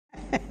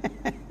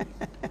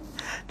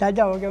Tak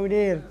ada pakai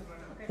mudir.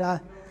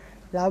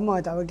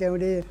 Lama tak pakai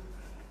mudir.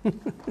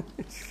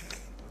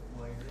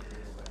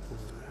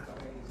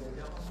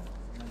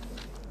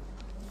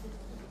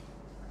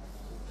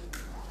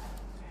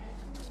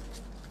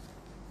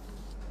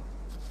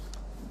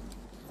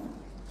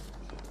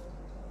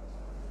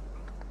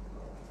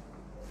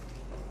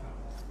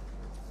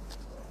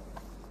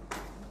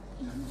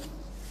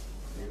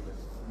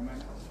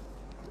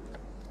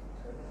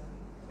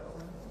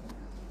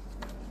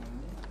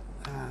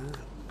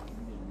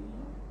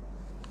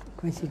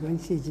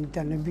 Kongsi-kongsi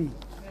cinta Nabi.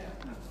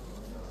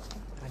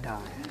 Ada.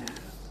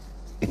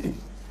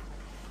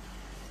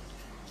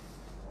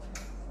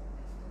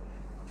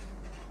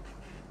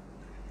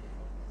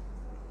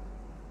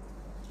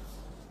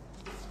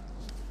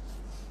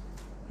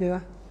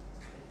 Ya.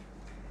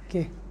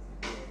 Okey.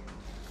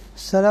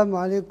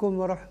 Assalamualaikum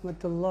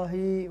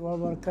warahmatullahi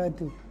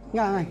wabarakatuh.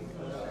 Dengar kan?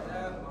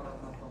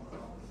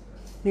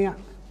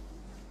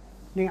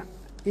 Dengar.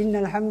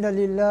 Innal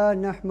hamdalillah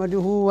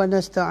nahmaduhu wa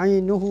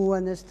nasta'inuhu wa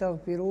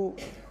nastaghfiruh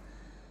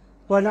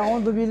wa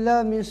na'udzu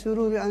billahi min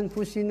shururi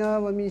anfusina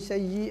wa min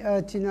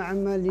sayyiati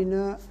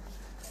a'malina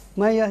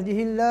may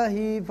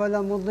yahdihillahu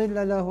fala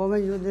mudilla lahu wa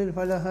may yudlil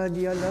fala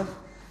hadiya lahu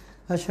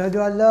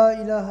asyhadu an la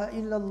ilaha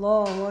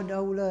illallah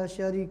wahdahu la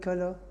syarika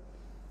lahu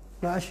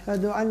wa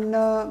asyhadu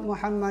anna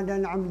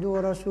muhammadan abduhu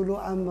wa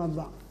rasuluhu amma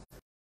ba'd.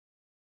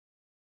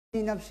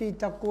 Nafsi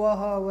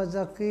taqwaha wa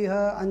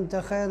zakiha anta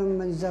khairun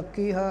man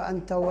zakiha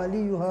anta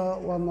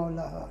waliyuha wa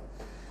maulaha.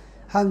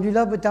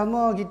 Alhamdulillah,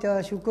 pertama kita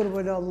syukur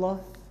pada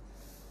Allah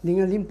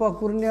dengan limpah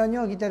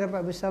kurnianya kita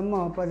dapat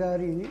bersama pada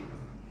hari ini.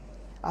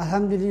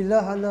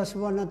 Alhamdulillah, Allah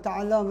SWT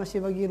masih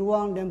bagi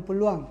ruang dan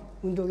peluang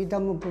untuk kita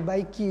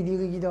memperbaiki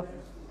diri kita,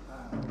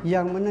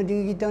 yang mana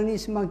diri kita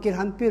ni semakin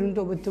hampir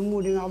untuk bertemu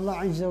dengan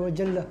Allah Azza wa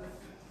Jalla.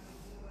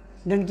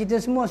 Dan kita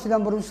semua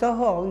sedang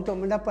berusaha untuk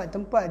mendapat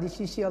tempat di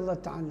sisi Allah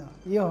Ta'ala.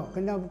 Ya,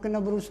 kena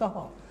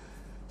berusaha.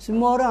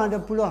 Semua orang ada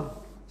peluang.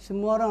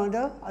 Semua orang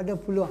ada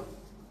peluang.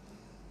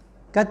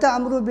 Kata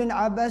Amr bin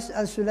Abbas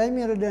Al-Sulaimi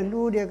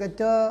radhiyallahu, dia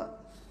kata,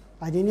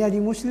 ini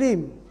hadis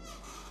Muslim.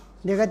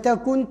 Dia kata,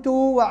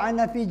 kuntu wa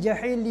ana fi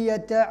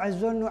jahiliyata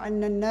azunnu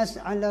anna an-nas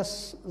ala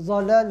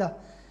dhalalah.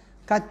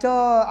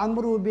 Kata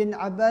Amr bin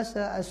Abbas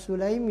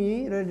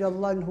Al-Sulaimi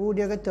radhiyallahu anhu,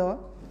 dia kata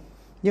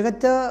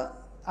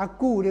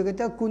dia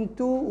kata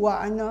kuntu wa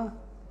ana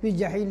fi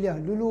jahiliyah.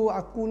 Dulu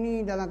aku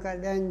ni dalam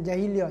keadaan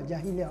jahiliyah.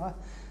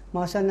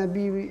 Masa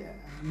Nabi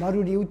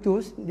baru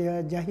diutus, dia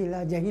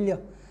jahiliyah.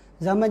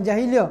 Zaman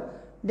jahiliyah.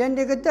 Dan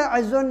dia kata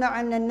azanna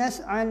anna nas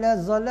ala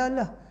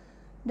zalalah.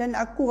 Dan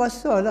aku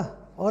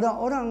rasalah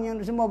orang-orang yang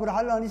semua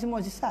berhala ni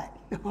semua sesat.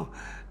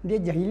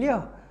 Dia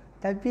jahiliyah.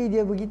 Tapi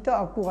dia beritahu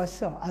aku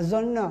rasa.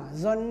 Azanna,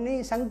 zan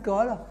ni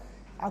sangkalah.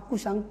 Aku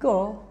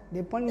sangka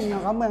depa ni yang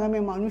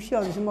ramai-ramai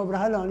manusia ni semua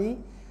berhala ni,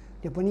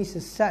 depa ni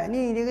sesat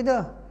ni, dia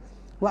kata.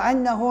 Wa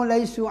annahu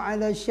laisu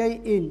ala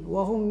syai'in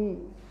wa hum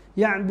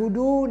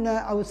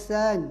ya'buduna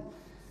awsan.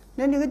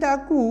 Dan dia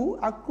kata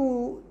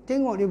aku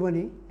tengok depa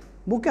ni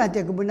bukan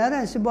atas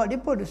kebenaran sebab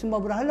depa duk sembah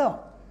berhala.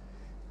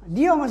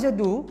 Dia masa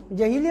tu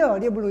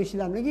jahiliah, dia belum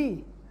Islam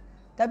lagi.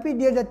 Tapi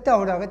dia dah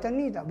tahu dah, kata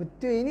ni tak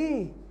betul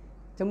ni.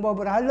 Sembah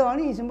berhala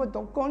ni, sembah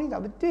tokoh ni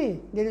tak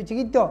betul. Dia duk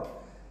cerita.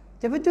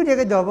 Tapi tu dia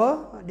kata apa?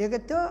 Dia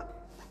kata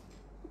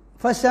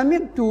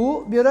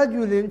fasami'tu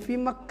birajulin fi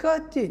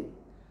Makkatin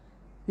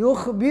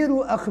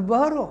yukhbiru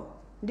akhbara.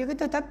 Dia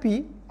kata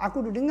tapi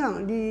aku duk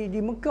dengar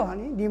di Mekah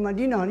ni, di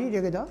Madinah ni,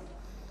 dia kata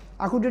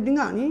aku duk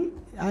dengar ni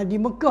di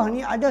Mekah ni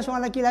ada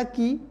seorang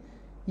lelaki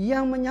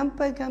yang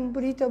menyampaikan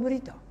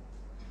berita-berita.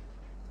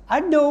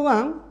 Ada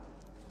orang,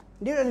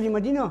 dia ada di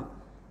Madinah,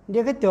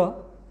 dia kata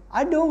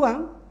ada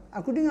orang,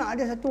 aku dengar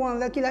ada satu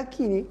orang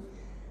lelaki ni,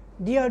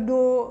 dia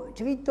duk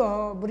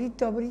cerita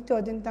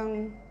berita-berita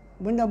tentang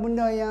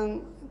benda-benda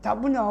yang tak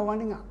pernah orang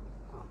dengar.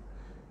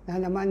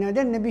 Dan makna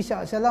dan Nabi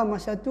SAW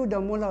masa tu dah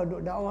mula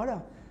duk dakwah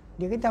dah.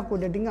 Dia kata aku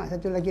dah dengar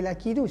satu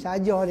lelaki tu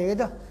saja, dia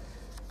kata.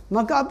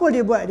 Maka apa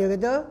dia buat?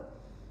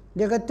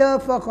 Dia kata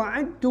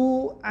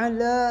faqa'tu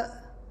ala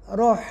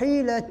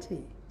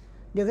rahilati.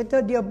 Dia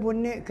kata dia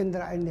pun naik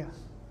kenderaan dia.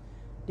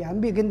 Dia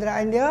ambil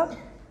kenderaan dia.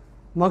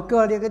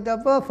 Maka dia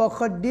kata apa?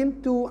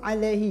 Faqaddimtu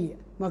alaihi.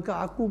 Maka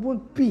aku pun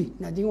pi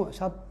nak tengok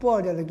siapa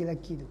dia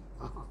lelaki tu.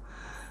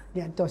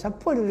 Dia tahu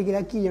siapa dia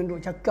lelaki yang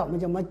duk cakap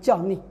macam-macam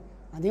ni.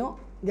 Tengok,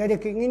 dia ada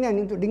keinginan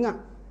untuk dengar.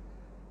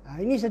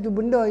 Ini satu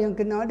benda yang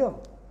kena ada.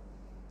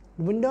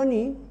 Benda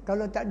ni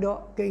kalau tak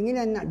ada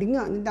keinginan nak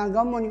dengar tentang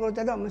agama ni, kalau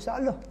tak ada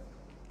masalah.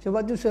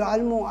 Sebab tu surah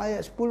Al-Mulk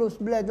ayat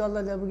 10-11 tu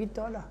Allah dah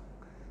beritahu dah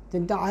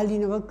tentang ahli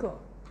neraka.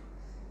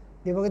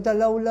 Dia berkata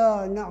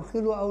laula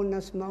na'khilu aw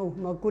nasma'u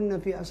ma kunna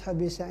fi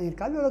ashabi sa'ir.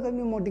 Kalau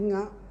kami mau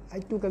dengar,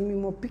 itu kami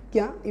mau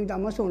fikir, ini tak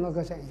masuk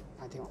neraka sa'ir.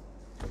 Tengok.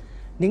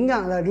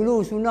 Dengarlah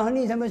dulu sunnah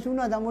ni, sampai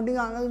sunnah tak mau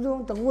dengar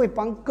langsung, terus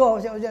pangkau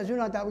siap-siap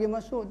sunnah tak boleh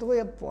masuk,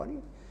 terus apa ni?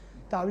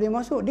 Tak boleh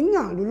masuk,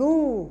 dengar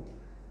dulu.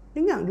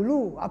 Dengar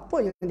dulu apa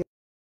yang dia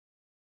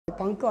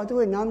pangkau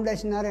terus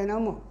 16 senarai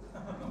nama.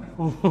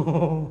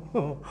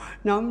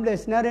 16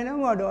 senarai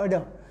nama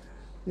ada.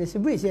 Dia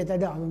sebut saya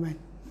tak ada, Abang.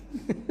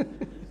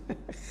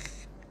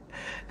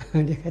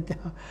 Dia kata.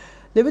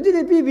 Lepas tu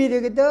dia pergi, dia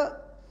kata,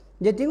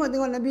 dia tengok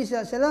Nabi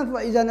SAW, fa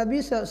iza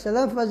Nabi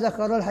SAW fa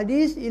zakharal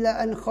hadis ila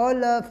an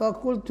khala fa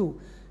qultu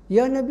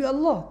ya Nabi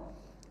Allah.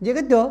 Dia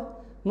kata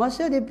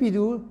masa dia pergi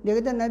tu, dia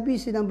kata Nabi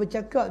sedang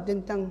bercakap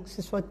tentang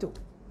sesuatu.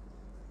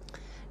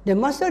 Dan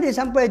masa dia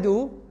sampai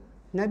tu,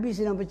 Nabi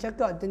sedang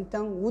bercakap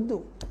tentang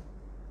wuduk.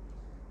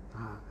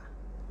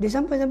 Dia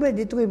sampai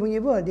dia terus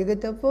bunyi apa? Dia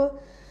kata apa?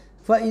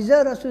 Fa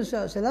iza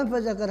Rasulullah sallallahu fa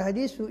zakar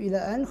hadisu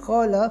ila an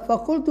khala fa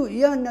qultu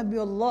ya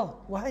Nabi Allah,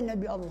 wahai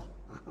Nabi Allah.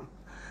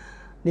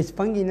 Dia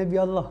panggil Nabi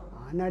Allah.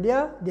 Nah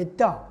dia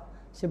tahu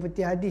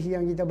seperti hadis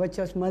yang kita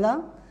baca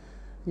semalam,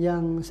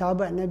 yang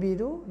sahabat Nabi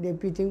tu dia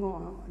pergi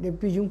tengok, dia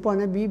pergi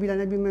jumpa Nabi bila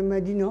Nabi main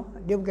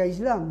Madinah. Dia bukan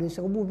Islam, dia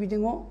serbu pergi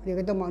tengok. Dia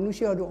kata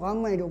manusia duk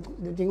ramai duk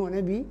tengok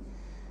Nabi.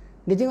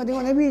 Dia tengok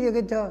Nabi, dia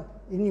kata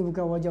ini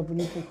bukan wajah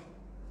penipu.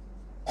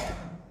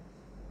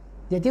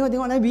 Dia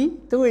tengok Nabi,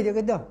 terus dia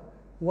kata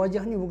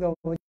wajah ni bukan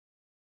wajah.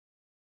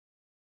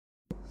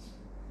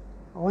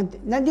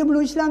 Dia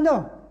belum Islam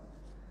tau.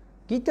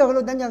 Kita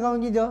kalau tanya kawan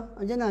kita,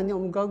 macam mana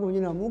tengok muka aku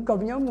macam mana? Muka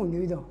penyamun dia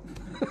kata.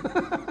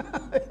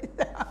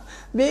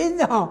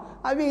 Beza.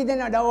 Habis kita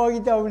nak dakwa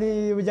kita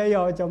boleh berjaya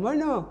macam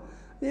mana?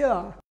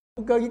 Ya.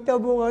 Muka kita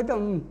pun orang kata,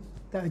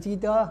 tak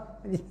cerita lah.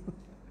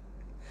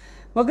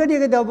 Maka dia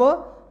kata apa?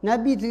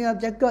 Nabi tengah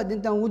bercakap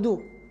tentang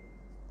wuduk.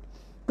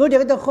 Kau dia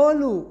kata,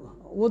 khalu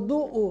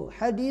wudu'u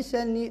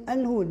hadisani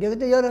anhu. Dia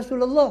kata, ya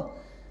Rasulullah,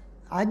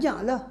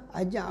 ajak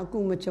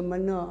aku macam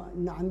mana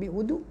nak ambil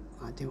wuduk.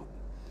 Tengok.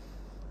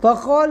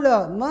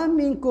 Faqala ma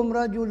minkum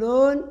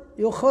rajulun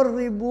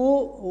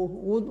yukharribu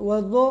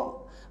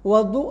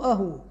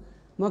wudu'ahu.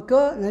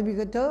 Maka Nabi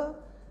kata,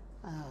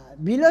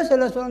 bila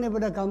salah seorang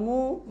daripada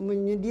kamu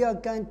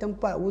menyediakan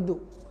tempat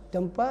wuduk.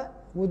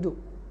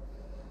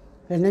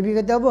 Dan Nabi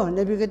kata apa?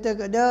 Nabi kata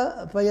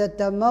kepada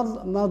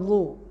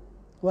fayatamadhu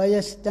wa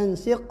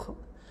yastansiq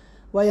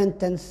wa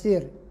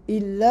yantansir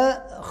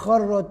illa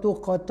kharratu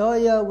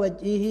qataya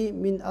wajhihi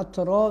min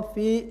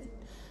atrafi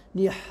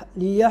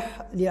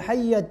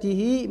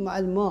lihayyatihi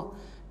ma'al ma'.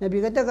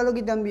 Nabi kata kalau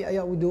kita ambil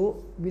ayat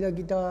wuduk, bila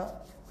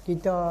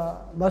kita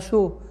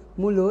basuh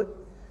mulut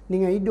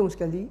dengan hidung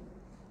sekali,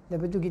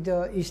 lepas tu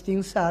kita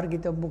istinsar,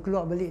 kita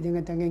keluar balik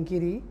dengan tangan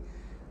kiri,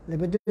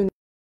 lepas tu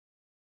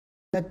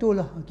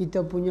jatuhlah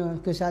kita punya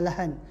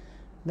kesalahan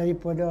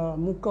daripada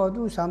muka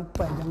tu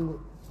sampai janggut.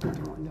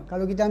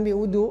 Kalau kita ambil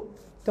wuduk,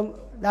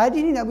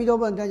 hadis ni nak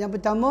beritahu apa? Yang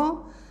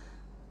pertama,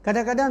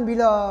 kadang-kadang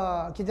bila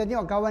kita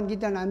tengok kawan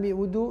kita nak ambil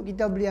wuduk,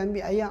 kita boleh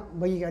ambil air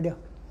bagi kat dia.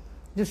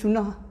 Itu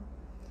sunnah.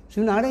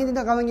 Sunnah kadang kita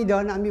tak kawan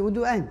kita nak ambil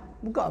wuduk kan.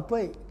 Buka apa?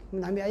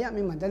 Nak ambil air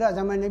memang tak ada.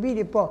 Zaman Nabi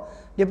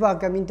mereka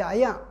akan minta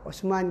air.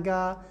 Osman ke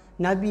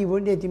Nabi pun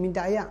dia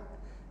minta air.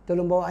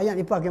 Tolong bawa air,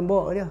 mereka akan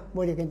bawa dia.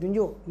 Bawa dia akan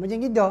tunjuk. Macam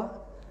kita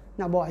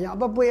nak bawa air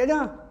apa ya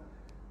dah.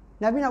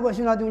 Nabi nak buat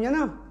sunnah tu macam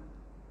mana?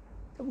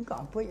 Kita buka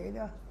apa ya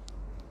dah.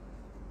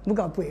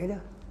 Buka apa ya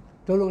dah.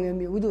 Tolong dia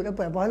ambil wuduk,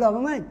 dapat pahala apa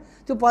man?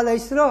 Tu pahala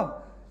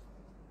Isra.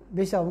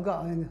 Biasa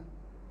buka kan.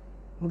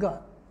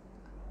 Buka.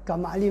 Kat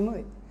maklim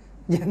kot.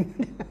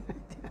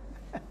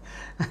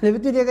 Lepas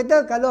tu dia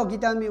kata kalau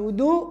kita ambil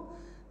wuduk,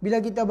 bila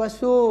kita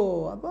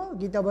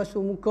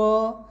basuh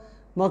muka,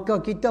 maka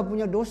kita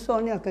punya dosa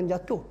ni akan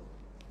jatuh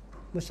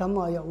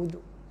bersama ayat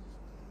wuduk.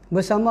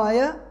 Bersama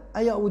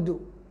ayat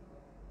wuduk.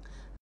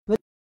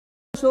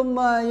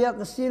 Summa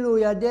yaghsilu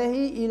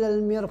yadayhi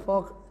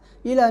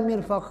ila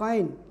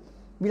mirfaqain.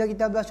 Bila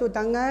kita basuh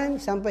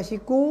tangan sampai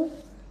siku,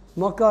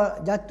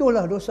 maka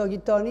jatuhlah dosa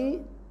kita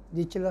ni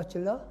di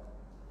celah-celah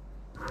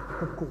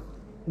kuku.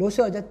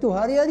 Dosa jatuh.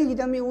 Hari-hari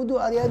kita ambil wuduk,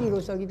 hari-hari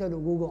dosa kita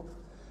duk gugur.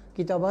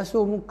 Kita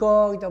basuh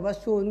muka, kita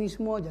basuh ni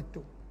semua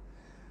jatuh.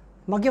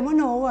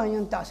 Bagaimana orang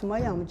yang tak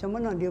semayang, macam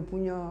mana dia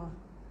punya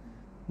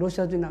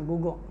dosa tu nak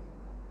gugur?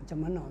 Macam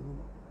mana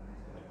gugur?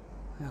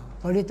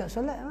 Kalau dia tak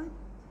solat kan?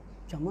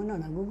 Macam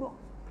mana nak gugur?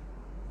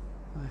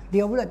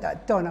 Dia pula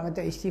tak tahu nak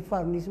kata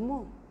istighfar ni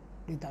semua.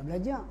 Dia tak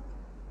belajar.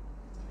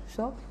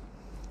 So,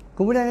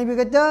 kemudian Nabi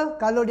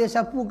kata, kalau dia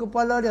sapu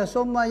kepala dia,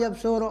 summa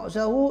yabsu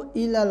ra'sahu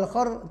ilal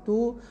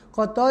khartu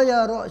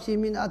qataya ra'si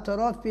min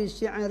atrafi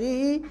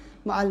syi'rihi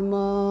ma'al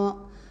ma'.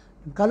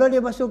 Kalau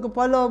dia basuh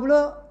kepala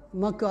pula,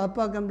 maka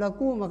apa akan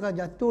berlaku? Maka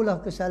jatuhlah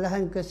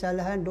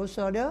kesalahan-kesalahan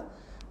dosa dia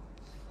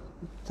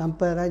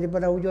sampai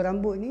daripada hujung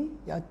rambut ni,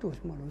 jatuh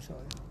semua dosa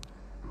dia.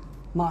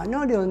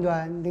 Makna dia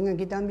tuan-tuan, dengan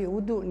kita ambil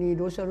wuduk ni,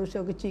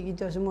 dosa-dosa kecil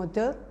kita semua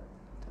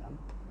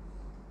terlampau.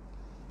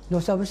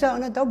 Dosa besar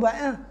kena taubat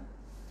lah.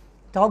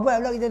 Taubat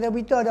pula kita dah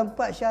beritahu ada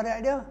 4 syarat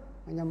dia.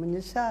 Yang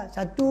menyesal.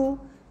 1,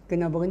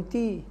 kena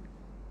berhenti.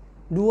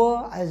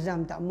 2,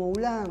 azam tak mau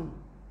ulang.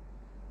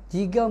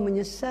 3,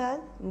 menyesal.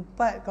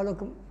 4, kalau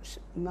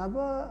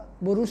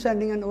berurusan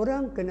dengan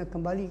orang, kena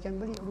kembalikan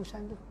balik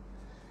urusan tu.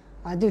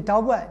 Itu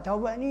taubat.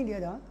 Taubat ni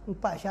dia dah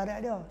 4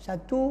 syarat dia.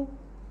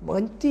 1,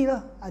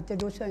 berhentilah atas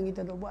dosa yang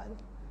kita dah buat tu.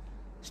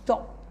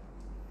 Stop.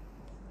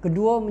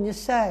 2,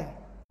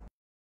 menyesal.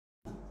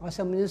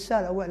 Rasa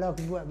menyesal awaklah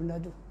aku buat benda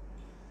tu.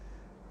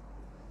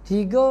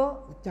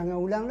 3, jangan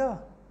ulang dah.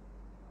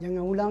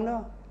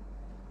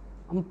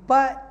 4,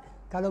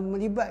 Kalau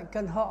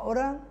melibatkan hak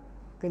orang,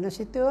 kena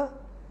settle.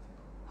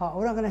 Hak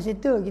orang kena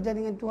settle. Kita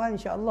dengan Tuhan,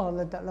 insya-Allah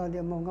Allah Ta'ala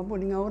dia mahu mengampun.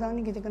 Dengan orang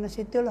ni kita kena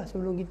settle lah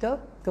sebelum kita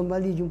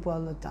kembali jumpa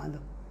Allah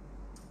Ta'ala.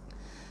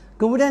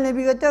 Kemudian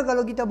Nabi kata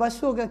kalau kita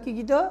basuh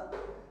kaki kita,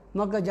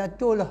 maka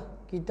jatuhlah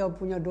kita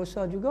punya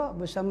dosa juga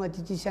bersama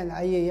titisan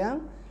air yang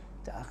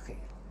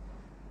terakhir.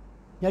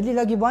 Jadi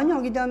lagi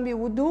banyak kita ambil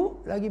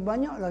wudu, lagi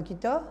banyaklah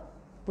kita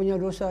punya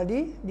dosa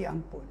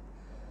diampun.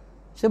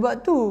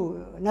 Sebab tu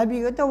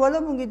Nabi kata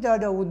walaupun kita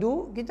ada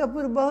wudu, kita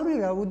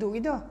perbaharilah wudu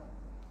kita.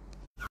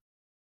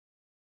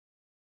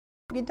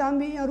 Kita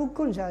ambil yang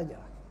rukun saja.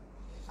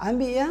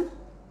 Ambil yang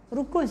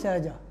rukun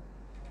saja.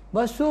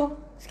 Basuh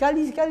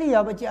sekali-sekali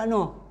ya Pakcik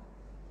Anwar.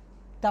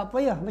 Tak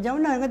payah.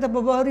 Macam mana yang kata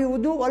perbahari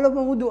wudu,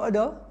 walaupun wudu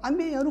ada,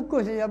 ambil yang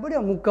rukun saja. Apa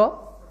dia?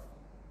 Muka,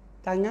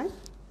 tangan,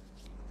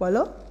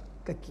 kepala,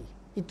 kaki.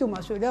 Itu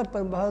maksud dia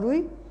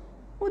perbaharui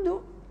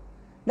wudu.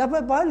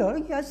 Dapat pahala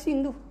lagi,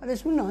 asing tu. Ada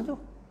sunnah tu.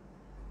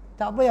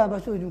 Tak payah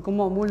basuh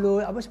kemar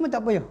mulut, apa semua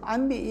tak payah.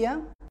 Ambil yang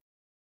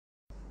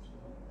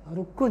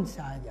rukun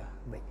saja.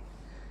 Baik.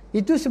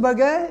 Itu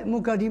sebagai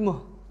mukadimah.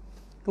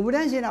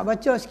 Kemudian saya nak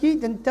baca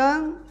sikit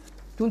tentang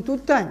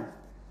tuntutan.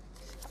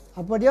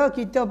 Apa dia?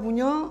 Kita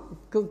punya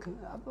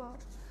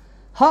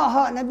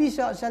hak-hak Nabi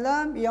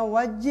SAW yang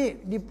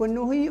wajib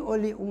dipenuhi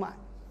oleh umat.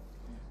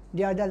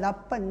 Dia ada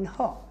 8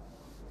 hak.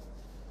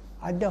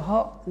 Ada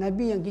hak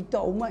Nabi yang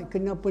kita umat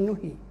kena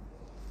penuhi.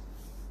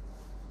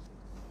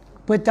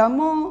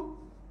 Pertama,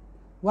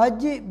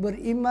 wajib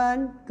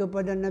beriman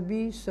kepada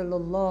Nabi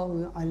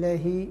sallallahu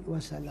alaihi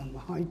wasallam.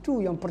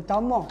 Itu yang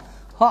pertama,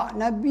 hak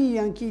Nabi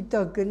yang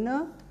kita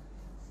kena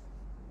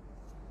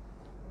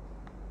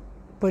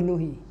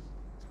penuhi.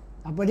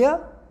 Apa dia?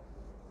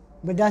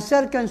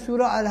 Berdasarkan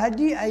surah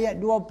Al-Hadi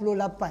ayat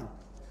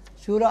 28.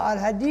 Surah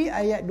Al-Hadi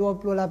ayat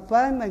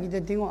 28, mari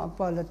kita tengok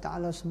apa Allah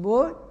Taala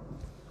sebut.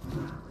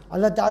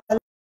 Allah Taala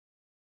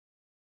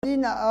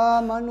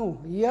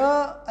amanu,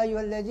 ya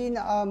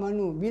ayyuhallazina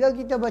amanu. Bila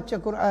kita baca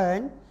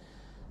Quran,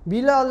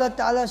 bila Allah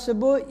Ta'ala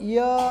sebut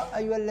ya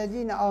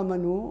ayyuhallazina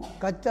amanu,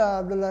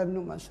 kata Abdullah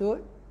bin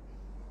Mas'ud,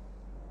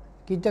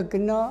 kita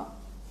kena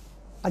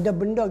ada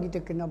benda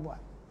kita kena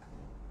buat.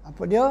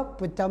 Apa dia?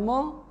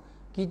 Pertama,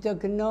 kita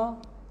kena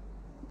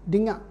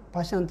dengar,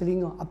 pasang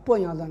telinga apa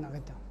yang Allah nak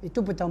kata. Itu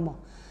pertama.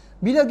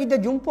 Bila kita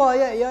jumpa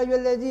ayat ya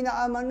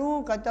ayyuhallazina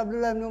amanu, kata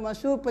Abdullah bin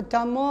Mas'ud,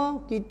 pertama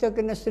kita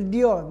kena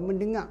sedia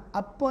mendengar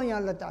apa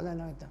yang Allah Taala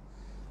nak kata.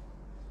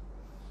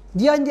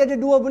 Dia ada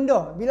dua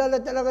benda. Bila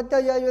Allah Taala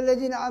kata ya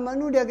ayyuhallazina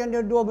amanu, dia akan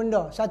ada dua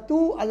benda.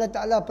 Satu, Allah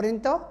Taala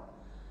perintah.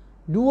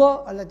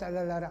 Dua, Allah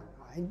Taala larang.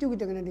 Itu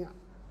kita kena dengar.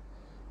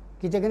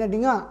 Kita kena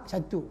dengar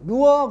satu.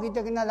 Dua,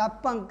 kita kena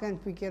lapangkan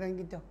fikiran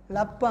kita.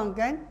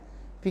 Lapangkan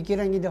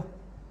fikiran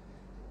kita.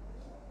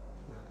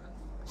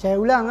 Saya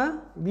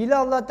ulang,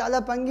 bila Allah Ta'ala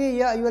panggil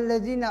ya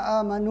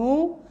ayyuhallazina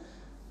amanu,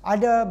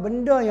 ada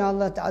benda yang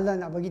Allah Ta'ala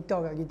nak bagi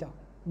tahu kat kita.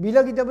 Bila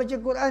kita baca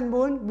Quran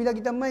pun, bila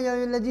kita main ya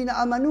ayyuhallazina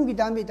amanu,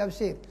 kita ambil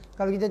tafsir.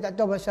 Kalau kita tak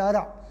tahu bahasa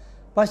Arab.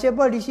 Pasal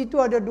apa? Di situ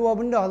ada dua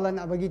benda Allah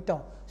nak bagi tahu.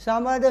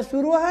 Sama ada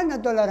suruhan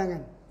atau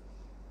larangan.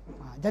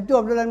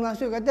 Jatuh Abdullah bin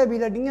Mas'ud kata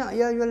bila dengar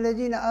ya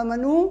ayyuhallazina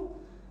amanu,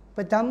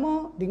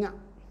 pertama dengar.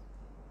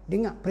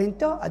 Dengar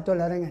perintah atau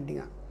larangan,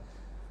 dengar.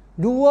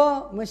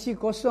 Dua, mesti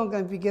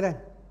kosongkan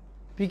fikiran.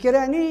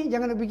 Fikiran ni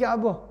jangan nak fikir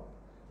apa.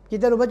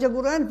 Kita dah baca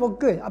Quran,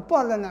 fokus. Apa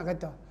Allah nak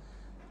kata.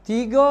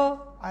 Tiga,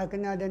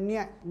 kena ada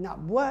niat nak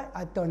buat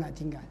atau nak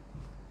tinggal.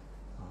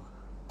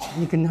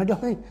 Ini kena dah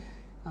ni.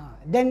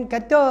 Dan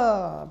kata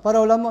para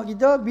ulama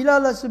kita,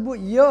 bila Allah sebut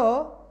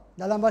ya,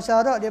 dalam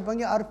bahasa Arab dia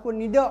panggil harfun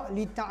nida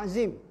li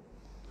ta'zim.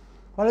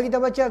 Kalau kita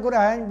baca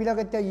Quran, bila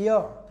kata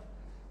ya,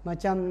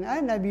 macam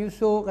Nabi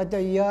Yusuf kata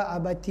ya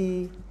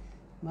abati.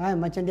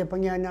 Macam dia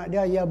panggil anak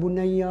dia ya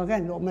bunayya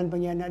kan. Luqman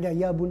panggil anak dia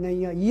ya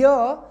bunayya.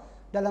 Ya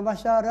dalam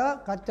bahasa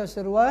Arab kata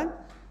seruan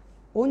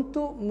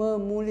untuk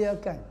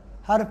memuliakan.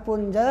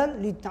 Harfun jar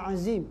li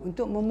ta'zim,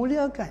 untuk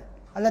memuliakan.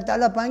 Allah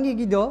Taala panggil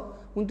kita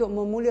untuk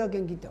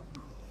memuliakan kita.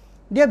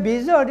 Dia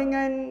beza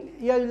dengan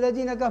ya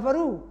allazina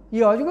kafaru.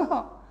 Ya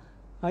juga.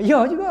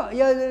 Ya juga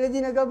ya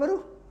allazina kafaru.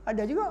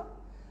 Ada juga.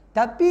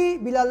 Tapi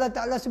bila Allah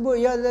Ta'ala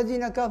sebut ya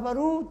allazina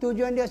kafaru,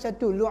 tujuan dia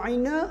satu,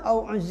 lu'ina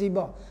au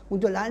uziba,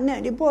 untuk laknat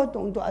depa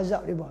atau untuk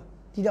azab depa.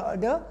 Tidak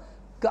ada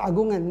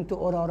keagungan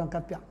untuk orang-orang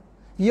kafir.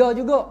 Ya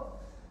juga.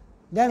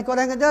 Dan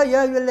Quran kata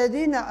ya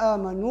ayyuhallazina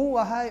amanu,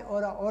 wahai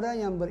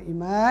orang-orang yang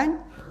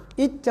beriman,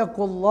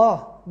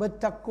 ittaqullah,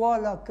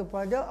 bertakwalah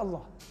kepada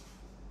Allah.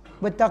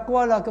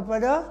 Bertakwalah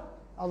kepada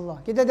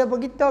Allah. Kita dah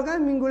beritahu kan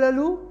minggu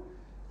lalu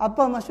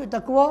apa maksud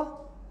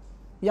takwa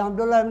yang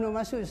Abdullah bin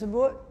Mas'ud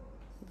sebut.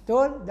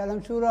 Betul,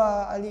 dalam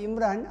surah Ali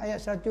Imran ayat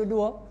 102,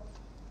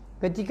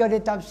 ketika dia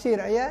tafsir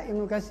ayat,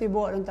 Ibn Katsir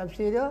bawa dalam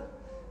tafsir dia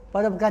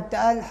pada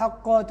perkataan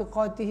haqqa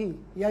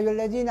tuqatihi, ya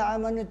ayyuhallazina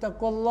amanu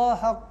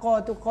taqullaha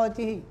haqqa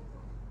tuqatihi,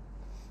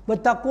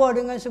 bertakwa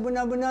dengan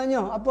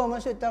sebenar-benarnya. Apa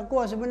maksud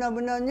takwa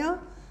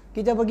sebenar-benarnya?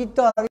 Kita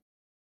beritahu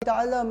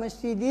Ta'ala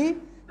mesti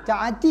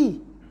ditaati,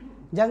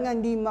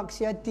 jangan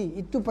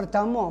dimaksiati. Itu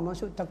pertama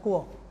maksud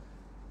takwa.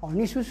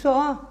 Ni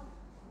susah.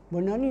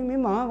 Benda ni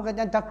memang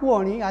perkataan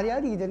takwa ni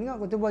hari-hari kita dengar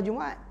khutbah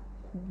Jumaat.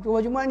 Khutbah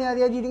Jumaat ni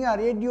hari-hari dengar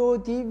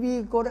radio,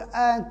 TV,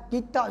 Quran,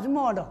 kitab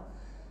semua dah.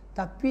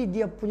 Tapi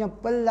dia punya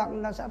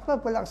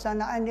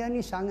pelaksanaan dia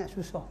ni sangat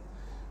susah.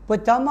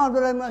 Pertama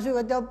dalam maksud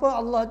kata apa?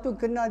 Allah tu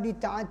kena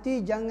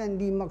ditaati, jangan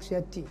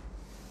dimaksiati.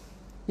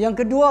 Yang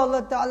kedua,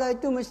 Allah Ta'ala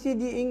itu mesti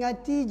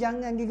diingati,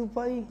 jangan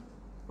dilupai.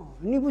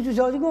 Ini pun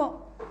susah juga.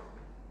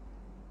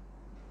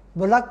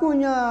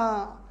 Berlakunya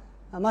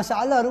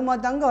masalah rumah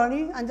tangga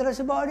ni antara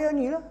sebab dia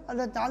ni lah.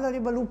 Allah Ta'ala dia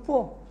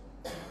lupa.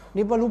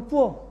 Dia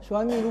lupa.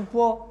 Suami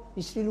lupa,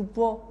 isteri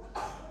lupa.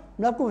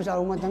 Berlaku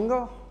masalah rumah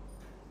tangga.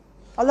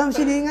 Allah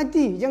mesti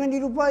diingati, jangan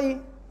dilupai.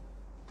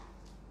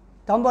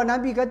 Tambah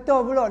Nabi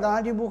kata pula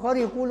dalam hadis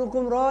Bukhari,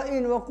 "Kullukum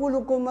ra'in wa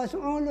kullukum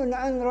mas'ulun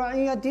 'an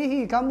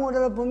ra'iyatihi." Kamu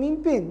adalah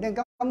pemimpin dan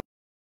kamu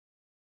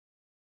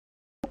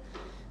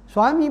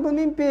suami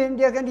pemimpin,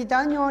 dia akan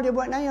ditanya, dia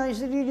buat naya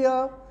isteri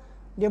dia.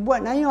 Dia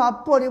buat naya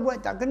apa dia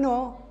buat tak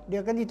kena,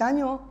 dia akan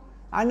ditanya.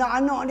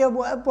 Anak-anak dia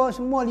buat apa,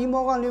 semua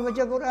 5 orang dia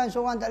baca Quran,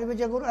 seorang tak boleh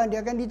baca Quran, dia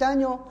akan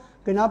ditanya.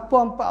 Kenapa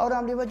 4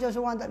 orang boleh baca,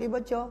 seorang tak boleh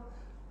baca?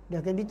 Dia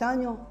akan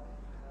ditanya.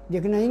 Dia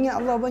kena ingat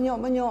Allah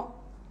banyak-banyak.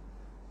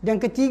 Dan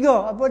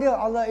ketiga, apa dia?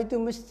 Allah itu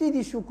mesti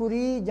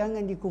disyukuri,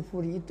 jangan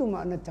dikufuri. Itu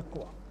makna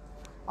takwa.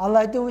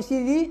 Allah itu mesti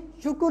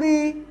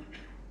disyukuri,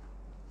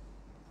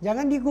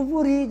 jangan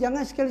dikufuri.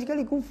 Jangan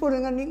sekali-sekali kufur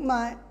dengan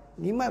nikmat.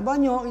 Nikmat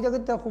banyak kita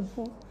kata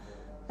kufur.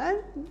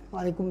 Kan?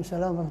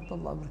 Waalaikumsalam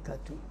warahmatullahi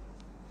wabarakatuh.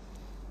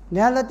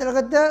 Dan Allah Ta'ala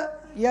kata,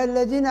 "Ya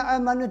allazina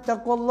amanu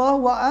taqullaha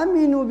wa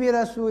aminu bi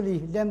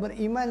rasulih." Dan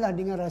berimanlah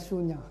dengan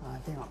rasulnya.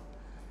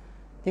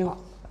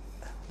 Tengok.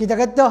 Kita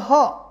kata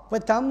hak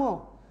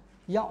pertama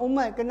yang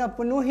umat kena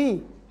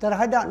penuhi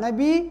terhadap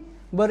Nabi,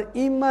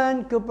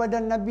 beriman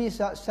kepada Nabi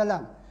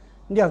SAW.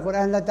 Dia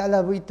Quran Allah Ta'ala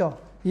beritahu,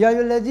 "Ya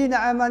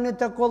ayyuhallazina amanu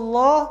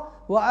taqullaha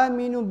wa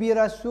aminu bi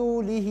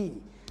rasulihi."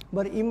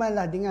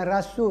 Berimanlah dengan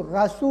rasul,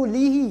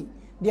 rasulihi.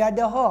 Dia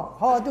ada hak.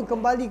 Hak tu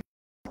kembali.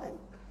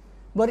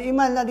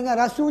 Berimanlah dengan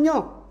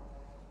rasulnya.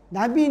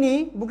 Nabi ni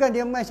bukan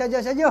dia main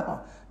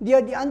saja-saja.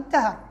 Dia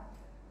diantar.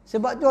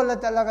 Sebab tu Allah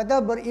Ta'ala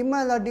kata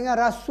berimanlah dengan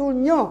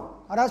rasulnya.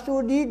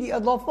 Rasul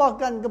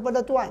diidhafahkan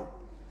kepada Tuhan.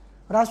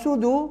 Rasul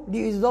tu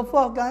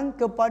diidhafahkan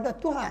kepada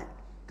Tuhan,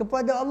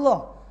 kepada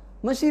Allah.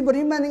 Mesti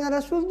beriman dengan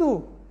rasul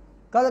tu.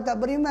 Kalau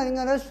tak beriman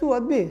dengan rasul,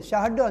 habis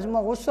syahadah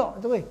semua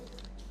rosak tu.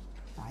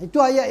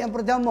 Itu ayat yang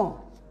pertama.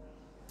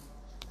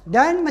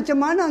 Dan macam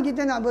mana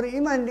kita nak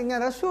beriman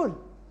dengan rasul?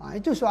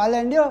 Itu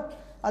soalan dia.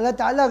 Allah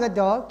Ta'ala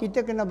kata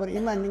kita kena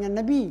beriman dengan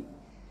Nabi.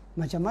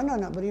 Macam mana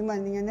nak beriman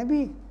dengan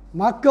Nabi?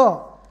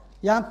 Maka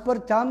yang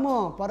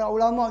pertama para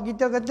ulama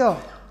kita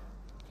kata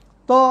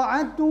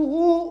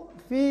ta'atuhu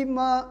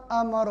fima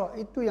amara.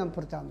 Itu yang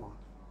pertama.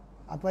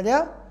 Apa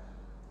dia?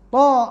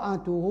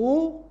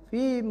 Ta'atuhu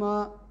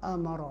fima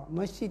amara.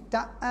 Mesti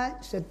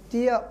taat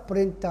setiap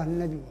perintah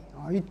Nabi.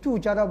 Itu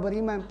cara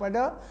beriman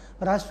pada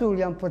Rasul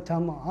yang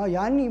pertama.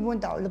 Yang ni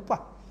pun tak lepas.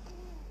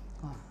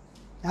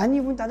 Yang ni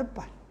pun tak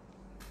lepas.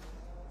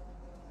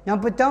 Yang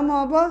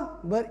pertama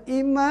apa?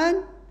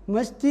 Beriman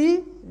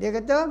mesti, dia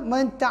kata,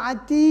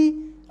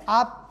 mentaati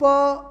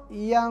apa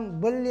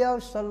yang beliau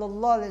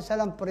sallallahu alaihi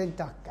wasallam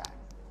perintahkan.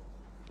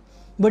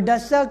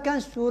 Berdasarkan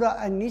surah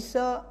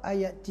An-Nisa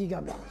ayat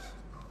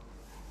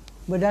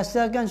 13.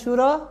 Berdasarkan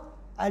surah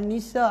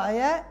An-Nisa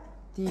ayat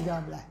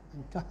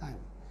 13.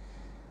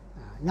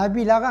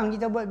 Nabi larang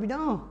kita buat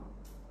bid'ah.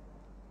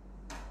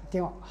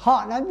 Tengok,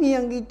 hak Nabi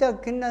yang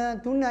kita kena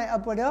tunai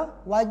apa dia?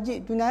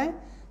 Wajib tunai,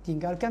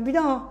 tinggalkan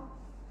bid'ah.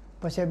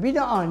 Pasal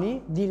bid'ah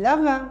ni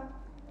dilarang.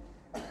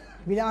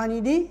 Bid'ah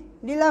ni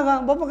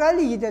dilarang. Berapa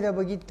kali kita dah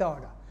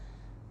beritahu dah.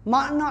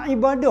 Makna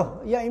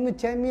ibadah yang Ibn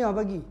Taymiyah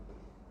bagi.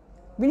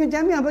 Ibn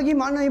Taymiyah bagi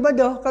makna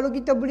ibadah, kalau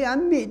kita boleh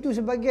ambil tu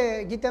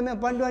sebagai kita punya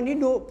panduan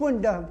hidup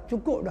pun dah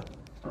cukup dah.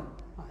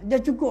 Dah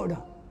cukup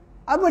dah.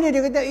 Apa dia?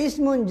 Dia kata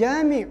ismun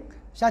jami'.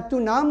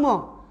 Satu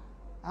nama.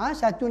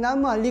 Satu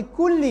nama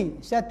likulli.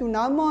 Satu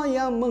nama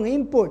yang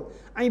menghimpun.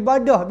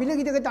 Ibadah. Bila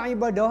kita kata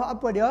ibadah,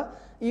 apa dia?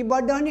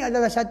 Ibadah ni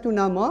adalah satu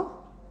nama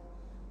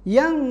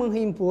yang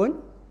menghimpun.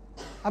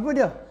 Apa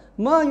dia?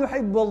 Ma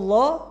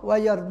yuhibbullah wa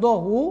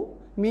yardahu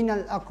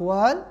minal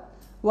aqwal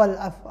wal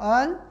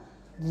af'al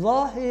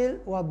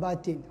zahir wa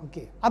batin.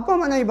 Okey. Apa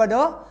makna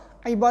ibadah?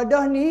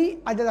 Ibadah ni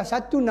adalah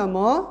satu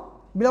nama.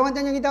 Bila orang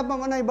tanya kita apa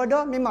makna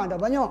ibadah, memang ada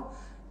banyak.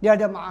 Dia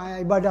ada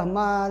ibadah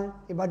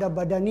mal, ibadah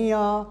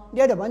badaniah,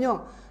 dia ada banyak.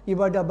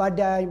 Ibadah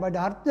badan,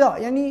 ibadah harta.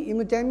 Yang ni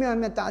Ibn Taymiyah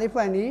punya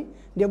ta'rifan ni,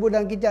 dia buat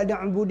dalam kitab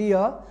ada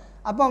ubudiyah.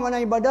 Apa makna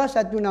ibadah?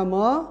 Satu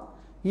nama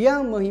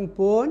yang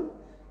menghimpun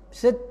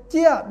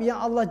setiap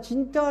yang Allah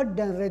cinta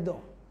dan redha.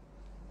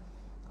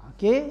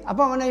 Okey,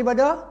 apa makna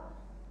ibadah?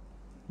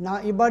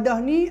 Nah, ibadah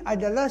ni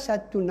adalah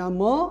satu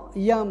nama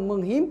yang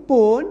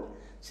menghimpun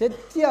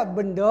setiap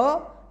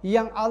benda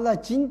yang Allah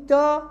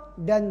cinta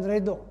dan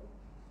redha.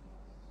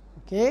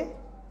 Okey.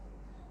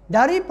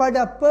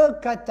 Daripada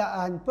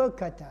perkataan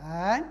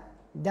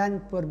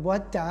dan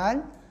perbuatan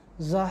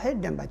zahir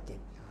dan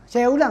batin.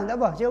 Saya ulang tak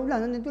apa? Saya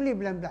ulang, nanti tulis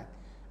pelan-pelan.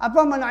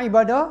 Apa makna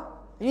ibadah?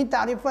 Ini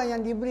takrifan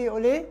yang diberi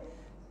oleh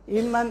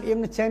Imam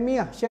Ibn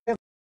Taymiyah, Syekh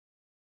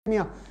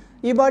Taymiyah.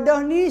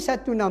 Ibadah ni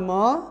satu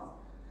nama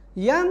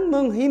yang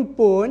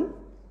menghimpun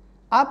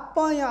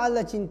apa yang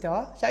Allah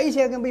cinta. Saya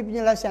akan beri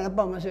penjelasan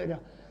apa maksud dia.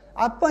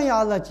 Apa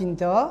yang Allah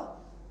cinta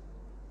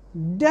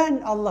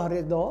dan Allah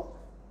redha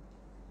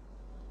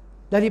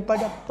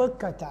daripada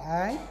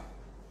perkataan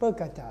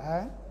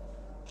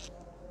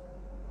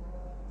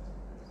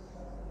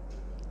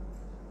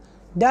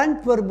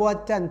dan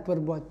perbuatan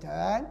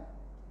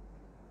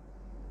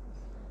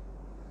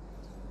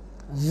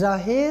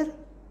zahir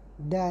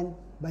dan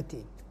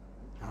batin.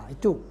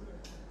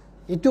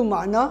 Itu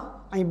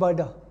makna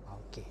ibadah.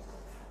 Okey.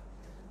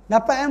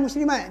 Dapat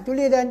muslimat?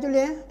 Tulis dan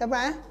tulis.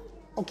 Dapat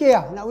Okey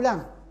lah, nak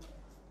ulang.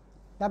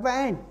 Dapat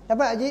kan?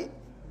 Dapat Haji?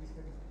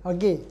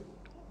 Okey.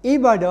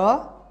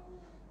 Ibadah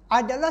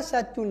adalah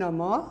satu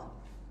nama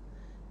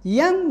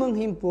yang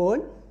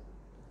menghimpun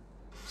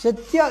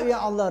setiap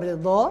yang Allah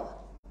redha,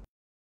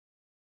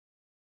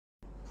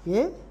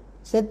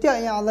 setiap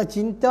yang Allah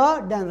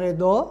cinta dan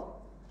redha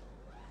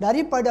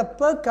daripada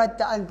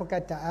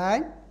perkataan-perkataan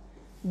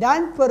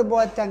dan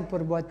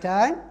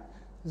perbuatan-perbuatan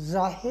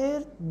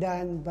zahir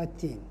dan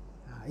batin.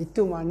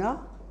 Itu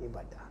makna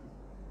ibadah.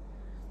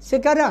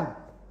 Sekarang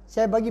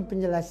saya bagi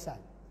penjelasan.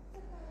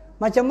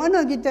 Macam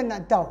mana kita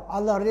nak tahu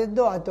Allah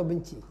redha atau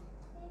benci?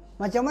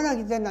 Macam mana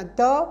kita nak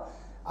tahu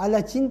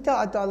Allah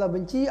cinta atau Allah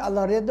benci,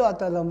 Allah redha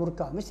atau Allah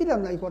murka? Mesti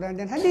dalam Al-Quran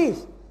dan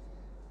hadis.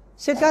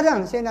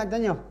 Sekarang saya nak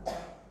tanya,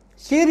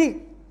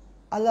 syirik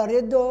Allah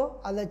redha,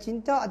 Allah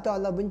cinta atau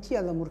Allah benci,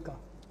 Allah murka?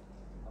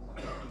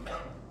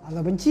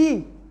 Allah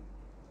benci.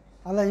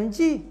 Allah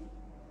benci.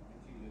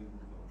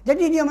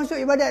 Jadi dia masuk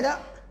ibadat tak?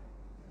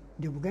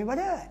 Dia bukan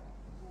ibadat.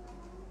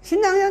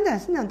 Senang ya kan?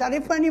 Senang.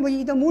 Takrifan ni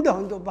bagi kita mudah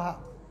untuk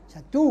faham.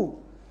 Satu.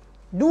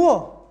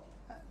 Dua.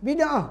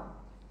 Bid'ah.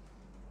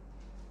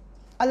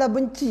 Allah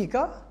benci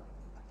ke?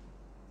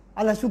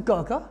 Allah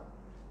suka ke?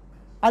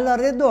 Allah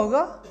redha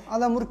ke?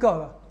 Allah murka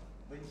ke?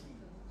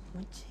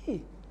 Benci.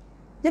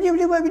 Jadi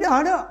boleh buat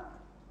bid'ah tak?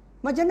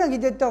 Macam mana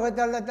kita tahu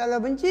kata Allah Ta'ala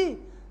benci?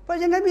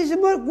 Pasal Nabi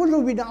sebut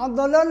kullu bid'ah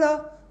dhalalah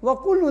wa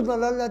kullu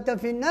dhalalatin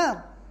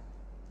finnar.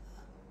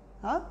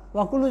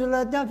 Wa kullu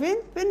dhalalatin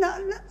finnar.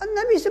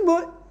 Nabi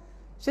sebut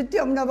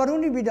setiap benda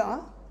baru ni bid'ah.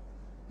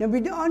 Dan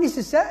bid'ah ni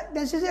sesat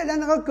dan sesat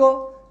dalam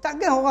neraka.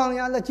 Takkan orang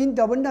yang Allah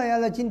cinta, benda yang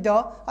Allah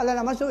cinta, Allah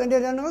nak masukkan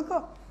dia dalam neraka?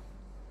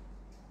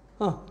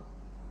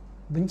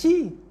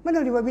 Benci. Mana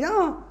dia buat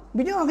bid'ah?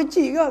 Bid'ah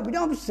kecil ke?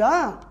 Bid'ah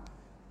besar.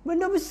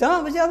 Benda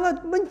besar pasal Allah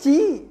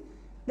benci.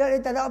 Dah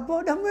tak ada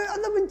apa, dah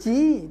Allah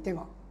benci.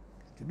 Tengok.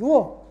 Itu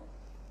dua.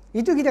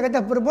 Itu kita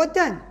kata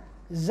perbuatan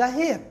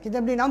zahir.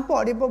 Kita boleh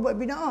nampak dia buat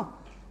bid'ah.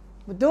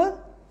 Betul?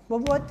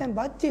 Perbuatan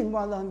batin pun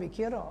Allah ambil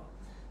kira.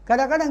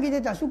 Kadang-kadang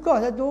kita tak suka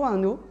satu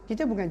orang tu,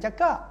 kita bukan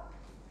cakap.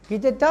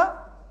 Kita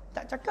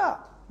tak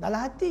cakap. Dalam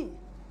hati.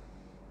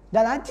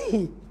 Dalam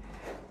hati.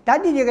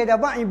 Tadi dia kata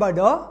apa?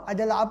 Ibadah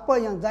adalah apa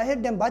yang zahir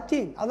dan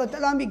batin. Allah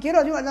Ta'ala ambil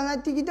kira juga dalam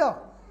hati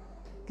kita.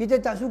 Kita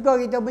tak suka,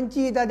 kita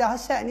benci, kita ada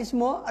hasad ni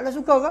semua. Allah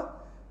suka ke?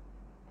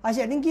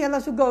 Hasad dengki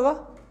Allah suka ke?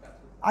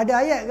 Ada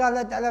ayat ke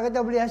Allah Ta'ala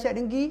kata boleh hasad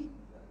dengki?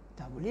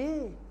 Tak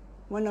boleh.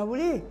 Mana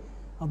boleh?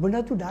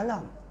 Benda tu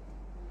dalam.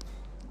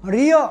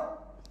 Riak.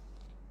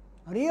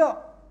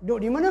 Duduk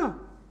di mana?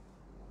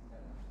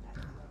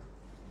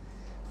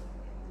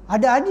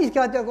 Ada hadis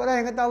kata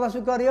Quran yang kata Allah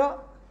suka riak?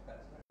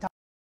 Tak.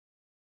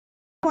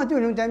 Apa tu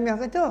Ibn Taymiyah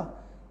kata?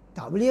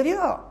 Tak boleh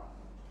riak.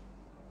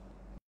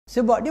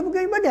 Sebab dia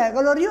bukan ibadat.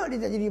 Kalau riak dia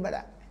tak jadi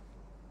ibadat.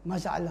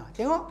 Masalah.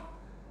 Tengok.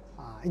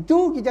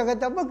 Itu kita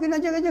kata apa?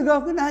 Kena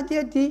jaga-jaga. Kena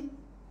hati-hati.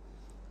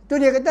 Itu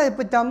dia kata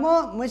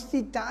pertama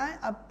mesti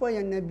taat apa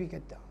yang Nabi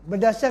kata.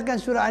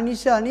 Berdasarkan surah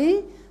An-Nisa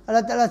ni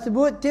Allah Ta'ala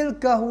sebut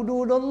tilka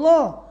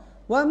hududullah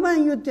wa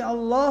man yuti'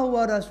 Allah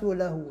wa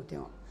rasulahu.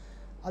 Tengok.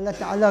 Allah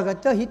Ta'ala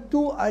kata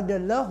itu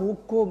adalah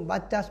hukum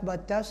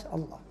batas-batas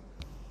Allah.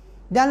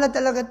 Dan Allah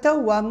Ta'ala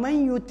kata wa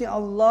man yuti'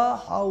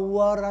 Allah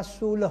wa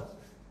rasulahu.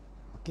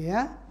 Okey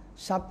ya.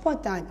 Siapa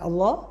taat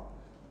Allah,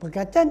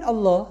 perkataan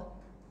Allah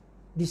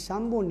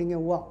disambung dengan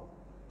waw.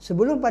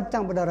 Sebelum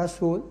datang pada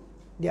rasul,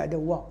 dia ada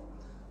waw.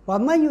 Wa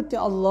man yuti'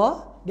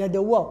 Allah, dia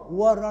ada waw.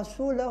 Wa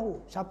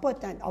rasulahu. Siapa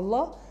taat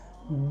Allah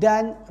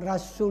dan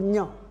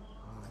rasulnya.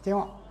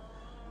 Tengok.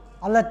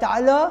 Allah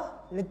Ta'ala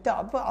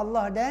letak apa?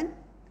 Allah dan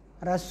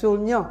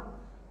rasulnya.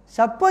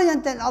 Siapa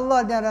yang taat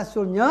Allah dan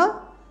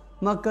rasulnya,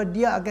 maka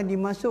dia akan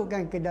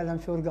dimasukkan ke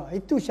dalam syurga.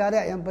 Itu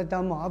syarat yang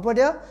pertama. Apa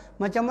dia?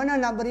 Macam mana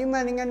nak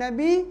beriman dengan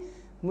Nabi?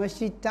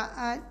 Mesti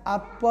taat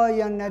apa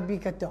yang Nabi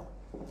kata.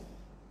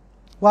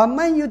 Wa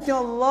man yuti'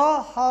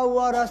 Allah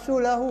wa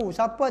rasulahu.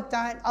 Siapa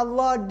taat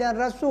Allah dan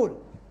Rasul?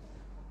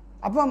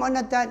 Apa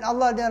makna taat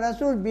Allah dan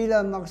Rasul?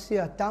 Bila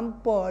maksiat,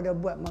 tanpa ada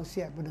buat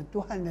maksiat pada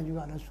Tuhan dan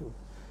juga Rasul.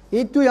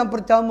 Itu yang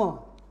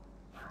pertama.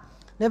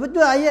 Lepas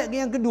tu ayat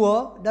yang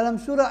kedua dalam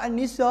surah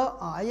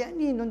An-Nisa, ayat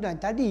ni tuan-tuan,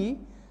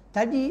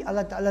 tadi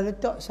Allah Ta'ala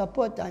letak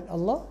siapa taat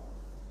Allah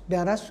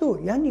dan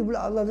Rasul. Yang ni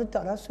pula Allah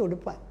letak Rasul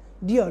depan.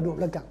 Dia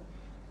duduk belakang.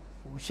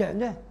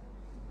 Syed dah.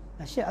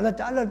 Syed Allah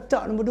Ta'ala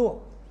letak nombor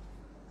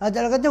 2. Allah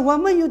Ta'ala kata wa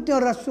man yuti'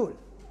 Rasul.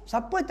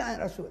 Siapa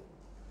taat Rasul?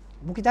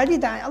 Bukit tadi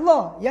taat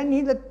Allah. Yang ni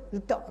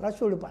letak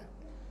Rasul depan.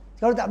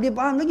 Kalau tak boleh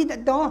faham lagi, tak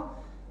tahu.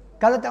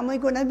 Kalau tak mau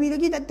ikut Nabi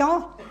lagi, tak tahu.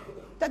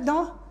 Tak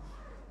tahu.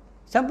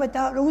 Sampai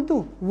tahap lagu tu.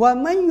 Wa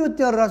man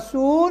yutir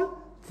Rasul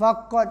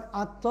faqad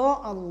ata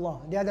Allah.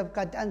 Dia ada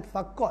perkataan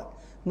faqad.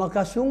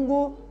 Maka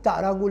sungguh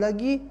tak ragu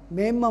lagi,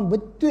 memang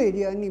betul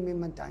dia ni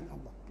memang taat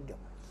Allah.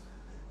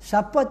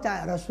 Siapa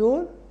taat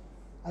Rasul,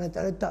 Allah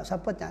tak letak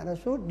siapa taat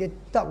Rasul, dia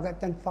letak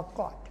perkataan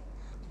faqad.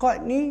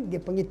 Qad ni dia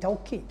panggil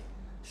taukid.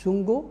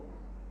 Sungguh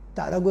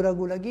tak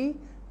ragu-ragu lagi,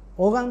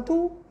 orang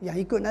tu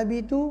yang ikut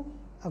Nabi tu,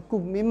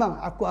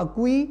 aku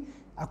akui,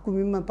 aku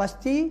memang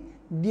pasti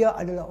dia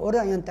adalah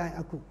orang yang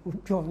taat aku.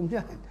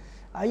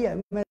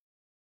 Ayat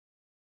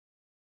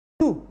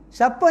tu,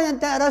 siapa yang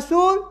taat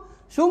Rasul,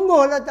 sungguh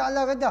Allah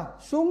Ta'ala kata,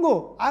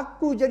 sungguh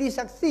aku jadi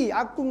saksi,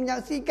 aku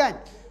menyaksikan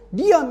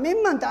dia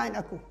memang taat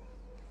aku.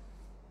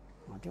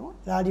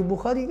 Tengok, di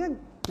Bukhari kan,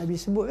 Nabi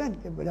sebut kan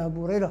daripada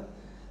Abu Hurairah.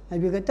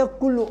 Nabi kata,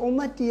 kullu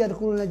ummati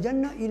yadkhuluna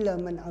jannah illa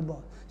man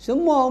aba.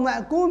 Semua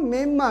umatku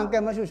memang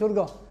akan masuk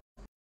syurga,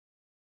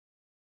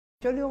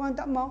 kecuali orang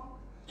tak mau.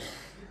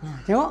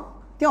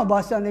 Tengok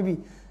bahasa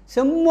Nabi.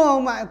 Semua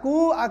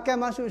umatku akan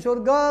masuk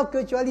syurga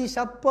kecuali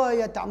siapa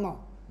yang tak mau.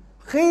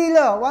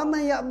 Qila wa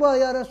man ya'ba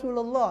ya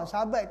Rasulullah.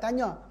 Sahabat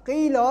tanya.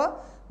 Qila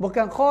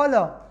bukan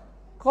qala.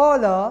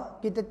 Qala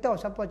kita tahu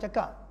siapa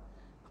cakap.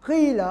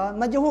 Qila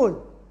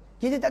majhul.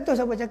 Kita tak tahu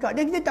siapa cakap.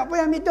 Dan kita tak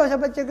payah ambil tahu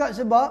siapa cakap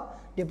sebab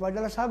dia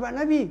adalah sahabat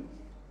Nabi.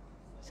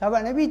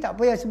 Sahabat Nabi tak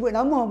payah sebut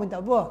nama pun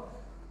tak apa.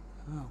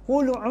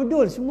 Qulu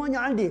udul,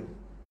 semuanya adil.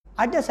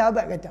 Ada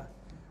sahabat kata,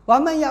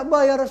 wa man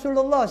ya'ba ya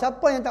Rasulullah,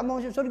 siapa yang tak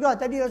mau masuk surga?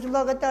 Tadi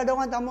Rasulullah kata ada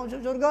orang tak mau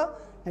masuk surga.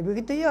 Nabi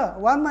kata ya,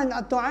 wa man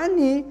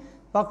ata'ani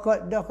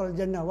faqad dakhala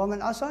jannah wa man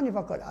asani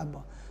faqad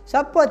aba.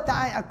 Siapa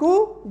taat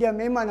aku, dia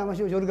memang nak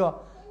masuk syurga.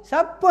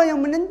 Siapa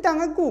yang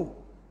menentang aku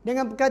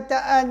dengan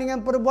perkataan,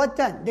 dengan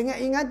perbuatan, dengan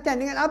ingatan,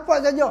 dengan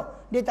apa saja,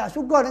 dia tak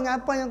suka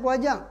dengan apa yang aku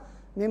ajak,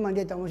 memang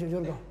dia tak masuk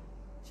syurga.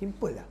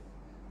 Simple lah.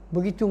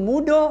 Begitu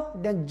mudah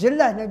dan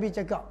jelas Nabi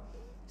cakap.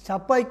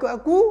 Siapa ikut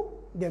aku,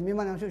 dia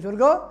memang nak masuk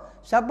syurga.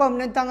 Siapa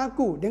menentang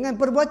aku dengan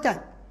perbuatan,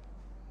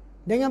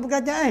 dengan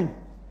perkataan,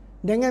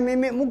 dengan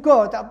memek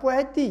muka, tak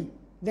puas hati,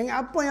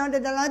 dengan apa yang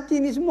ada dalam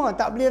hati ni semua,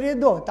 tak boleh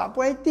redha, tak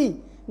puas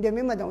hati, dia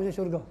memang tak masuk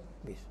syurga.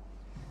 Habis.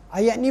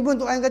 Ayat ni pun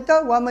Tuhan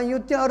kata, wa man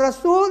yuti'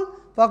 rasul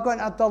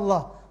faqad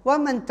atallah wa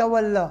man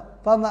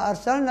tawalla fama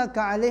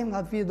arsalnaka alaihim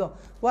hafidha.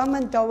 Wa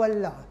man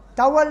tawalla.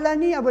 Tawalla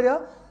ni apa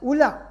dia?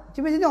 Ulang.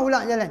 Cuba tengok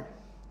ulang jalan.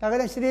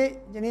 Kadang-kadang syirik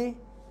macam ni.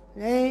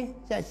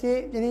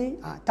 Syirik macam ni.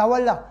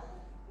 Tawalla.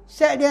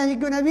 Syed dia yang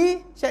ikut Nabi,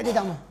 syed dia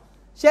tak mau.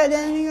 Syed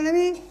dia yang ikut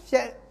Nabi,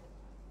 syed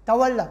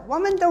tawalla. Wa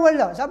man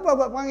tawalla. Siapa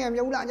buat perangai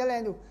macam ulang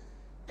jalan tu?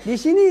 Di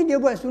sini dia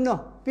buat sunnah.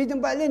 Pergi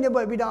tempat lain dia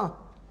buat bid'ah.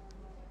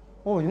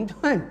 Oh,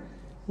 tuan.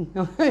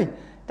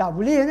 Tak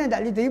boleh kan? Tak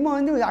boleh terima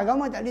tu.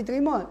 Agama tak boleh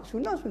terima.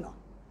 Sunnah-sunnah.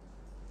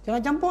 Jangan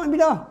campur dengan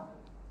bid'ah.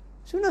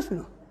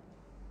 Sunnah-sunnah.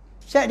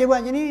 Syed dia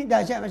buat macam ni, dah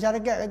syed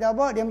masyarakat kata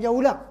apa, dia macam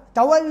ulang.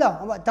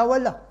 Tawalla. Nampak?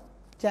 Tawalla.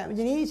 Syed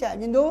macam ni, syed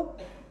macam tu.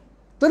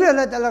 Terus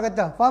Allah Ta'ala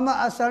kata, fama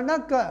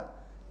asalnaka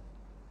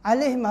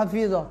alaihim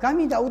hafizah.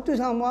 Kami tak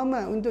utus sama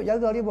Muhammad untuk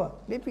jaga riba.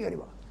 Bepik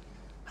riba.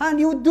 Hang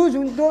diutus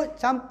untuk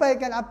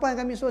sampaikan apa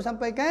yang kami suruh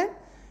sampaikan,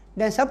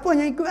 dan siapa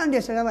yang ikut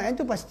dia selamat.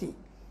 Itu pasti.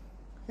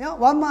 Ya,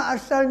 wama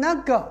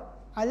arsalnaka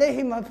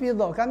alaihim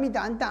hafizah. Kami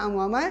tak hantar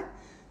Muhammad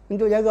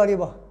untuk jaga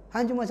riba.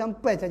 Hang cuma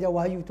sampai saja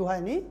wahyu Tuhan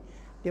ni.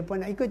 Depa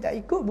nak ikut tak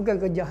ikut bukan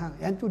kerja hang.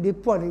 Yang tu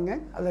depa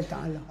dengan Allah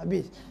Taala.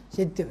 Habis.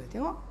 Settle.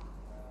 Tengok.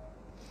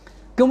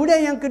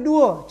 Kemudian yang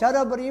kedua,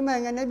 cara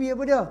beriman dengan Nabi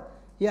apa dia?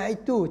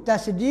 Iaitu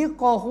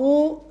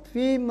tasdiqahu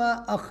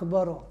fima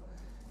akhbara.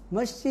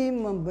 Mesti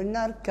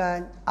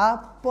membenarkan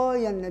apa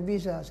yang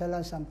Nabi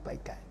SAW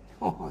sampaikan.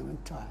 Oh,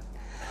 tuan.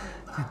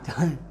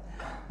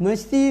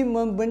 Mesti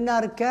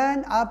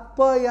membenarkan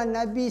apa yang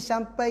Nabi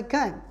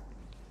sampaikan.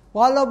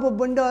 Walaupun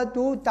benda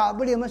tu tak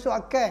boleh masuk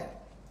akal.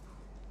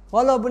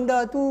 Walau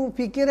benda tu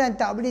fikiran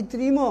tak boleh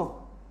terima.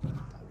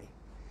 Tak boleh.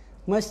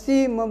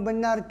 Mesti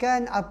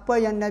membenarkan apa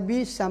yang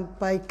Nabi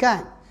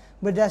sampaikan.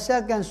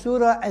 Berdasarkan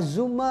surah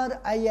Az-Zumar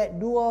ayat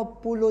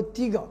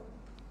 23.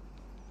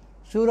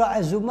 Surah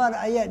Az-Zumar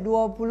ayat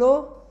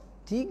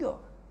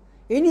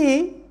 23.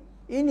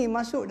 Ini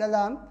masuk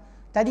dalam,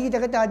 tadi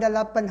kita kata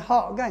ada 8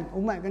 hak kan,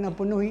 umat kena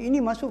penuhi. Ini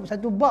masuk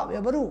satu bab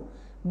yang baru.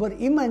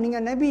 Beriman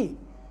dengan Nabi.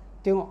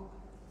 Tengok.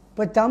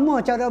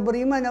 Pertama, cara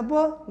beriman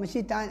apa?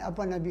 Mesti taat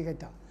apa Nabi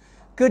kata.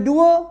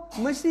 Kedua,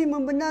 mesti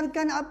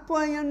membenarkan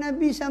apa yang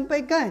Nabi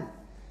sampaikan.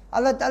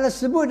 Allah Ta'ala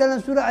sebut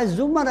dalam surah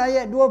Az-Zumar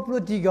ayat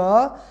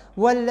 23.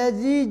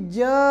 Wallazi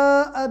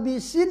ja'a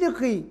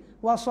bisidqi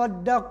wa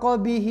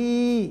saddaqa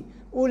bihi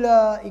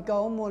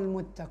ulaika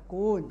humul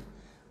muttaqun.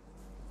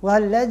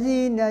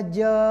 Wallazina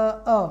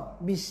ja'a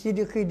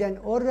bisidqi, dan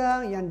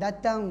orang yang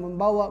datang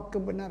membawa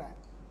kebenaran.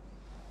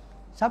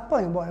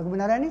 Siapa yang bawa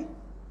kebenaran ni?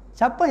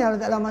 Siapa yang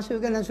Allah Ta'ala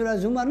masukkan dalam surah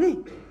Az-Zumar ni?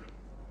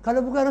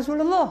 Kalau bukan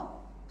Rasulullah,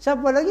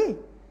 siapa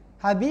lagi?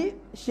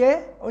 Habib,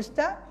 Syekh,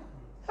 Ustaz,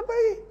 siapa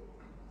lagi?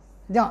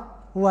 Tak.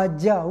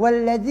 Wajah,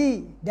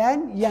 wallazi,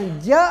 dan yang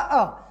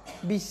ja'a.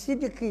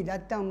 bisidqi,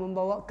 datang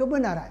membawa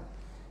kebenaran.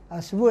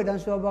 Sebut dalam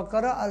surah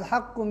Baqarah,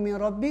 al-haqqu min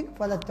rabbik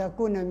fala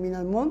takuna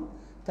minal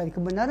mumtarin.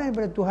 Kebenaran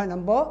daripada Tuhan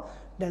hampa,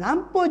 dan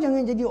hampa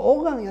jangan jadi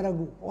orang yang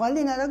ragu. Orang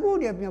lain nak ragu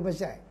dia punya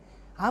pasal.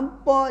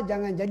 Hampa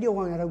jangan jadi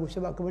orang yang ragu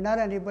sebab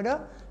kebenaran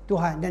daripada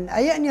Tuhan. Dan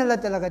ayat ni Allah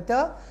Taala kata,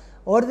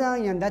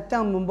 orang yang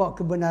datang membawa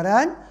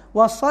kebenaran,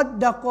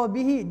 wasaddaqa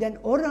bihi, dan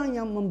orang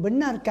yang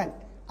membenarkan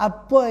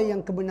apa yang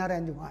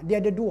kebenaran tu.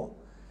 Dia ada dua.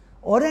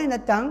 Orang yang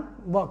datang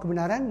bawa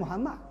kebenaran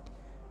Muhammad,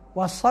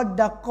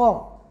 wasaddaqa,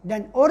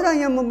 dan orang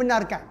yang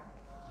membenarkan.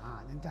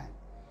 Tuan-tuan,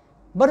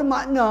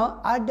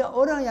 bermakna ada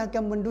orang yang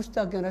akan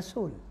mendustakan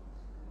Rasul.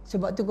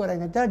 Sebab tu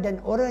Quran kata,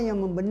 dan orang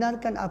yang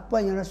membenarkan apa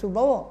yang Rasul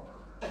bawa.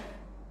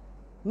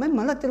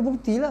 Memanglah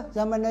terbuktilah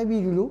zaman Nabi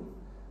dulu,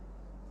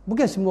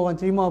 bukan semua orang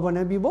terima apa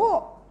Nabi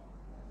bawa.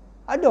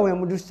 Ada orang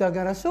yang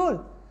mendustakan Rasul.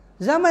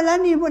 Zaman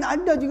ni pun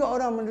ada juga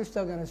orang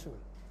mendustakan Rasul.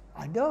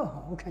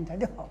 Ada, bukan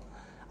tak ada.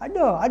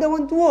 Ada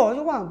orang tua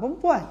seorang,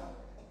 perempuan.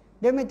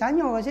 Dia main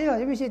tanya kat saya,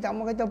 tapi saya tak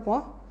mau kata apa.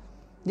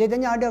 Dia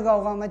tanya,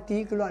 adakah orang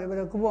mati keluar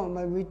daripada kubur?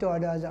 Beritahu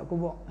ada azab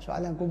kubur,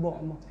 soalan kubur.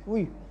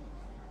 Ui,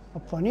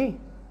 apa ni?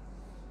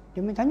 Dia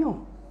main tanya.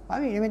 Pak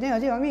Amir, dia main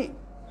tanya saya, Pak Amir.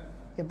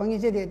 Dia panggil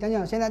saya, dia tanya.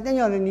 Saya nak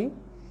tanya lah ni,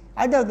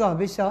 adakah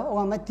biasa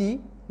orang mati,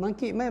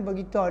 mangkit main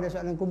beritahu ada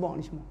soalan kubur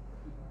ni semua.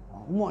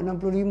 Umur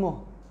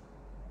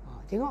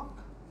 65. Tengok,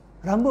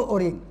 rambut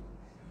oren.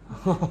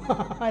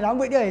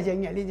 Rambut dia saya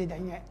ingat, dia tak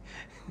ingat.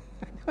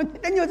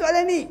 Tanya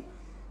soalan ni.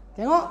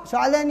 Tengok,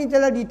 soalan ni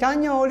telah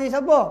ditanya oleh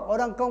siapa?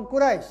 Orang kaum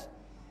Quraisy.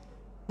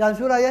 Dalam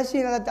surah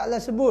Yasin Allah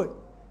Ta'ala sebut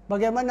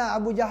bagaimana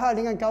Abu Jahal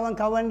dengan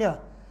kawan-kawan dia.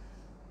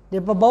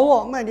 Mereka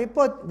bawa man,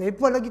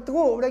 mereka lagi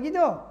teruk daripada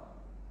kita.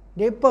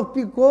 Mereka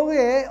pergi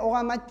korek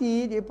orang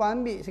mati, mereka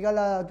ambil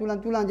segala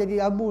tulang-tulang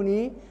jadi abu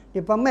ni.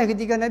 Mereka main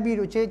ketika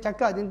Nabi duk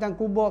cakap tentang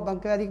kubur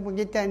bangkai hari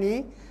kebangkitan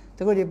ni.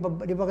 Terus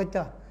mereka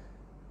kata,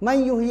 man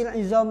yuhil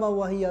izama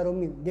wa hiya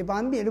ramim. Dia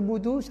ambil debu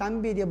tu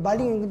sambil dia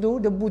baling tu,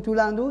 debu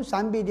tulang tu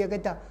sambil dia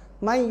kata,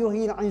 man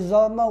yuhil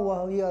izama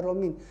wa hiya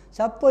ramim.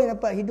 Siapa yang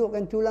dapat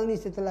hidupkan tulang ni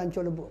setelah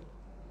hancur lebur?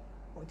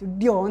 Oh, tu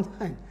dia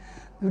kan.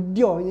 Tu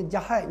dia yang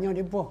jahatnya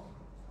depa.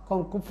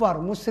 Kaum kufar,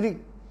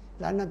 musyrik,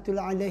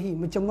 laknatullah alaihi.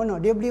 Macam mana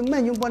dia boleh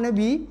main jumpa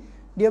Nabi,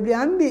 dia boleh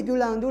ambil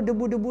tulang tu,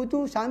 debu-debu tu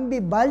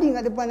sambil baling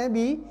kat depan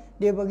Nabi,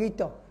 dia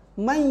beritahu,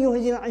 man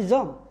yuhil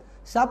izam.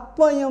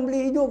 Siapa yang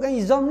boleh hidupkan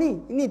izam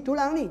ni? Ini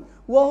tulang ni.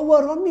 Wa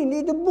huwa ramin, ni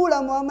debu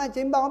lah Muhammad.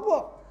 Sembang apa?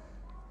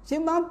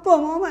 Sembang apa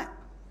Muhammad?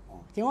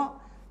 Tengok,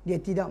 dia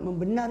tidak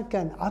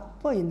membenarkan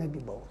apa yang Nabi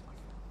bawa.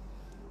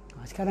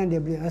 Sekarang dia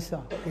boleh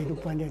rasa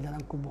kehidupan dia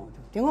dalam kubur tu.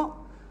 Tengok,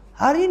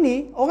 hari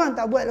ni orang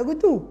tak buat lagu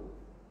tu.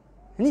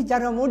 Ini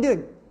cara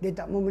moden. Dia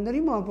tak mau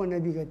menerima apa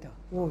Nabi kata.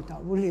 Oh, tak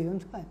boleh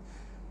tuan-tuan.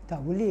 Tak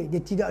boleh. Dia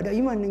tidak ada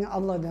iman dengan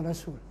Allah dan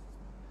Rasul.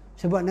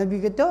 Sebab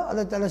Nabi kata,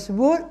 Allah Ta'ala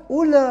sebut,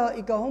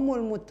 ulaika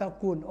humul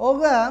muttaqun.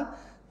 Orang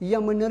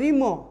yang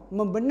menerima,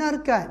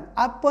 membenarkan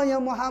apa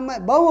yang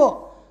Muhammad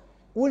bawa.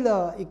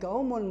 Ulaika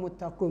humul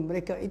muttaqun.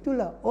 Mereka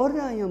itulah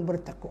orang yang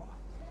bertakwa.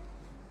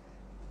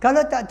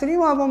 Kalau tak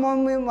terima apa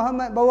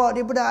Muhammad bawa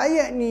daripada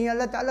ayat ni,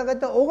 Allah Ta'ala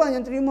kata orang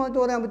yang terima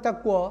tu orang yang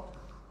bertakwa.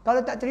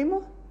 Kalau tak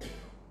terima,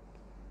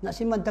 nak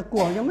simpan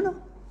takwa macam mana?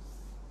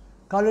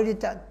 Kalau dia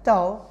tak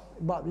tahu,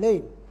 bab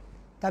lain.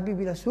 Tapi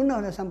bila sunnah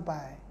dah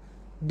sampai,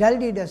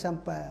 dalil dah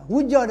sampai,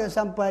 hujah dah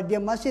sampai,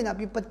 dia masih nak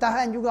pergi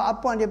pertahan juga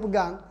apa yang dia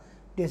pegang,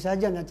 dia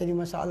saja nak cari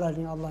masalah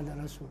dengan Allah dan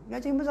Rasul.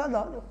 Nak cari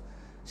masalah tu.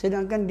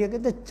 Sedangkan dia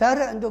kata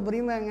cara untuk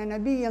beriman dengan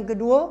Nabi yang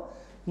kedua,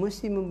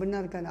 mesti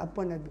membenarkan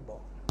apa Nabi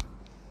bawa.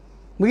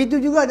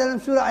 Begitu juga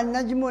dalam surah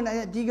An-Najmun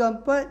ayat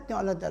 3-4, tengok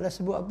Allah Ta'ala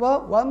sebut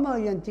apa? Wa ma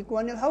yantiqu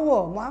anil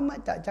hawa. Muhammad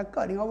tak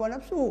cakap dengan hawa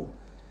nafsu.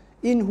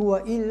 In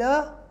huwa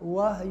illa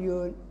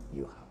wahyun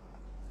yuha.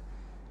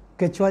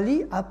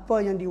 Kecuali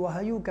apa yang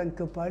diwahyukan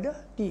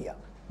kepada dia.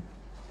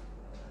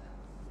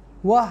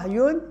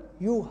 Wahyun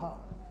yuha.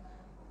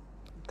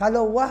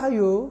 Kalau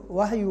wahyu,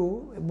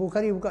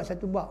 Bukhari buka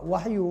satu bab,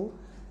 wahyu,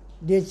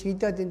 dia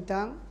cerita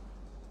tentang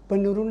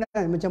penurunan,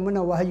 macam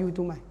mana wahyu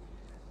tu mai.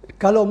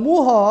 Kalau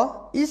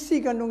muha,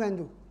 isi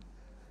kandungan tu.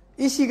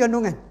 Isi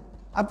kandungan.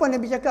 Apa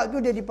Nabi cakap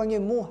tu dia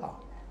dipanggil muha.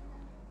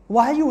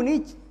 Wahyu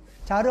ni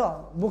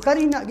cara.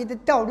 Bukhari nak kita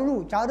tahu dulu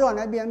cara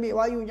Nabi ambil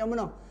wahyu macam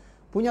mana.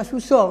 Punya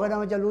susah,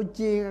 kadang macam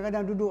loceng,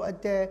 kadang duduk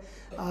atas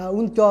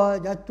unta,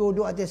 jatuh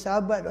duduk atas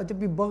sahabat,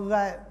 tapi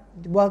berat.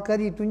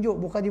 Bukhari tunjuk,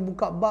 Bukhari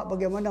buka bab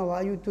bagaimana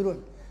wahyu turun.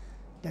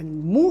 Dan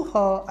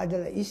muha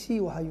adalah isi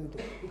wahyu tu.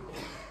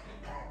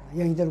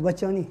 Yang kita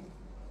baca ni.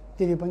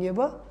 Itu dia panggil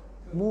apa?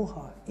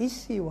 Muha,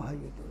 isi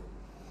wahyu tu.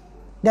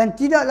 Dan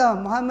tidaklah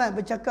Muhammad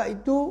bercakap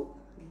itu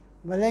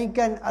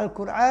melainkan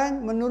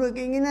Al-Quran menurut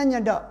keinginannya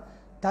tak.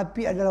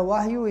 Tapi adalah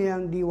wahyu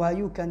yang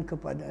diwahyukan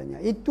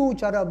kepadanya. Itu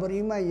cara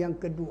beriman yang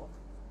kedua.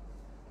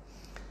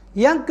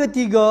 Yang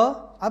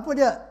ketiga, apa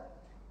dia?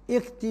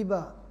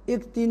 Iktiba.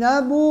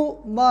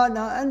 Iktinabu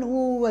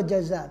mana'anhu wa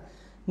jazal.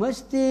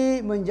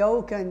 Mesti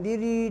menjauhkan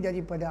diri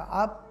daripada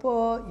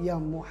apa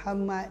yang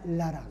Muhammad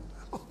larang.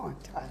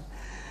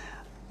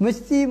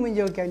 Mesti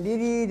menjauhkan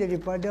diri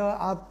daripada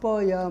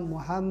apa yang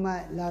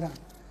Muhammad larang.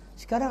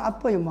 Sekarang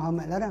apa yang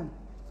Muhammad larang?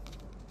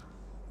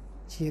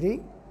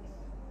 Syirik,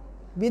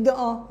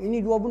 bid'ah.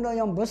 Ini dua benda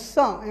yang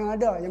besar yang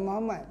ada, yang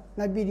Muhammad,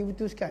 Nabi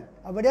diutuskan.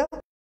 Apa dia?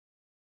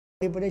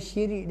 Daripada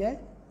syirik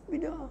dan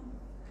bid'ah.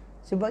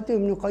 Sebab tu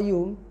Ibn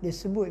Qayyum dia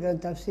sebut dalam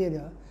tafsir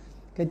dia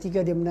ketika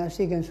dia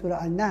menafsirkan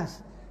surah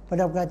An-Nas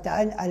pada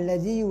perkataan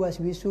allazi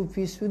yuwaswisu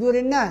fi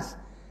sudurin nas,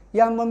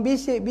 yang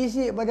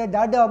membisik-bisik pada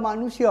dada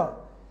manusia.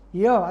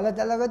 Ya, Allah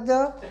Ta'ala kata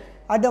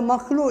ada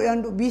makhluk yang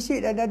duk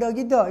bisik dalam dada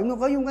kita. Ibn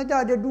Qayyum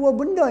kata ada dua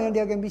benda yang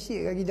dia akan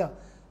bisik kat kita.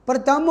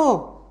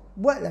 Pertama,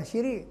 buatlah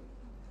syirik.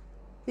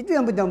 Itu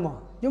yang pertama.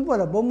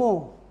 Jumpalah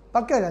bomo,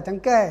 pakailah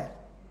tangkai.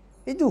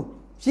 Itu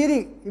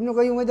syirik. Ibn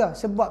Qayyum kata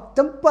sebab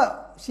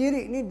tempat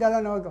syirik ni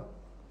dalam neraka.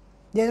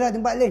 Dia adalah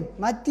tempat lain.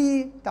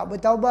 Mati tak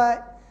bertaubat,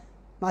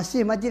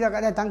 masih mati dah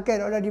keadaan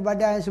tangkai dah ada di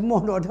badan,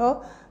 semua dah ada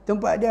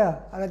tempat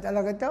dia. Allah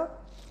Ta'ala kata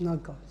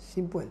neraka.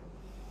 Simple.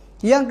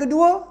 Yang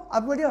kedua,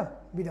 apa dia?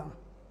 Bid'ah.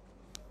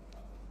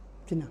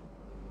 Senang.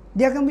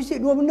 Dia akan bisik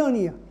dua benda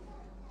ni.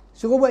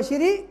 Suruh buat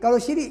syirik, kalau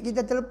syirik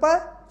kita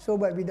terlepas, suruh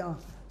buat bid'ah.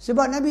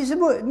 Sebab Nabi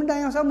sebut benda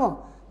yang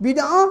sama.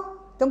 Bid'ah,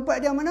 tempat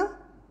dia mana?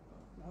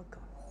 Neraka.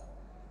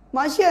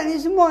 Maksiat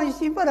ni semua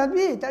istighfar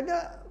habis, tak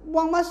ada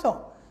buang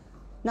masa.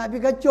 Nak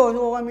pergi kacau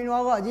suruh orang minum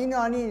arak,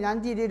 zina ni,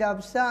 nanti dia dah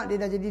besar, dia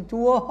dah jadi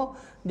tua,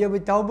 dia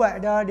bertaubat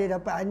dah, dia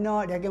dapat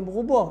anak, dia akan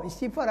berubah.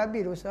 Istighfar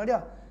habis dosa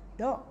dia.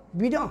 Tak,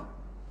 bid'ah.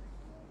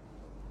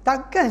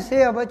 Takkan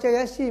saya baca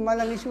Yasin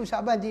malam isu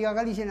Sa'ban 3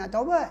 kali saya nak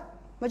taubat?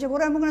 Baca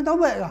Quran pun kena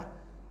taubat kah?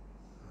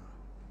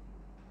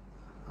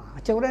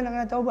 Baca Quran nak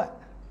kena taubat.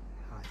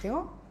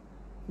 Tengok,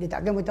 dia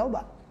takkan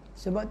bertaubat.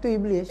 Sebab tu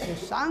Iblis dia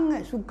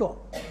sangat suka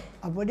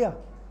apa dia?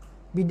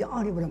 Bid'ah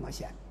daripada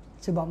maksiat.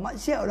 Sebab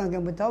maksiat orang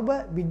akan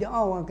bertaubat,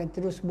 bid'ah orang akan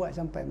terus buat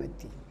sampai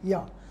mati.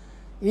 Ya.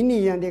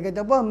 Ini yang dia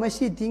kata apa?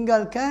 Mesti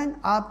tinggalkan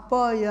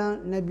apa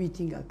yang Nabi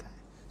tinggalkan.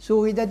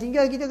 So kita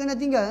tinggal, kita kena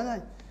tinggal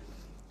kan?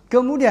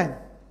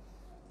 Kemudian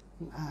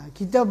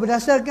kita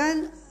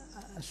berdasarkan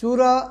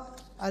surah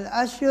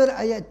Al-Ashr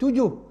ayat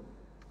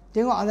 7.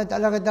 Tengok Allah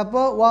Ta'ala kata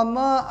apa? Wa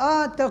ma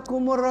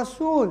atakumur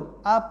rasul.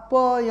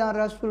 Apa yang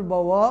Rasul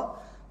bawa,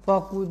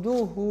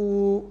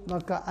 faquduhu,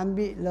 maka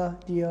ambillah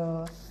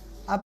dia.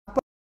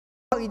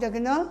 Apa kita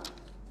kena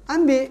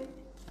ambil?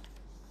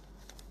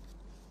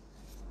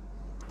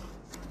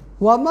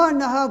 Wa ma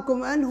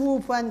nahakum anhu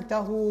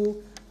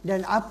fantahu.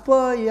 Dan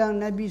apa yang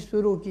Nabi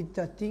suruh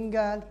kita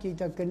tinggal,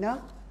 kita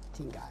kena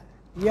tinggal.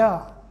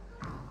 Ya.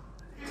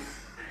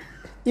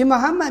 Imam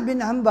Ahmad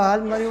bin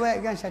Hanbal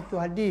meriwayatkan satu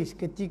hadis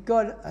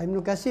ketika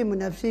Ibn Katsir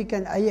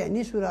menafsirkan ayat ni,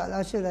 surah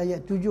Al-Ashr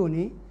ayat 7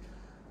 ni.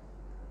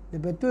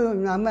 Lepas tu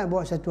Imam Ahmad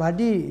bawa satu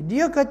hadis.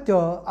 Dia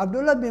kata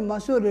Abdullah bin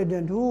Mas'ud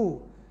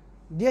radhiyallahu,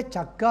 dia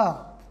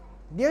cakap,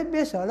 dia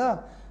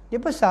biasalah, dia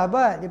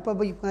sahabat, dia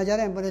bagi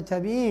pengajaran kepada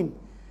tabi'in.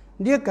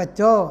 Dia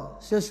kata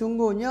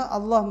sesungguhnya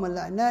Allah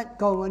melaknat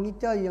kaum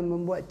wanita yang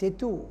membuat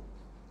tatu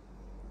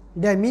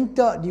dan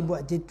minta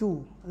dibuat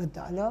tatu. Allah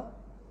Ta'ala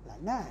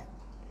laknat.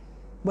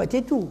 Buat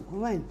tatu,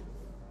 kan?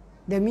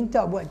 Dan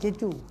minta buat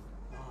tatu.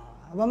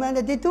 Abang Man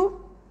ada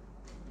tatu?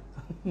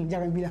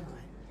 Jangan bilang.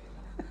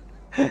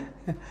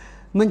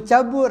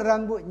 Mencabut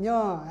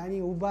rambutnya.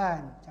 Ini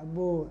uban.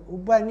 Cabut.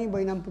 Uban ni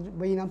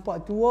bagi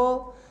nampak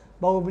tua,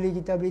 baru boleh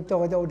kita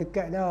beritahu kata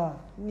dekat dah.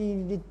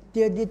 Ni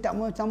dia tak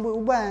mau sambut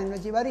uban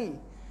Makcik Bari.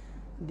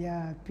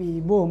 Dia pergi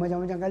boh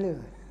macam-macam colour.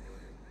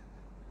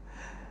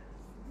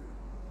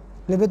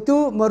 Lepas tu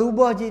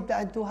merubah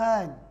ciptaan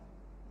Tuhan.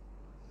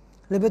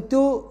 Lepas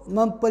tu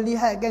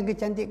memperlihatkan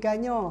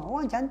kecantikannya.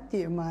 Orang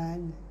cantik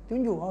man.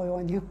 Tunjuk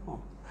orang tengok.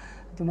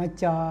 Tu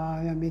macam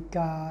yang make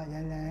up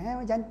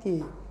jalan, orang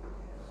cantik.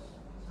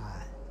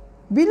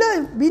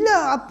 Bila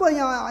apa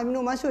yang Ibn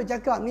Mas'ud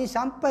cakap ni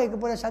sampai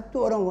kepada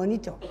satu orang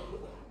wanita.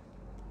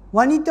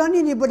 Wanita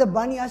ni daripada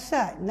Bani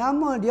Asad,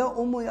 nama dia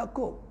Ummu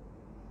Yaqub.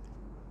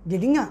 Dia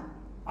dengar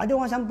ada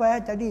orang sampai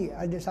tadi,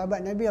 ada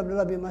sahabat Nabi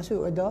Abdullah bin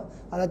Mas'ud kata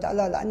Allah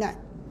Ta'ala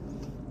laknat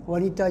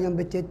wanita yang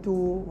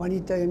bertatu,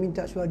 wanita yang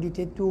minta suara di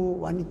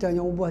tatu, wanita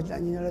yang ubah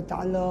jalannya Allah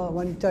Ta'ala,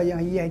 wanita yang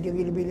hias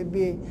diri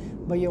lebih-lebih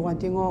bagi orang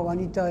tengok,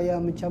 wanita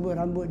yang mencabut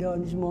rambut dia,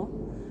 ni semua.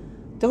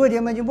 Terus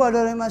dia jumpa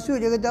dalam Mas'ud,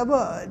 dia kata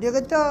apa? Dia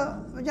kata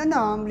macam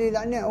mana boleh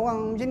laknat orang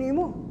macam ni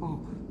semua?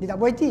 Dia tak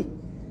puas hati.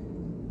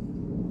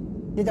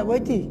 Dia tak puas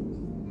hati.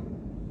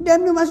 Dan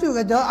Ibn Mas'ud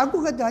kata,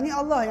 aku kata ni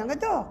Allah yang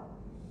kata.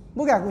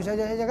 Bukan aku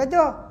saja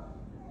kata.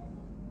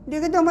 Dia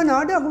kata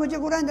mana ada aku baca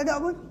Quran tak ada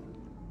pun.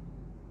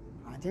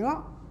 Tengok.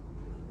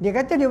 Dia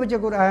kata dia baca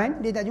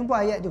Quran, dia tak jumpa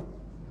ayat tu.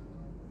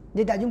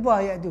 Dia tak jumpa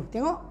ayat tu.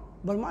 Tengok,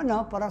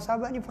 bermakna para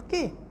sahabat ni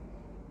fakih.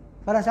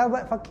 Para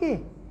sahabat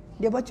fakih.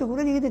 Dia baca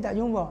Quran, dia kata tak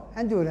jumpa.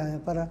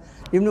 Itulah para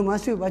Ibn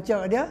Mas'ud baca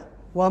dia,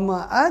 wa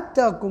ma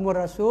atakumur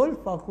rasul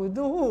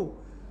fakhuduhu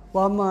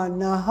wa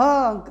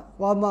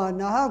ma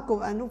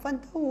nahakum anhu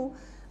fantahu.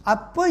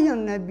 Apa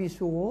yang Nabi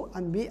suruh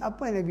ambil,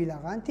 apa yang Nabi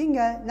larang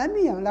tinggal.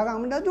 Nabi yang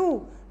larang benda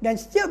tu. Dan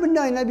setiap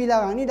benda yang Nabi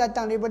larang ni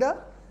datang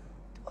daripada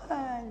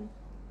Tuhan.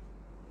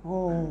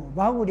 Oh,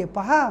 baru dia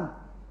faham.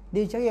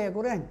 Dia cari ayat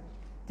Quran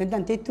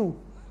tentang tatu.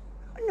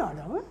 Mana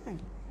ada kan?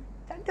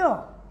 Tak ada.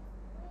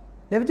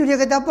 Lepas tu dia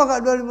kata apa kat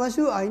luar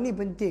masuk? Ini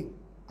penting.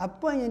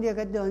 Apa yang dia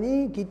kata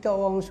ni, kita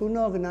orang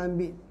Sunnah kena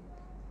ambil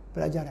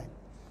pelajaran.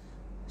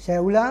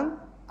 Saya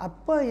ulang,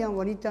 apa yang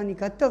wanita ni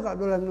kata kat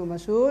luar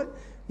masuk,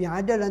 yang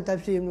ada dalam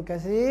tafsir Ibn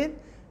Katsir,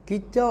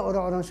 kita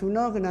orang-orang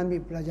Sunnah kena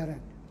ambil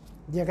pelajaran.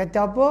 Dia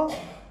kata apa?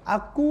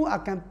 Aku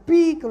akan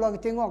pi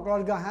tengok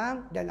keluarga hang,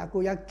 dan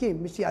aku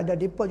yakin mesti ada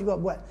depa juga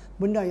buat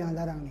benda yang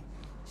larang ni.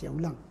 Saya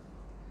ulang.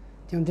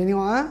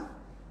 Tengok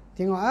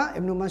Tengok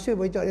Ibn Mas'ud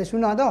beritahu dia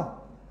Sunnah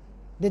tau.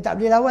 Dia tak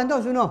boleh lawan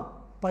tau Sunnah.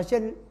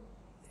 Pasal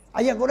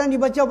ayat Quran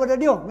dibaca pada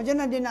dia, macam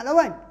mana dia nak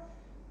lawan?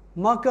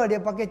 Maka dia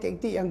pakai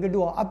taktik yang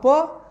kedua.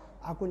 Apa?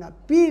 Aku nak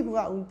pi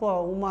kat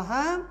rumah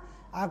hang,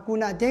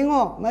 aku nak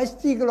tengok,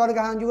 mesti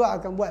keluarga hang juga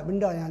akan buat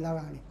benda yang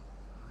larang ni.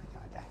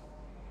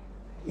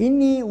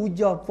 Ini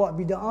hujah puak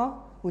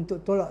bid'ah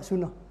untuk tolak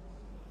sunnah.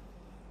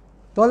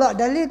 Tolak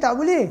dalil tak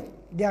boleh.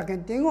 Dia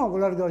akan tengok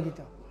keluarga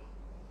kita.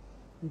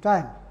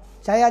 Tuan,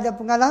 saya ada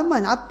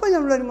pengalaman. Apa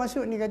yang belum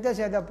dimasuk ni kata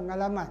saya ada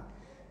pengalaman.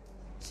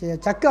 Saya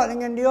cakap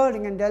dengan dia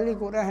dengan dalil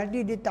Quran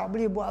hadis, dia tak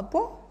boleh buat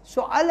apa.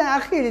 Soalan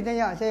akhir dia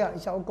tanya saya,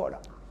 isyak rokok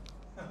tak?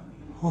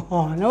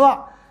 Nampak?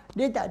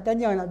 Dia tak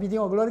tanya nak pergi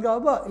tengok keluarga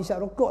apa, isyak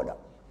rokok tak?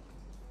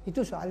 Itu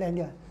soalan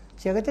dia.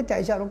 Saya kata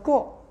tak isyak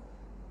rokok.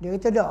 Dia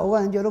kata tak,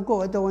 orang yang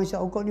rokok kata orang isyak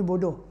rokok ni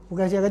bodoh.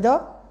 Bukan saya kata,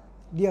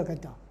 dia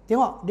kata.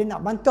 Tengok, dia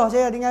nak bantah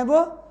saya dengan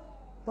apa?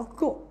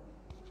 Rokok.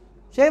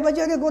 Saya baca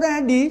dia Quran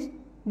hadis,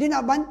 dia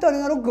nak bantah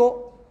dengan rokok.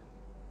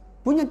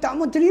 Punya tak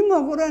mau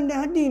terima Quran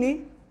dan hadis ni.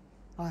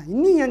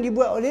 Ini yang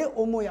dibuat oleh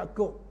Ummu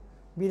Yaqub.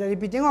 Bila dia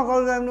pergi tengok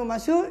kalau dalam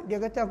masuk,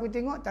 dia kata aku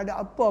tengok tak ada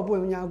apa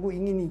pun yang aku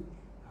ingin ni.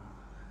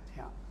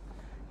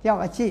 Tengok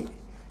pakcik.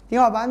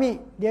 Tengok Pak Amir.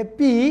 Dia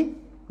pergi,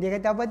 dia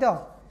kata apa tau?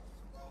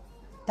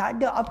 Tak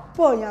ada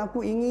apa yang aku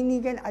ingin ni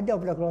kan ada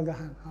pada keluarga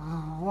hang.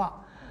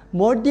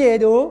 Model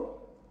tu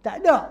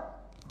tak ada.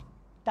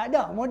 Tak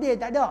ada. Model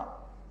tak ada.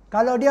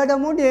 Kalau dia ada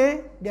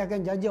model, dia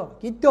akan jaga.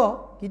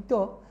 Kita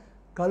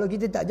kalau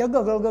kita tak jaga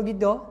keluarga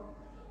kita,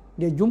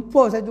 dia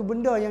jumpa satu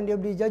benda yang dia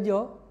boleh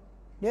jaga,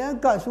 dia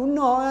angkat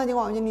sunnah,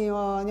 tengok macam ni,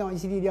 tengok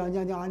isteri dia,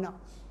 tengok anak.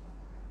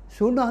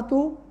 Sunnah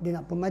tu, dia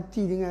nak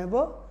pemati dengan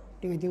apa?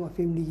 Dengan tengok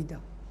family kita.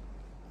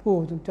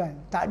 Oh tuan-tuan,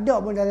 tak ada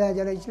pun dalam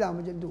ajaran Islam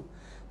macam tu.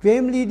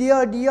 Family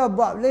dia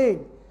buat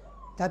lain.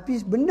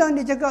 Tapi benda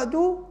yang dia cakap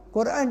tu,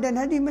 Quran dan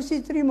hadis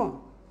mesti terima.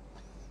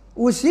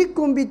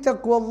 Usikum bi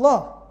taqwallah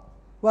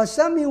wa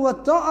sami wa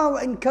ta'a wa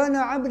in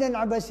kana 'abdan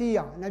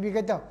 'abasiyah. Nabi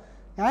kata,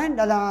 kan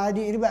dalam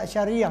hadis riwayat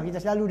syariah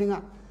kita selalu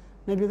dengar.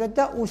 Nabi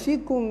kata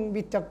usikum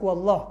bi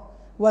taqwallah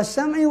wa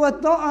sam'i wa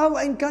ta'a wa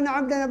in kana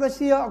 'abdan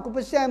 'abasiyah. Aku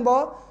pesan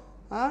bahawa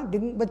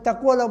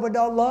bertakwalah pada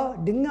Allah,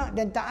 dengar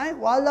dan taat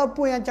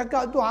walaupun yang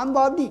cakap tu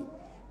hamba abdi.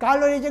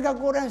 Kalau dia cakap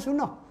Quran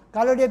sunnah,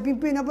 kalau dia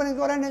pimpin apa dengan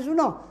Quran dan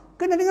sunnah,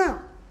 kena dengar.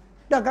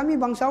 Dah kami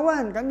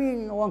bangsawan,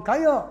 kami orang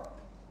kaya.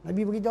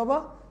 Nabi beritahu apa?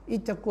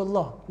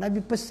 Ittaqullah. Nabi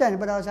pesan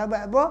kepada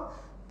sahabat apa?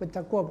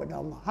 Bertakwa pada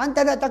Allah. Hang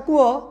tak ada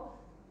takwa,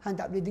 hang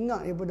tak boleh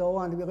dengar daripada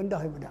orang lebih rendah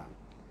daripada hang.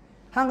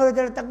 Hang kalau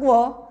tak ada takwa,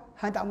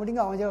 hang tak mau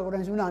dengar orang cakap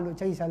Quran sunnah untuk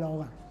cari salah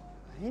orang.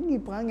 Ini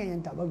perangai yang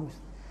tak bagus.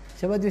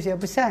 Sebab tu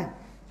saya pesan,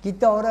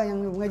 kita orang yang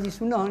mengaji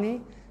sunnah ni,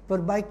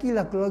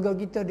 perbaikilah keluarga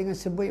kita dengan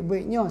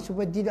sebaik-baiknya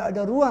supaya tidak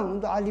ada ruang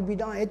untuk ahli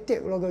bid'ah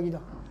attack keluarga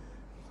kita.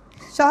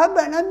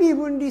 Sahabat Nabi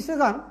pun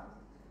diserang.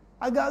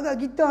 Agak-agak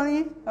kita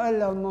ni,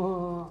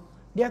 alamak,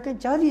 dia akan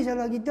cari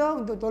salah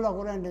kita untuk tolak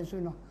Quran dan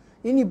sunnah.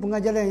 Ini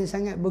pengajaran yang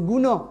sangat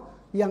berguna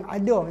yang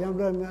ada, yang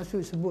Ibn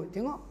Mas'ud sebut.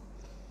 Tengok.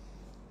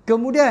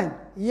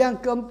 Kemudian yang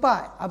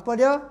keempat, apa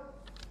dia?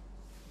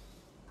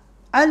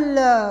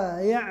 Allah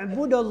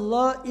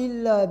ya'budallah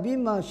illa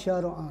bima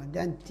syara'a,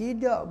 dan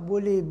tidak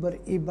boleh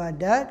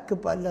beribadat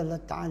kepada Allah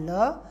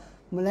Ta'ala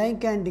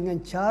melainkan dengan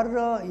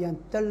cara yang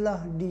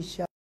telah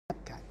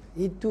disyariatkan.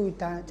 Itu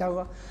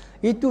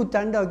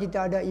tanda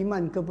kita ada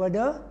iman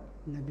kepada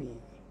Nabi.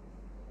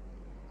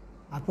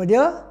 Apa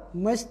dia?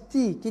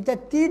 Mesti kita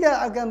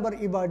tidak akan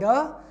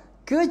beribadah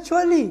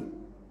kecuali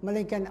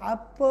melainkan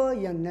apa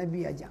yang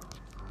Nabi ajar.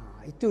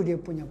 Itu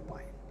dia punya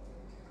point.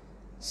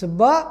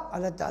 Sebab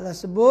Allah Ta'ala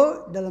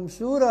sebut dalam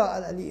surah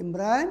Al-Ali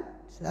Imran,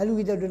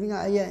 selalu kita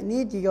dengar ayat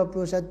ni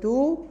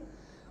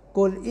 31,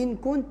 Qul in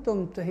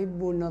kuntum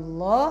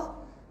tuhibbunallah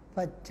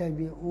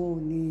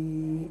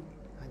fattabi'uni.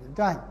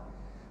 Tuan,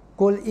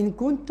 Qul in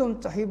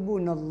kuntum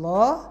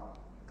tuhibbunallah,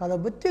 kalau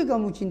betul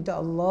kamu cinta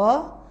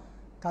Allah.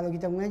 Kalau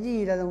kita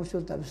mengaji dalam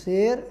usul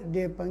tafsir,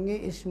 dia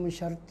panggil ismu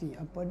syarti.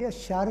 Apa dia?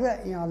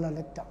 Syarat yang Allah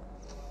letak.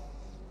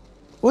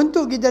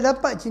 Untuk kita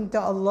dapat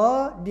cinta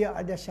Allah, dia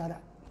ada syarat.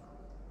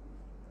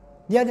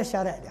 Dia ada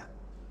syarat dia.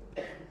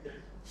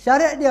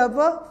 Syarat dia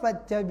apa?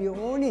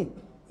 Fattabi'uni.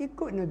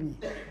 Ikut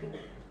Nabi.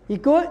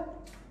 Ikut.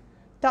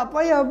 Tak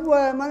payah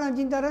buat malam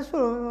cinta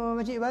Rasul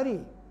Masjid Bari.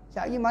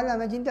 Sehari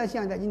malam cinta,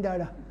 siang tak cinta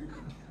dah.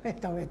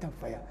 Tak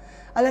payah.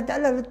 Allah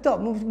Ta'ala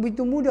letak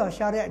begitu mudah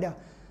syarat dia.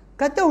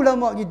 Kata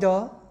ulama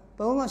kita,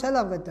 Pak Muhammad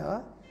Salam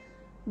kata,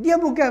 dia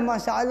bukan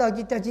masalah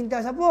kita cinta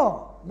siapa.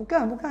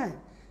 Bukan.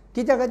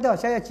 Kita kata,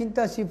 saya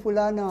cinta si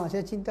fulana,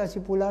 saya cinta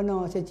si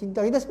fulana, saya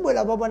cinta. Kita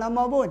sebutlah berapa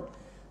nama pun.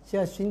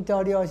 saya cinta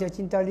dia, saya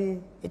cinta dia.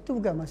 Itu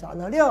bukan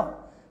masalah dia.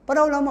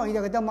 Para ulama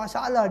kita kata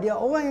masalah dia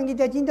orang yang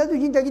kita cinta tu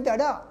cinta kita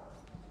tak.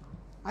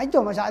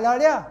 Itu masalah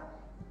dia.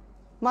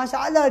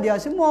 Masalah dia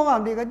semua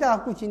orang dia kata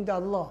aku cinta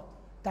Allah,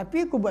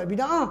 tapi aku buat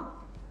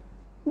bid'ah.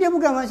 Dia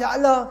bukan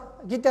masalah.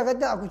 Kita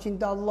kata aku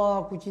cinta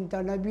Allah, aku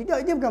cinta Nabi.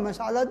 Dia bukan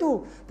masalah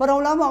tu. Para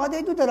ulama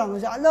kata itu tak ada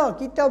masalah.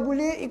 Kita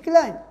boleh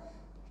iklan.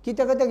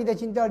 Kita kata kita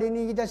cinta dia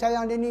ni, kita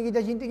sayang dia ni,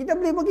 kita cinta. Kita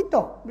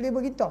boleh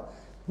begitu.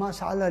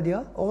 Masalah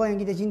dia, orang yang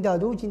kita cinta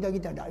tu cinta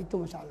kita tak.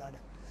 Itu masalah dia.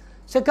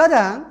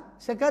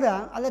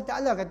 Sekarang Allah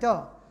Ta'ala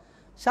kata,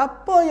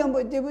 siapa yang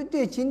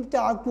betul-betul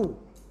cinta aku.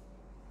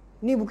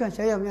 Ni bukan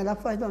saya punya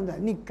lafaz tuan-tuan.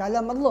 Ni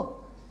kalam Allah.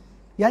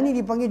 Yang ni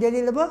dipanggil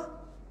dalil apa?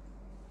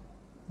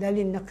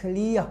 Dalil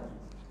naqliyah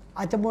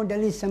ataupun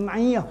dalil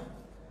sam'iyah.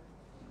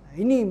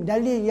 Ini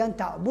dalil yang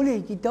tak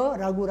boleh kita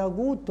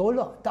ragu-ragu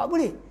tolak. Tak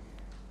boleh.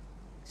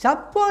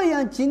 Siapa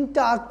yang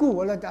cinta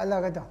aku, Allah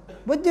Ta'ala kata.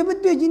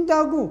 Betul-betul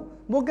cinta aku.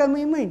 Bukan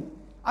main-main.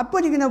 Apa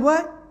dia kena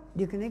buat?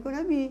 Dia kena ikut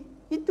Nabi.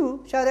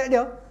 Itu syarat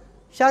dia.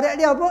 Syarat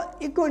dia apa?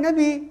 Ikut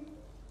Nabi.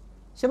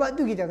 Sebab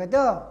tu kita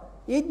kata,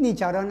 ini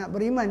cara nak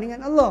beriman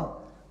dengan Allah.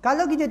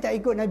 Kalau kita tak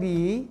ikut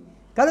Nabi,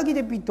 kalau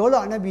kita pergi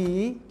tolak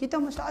Nabi, kita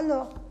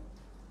masalah.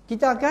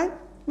 Kita akan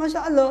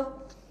masalah.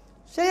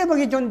 Saya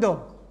bagi contoh.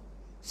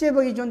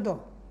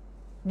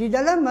 Di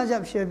dalam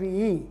mazhab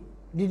Syafi'i,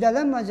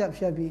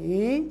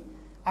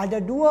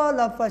 ada dua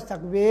lafaz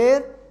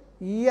takbir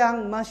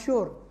yang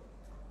masyhur.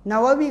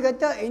 Nawawi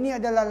kata ini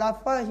adalah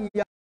lafaz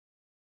yang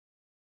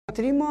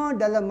terima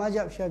dalam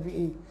mazhab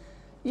Syafi'i.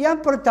 Yang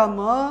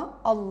pertama,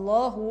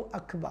 Allahu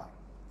Akbar.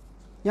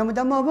 Yang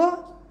pertama apa?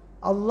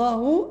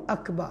 Allahu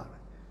Akbar.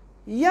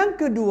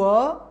 Yang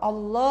kedua,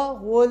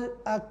 Allahul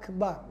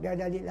Akbar. Dia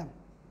ada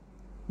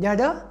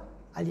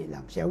alif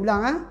lam. Saya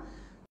ulang.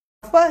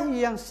 Lafaz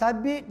yang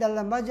sabit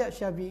dalam mazhab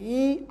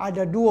Syafi'i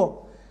ada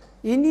dua.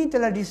 Ini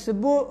telah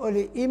disebut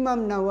oleh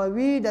Imam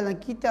Nawawi dalam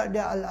kitab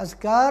dia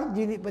Al-Azkar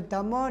jilid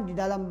pertama di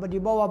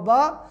bawah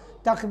bab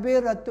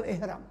takbiratul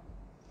ihram.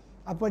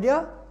 Apa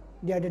dia?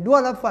 Dia ada dua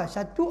lafaz.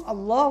 Satu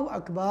Allahu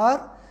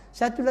Akbar,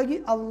 satu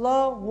lagi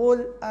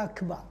Allahul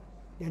Akbar.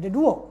 Dia ada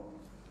dua.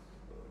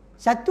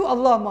 Satu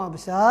Allah Maha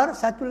Besar,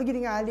 satu lagi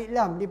dengan alif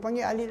lam.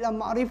 Dipanggil alif lam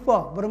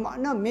ma'rifah.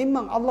 Bermakna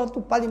memang Allah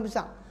tu paling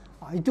besar.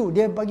 Itu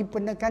dia bagi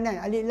penekanan.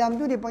 Alif lam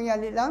tu dia panggil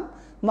alif lam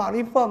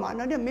ma'rifah.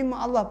 Makna dia memang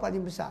Allah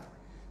paling besar.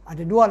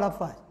 Ada dua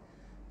lafaz.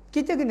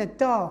 Kita kena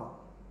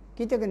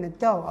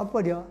tahu apa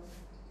dia.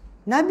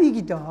 Nabi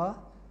kita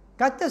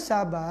kata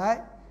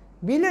sahabat,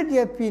 bila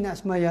dia pergi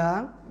nak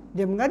sembahyang,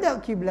 dia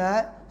menghadap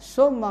kiblat,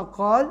 summa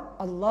qala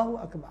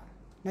Allahu Akbar.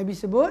 Nabi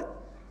sebut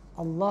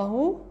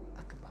Allahu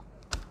Akbar.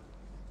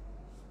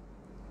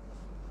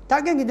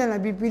 Takkan kita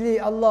Nabi pilih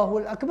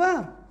Allahul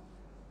Akbar?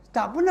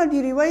 Tak pernah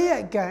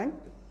diriwayatkan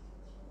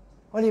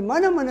oleh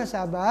mana-mana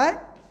sahabat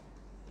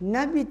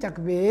Nabi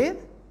takbir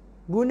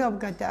guna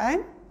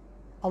perkataan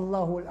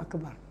Allahul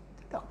Akbar.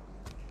 Tak.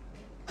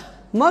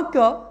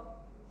 Maka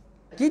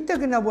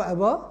kita kena buat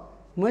apa?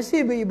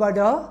 Mesti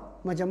beribadah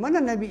macam mana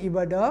Nabi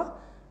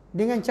ibadah,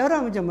 dengan cara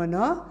macam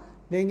mana?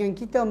 Dengan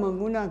kita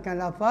menggunakan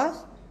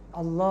lafaz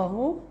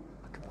Allahu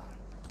Akbar.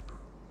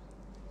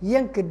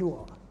 Yang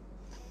kedua,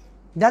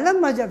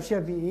 dalam mazhab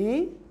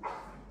Syafi'i,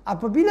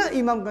 apabila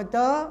imam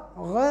kata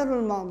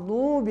ghairul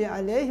maghdubi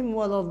alaihim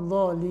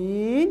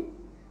waladhdallin,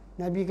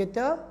 Nabi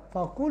kata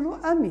faqulu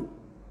amin.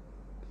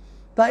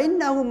 Fa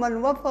innahu man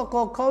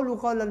wafaqa qawlu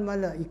qalal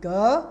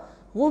malaika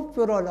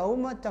ghufira lahu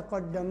ma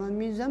taqaddama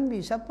min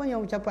zambi. Siapa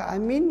yang ucapkan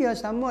amin, dia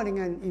sama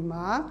dengan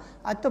imam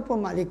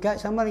ataupun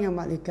malaikat, sama dengan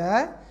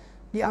malaikat,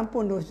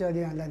 diampun dosa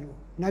dia yang lalu.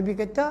 Nabi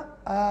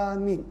kata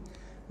amin.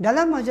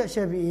 Dalam mazhab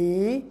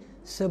Syafi'i,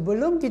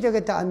 sebelum kita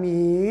kata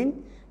amin,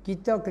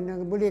 kita kena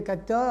boleh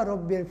kata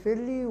rabbil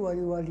firli wa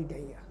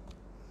liwalidayya.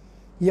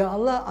 Ya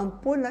Allah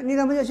ampun. Ni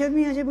dalam mazhab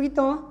Syafi'i yang saya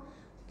beritahu.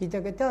 Kita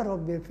kata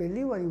rabbil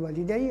firli wa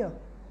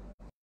liwalidayya.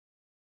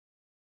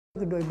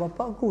 Kedua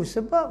bapakku.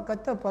 Sebab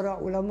kata para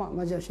ulama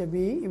mazhab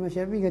Syafi'i, Imam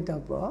Syafi'i kata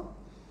apa?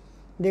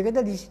 Dia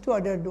kata di situ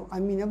ada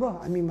amin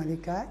apa? Amin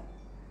malaikat.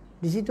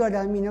 Di situ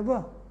ada amin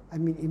apa?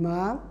 Amin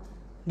imam.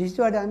 Di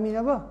situ ada amin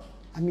apa?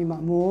 Amin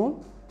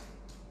makmum.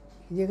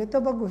 Dia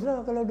kata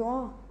baguslah kalau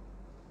doa.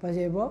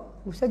 Pasal apa?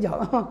 Mustajab.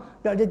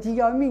 Tak ada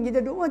 3 amin.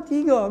 Kita doa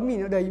 3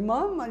 amin. Ada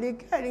imam,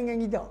 malaikat dengan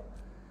kita.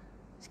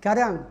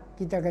 Sekarang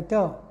kita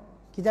kata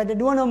kita ada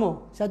 2 nama.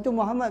 Satu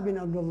Muhammad bin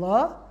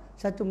Abdullah,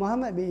 satu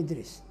Muhammad bin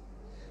Idris.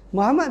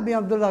 Muhammad bin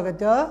Abdullah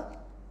kata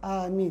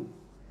amin.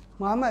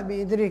 Muhammad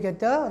bin Idris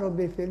kata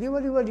rabbil firli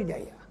wa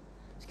liwalidayya.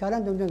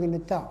 Sekarang tuan-tuan kena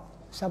tahu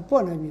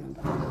siapa Nabi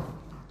Muhammad.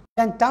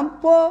 Dan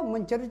tanpa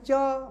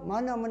mencerca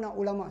mana-mana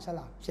ulama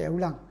salah. Saya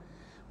ulang.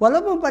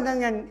 Walaupun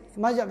pandangan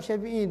mazhab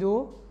Syafi'i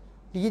itu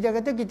kita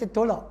kata kita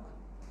tolak.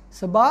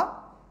 Sebab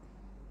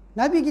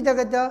Nabi kita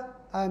kata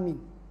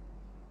amin.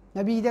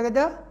 Nabi kita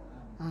kata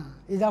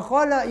idza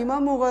qala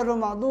imamu ghairu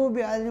maghdubi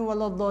alaihim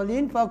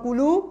waladhdallin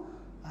faqulu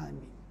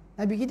amin.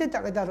 Nabi kita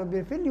tak kata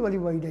rabbil firli wa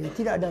liwalidayya.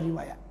 Tidak ada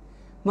riwayat.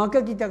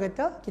 Maka kita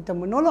kata, kita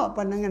menolak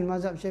pandangan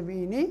mazhab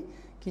Syafi'i ini,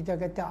 kita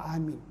kata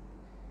amin.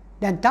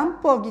 Dan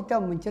tanpa kita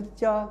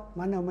mencerca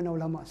mana-mana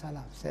ulama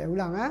salaf. Saya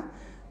ulang,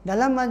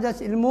 dalam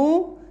majlis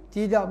ilmu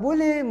tidak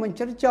boleh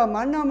mencerca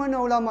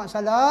mana-mana ulama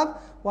salaf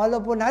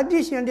walaupun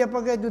hadis yang dia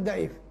pakai itu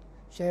daif.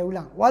 Saya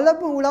ulang,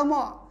 walaupun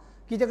ulama,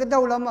 kita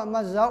kata ulama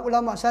mazhab,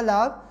 ulama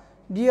salaf,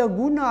 dia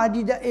guna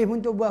hadis daif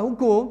untuk buat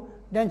hukum,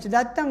 dan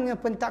sedatangnya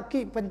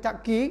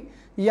pentakik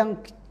yang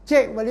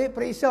cek balik,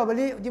 periksa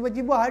balik,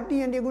 tiba-tiba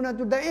hadis yang dia guna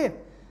itu daif.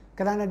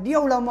 Kerana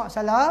dia ulama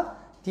salaf,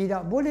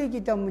 tidak boleh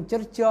kita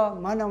mencerca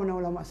mana-mana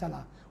ulama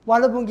salaf.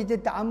 Walaupun kita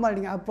tak amal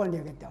dengan apa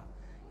yang dia kata.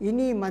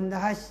 Ini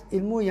manhaj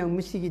ilmu yang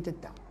mesti kita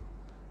tahu.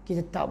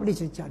 Kita tak boleh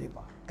cerca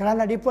mereka.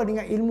 Kerana mereka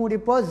dengan ilmu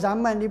mereka,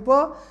 zaman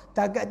mereka,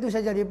 takat tu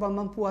saja mereka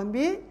mampu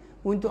ambil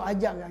untuk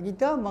ajak kat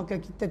kita, maka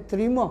kita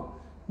terima.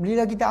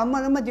 Bila kita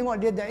amal-amal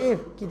tengok dia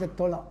daif, kita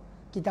tolak.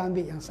 Kita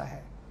ambil yang sahih.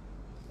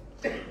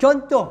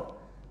 Contoh,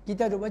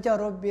 kita duk baca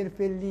Rabbil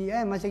Fili,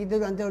 masa kita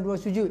duduk antara dua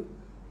sujud.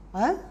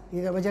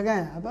 Kita baca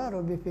kan,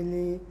 Rabbil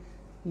Fili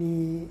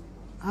ni,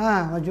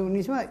 macam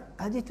ni semua,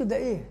 hadis tu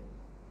daif.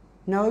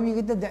 Nabi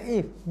kata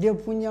daif. Dia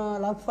punya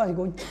lafaz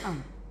goncang.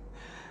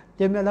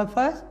 Dia punya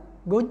lafaz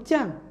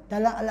goncang.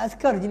 Dalam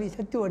Al-Azkar jilid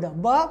 1 ada.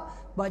 Bab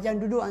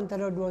bacaan duduk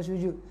antara dua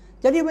sujud.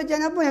 Jadi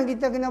bacaan apa yang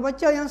kita kena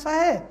baca yang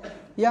sahih?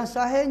 Yang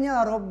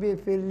sahihnya Rabbil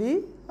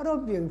Fili,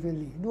 Rabbil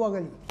Fili. 2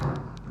 kali.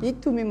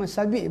 Itu memang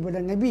sabit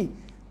daripada Nabi.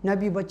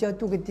 Nabi baca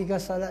tu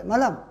ketika salat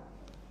malam.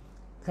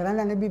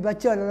 Kerana Nabi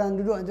baca dalam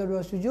duduk antara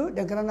dua sujud,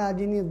 dan kerana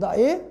hadis ni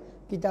daif,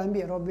 kita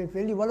ambil Rabbil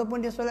Fili.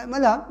 Walaupun dia solat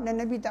malam,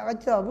 dan Nabi tak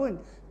baca pun.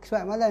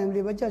 Solat malam yang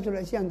boleh baca,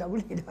 solat siang tak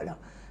boleh dah.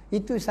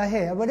 Itu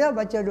sahih. Apa dia?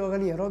 Baca 2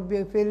 kali.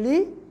 Rabbil Fili,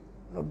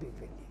 Rabbil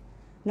Fili.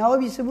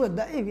 Nawawi sebut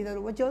daif kita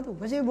duk baca tu.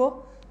 Pasal apa?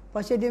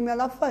 Pasal dia punya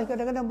lafaz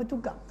kadang-kadang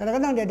bertukar.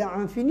 Kadang-kadang dia ada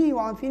amfini,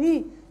 wa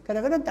amfini.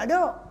 Kadang-kadang tak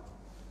ada.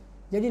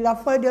 Jadi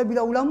lafaz dia,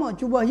 bila ulama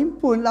cuba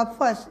himpun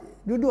lafaz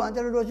duduk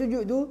antara dua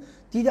sujud tu,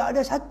 tidak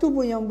ada satu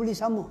pun yang boleh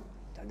sama.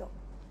 Tak ada.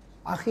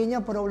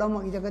 Akhirnya para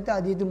ulama kita kata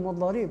hadis itu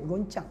mudharib,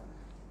 goncang.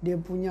 Dia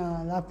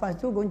punya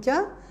lafaz tu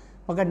goncang,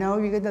 maka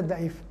Nawawi kata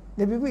daif.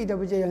 Lebih baik kita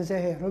baca yang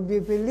sahih.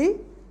 Rabbil Fili,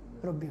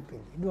 Rabbil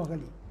Fili. 2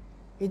 kali.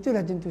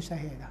 Itulah tentu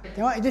sahih dah.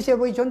 Tengok, itu saya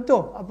bagi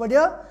contoh. Apa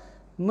dia?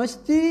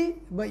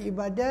 Mesti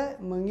beribadat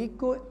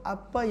mengikut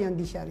apa yang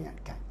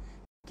disyariatkan.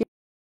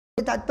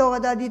 Kita tak tahu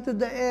kata hadis tu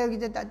daif,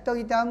 kita tak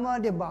tahu, kita amal,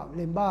 dia bab,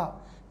 lain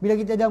bab. Bila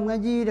kita dah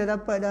mengaji, dah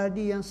dapat dah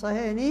hadis yang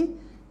sahih ni,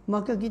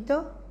 maka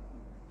kita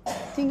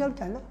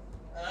tinggalkanlah.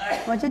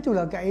 Macam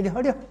itulah kaedah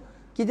dia.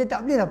 Kita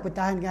tak bolehlah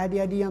pertahankan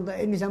hadis-hadis yang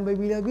daif ni sampai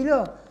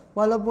bila-bila.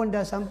 Walaupun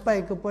dah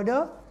sampai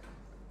kepada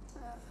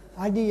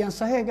hadis yang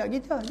sahih kat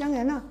kita.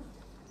 Janganlah.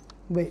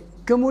 Baik.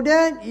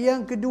 Kemudian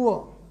yang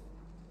kedua.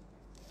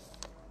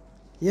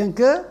 Yang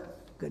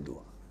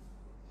kedua.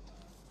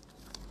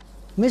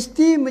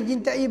 Mesti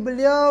mencintai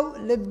beliau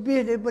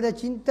lebih daripada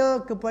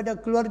cinta kepada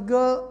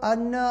keluarga,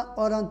 anak,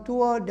 orang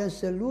tua dan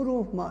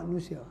seluruh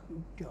manusia.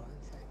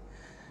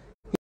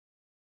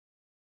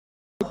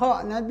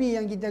 Hak Nabi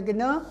yang kita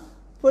kena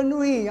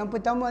penuhi. Yang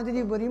pertama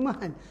tadi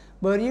beriman.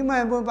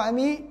 Beriman pun Pak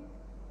Amir,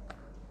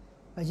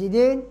 Pak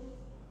Sidin,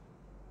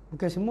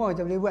 bukan semua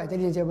kita boleh buat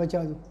tadi yang saya baca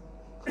tu.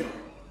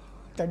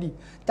 Tadi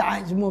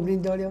taat semua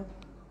perintah dia.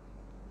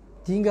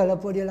 Tinggal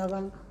apa dia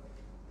larang.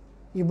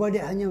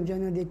 Ibadat hanya macam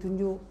mana dia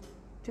tunjuk.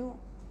 Tengok.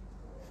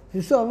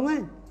 Susah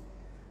memang.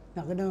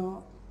 Nak kena,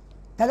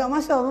 tak ada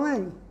masa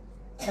memang.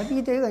 Tapi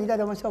kita kan kita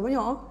ada masa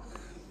banyak.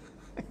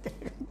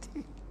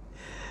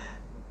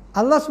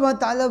 Allah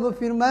SWT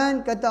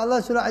berfirman, kata Allah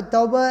surah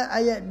At-Taubah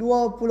ayat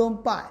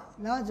 24.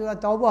 Surah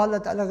At-Taubah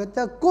Allah Ta'ala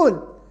kata, Qul,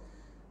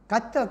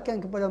 katakan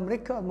kepada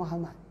mereka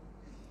Muhammad,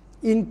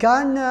 in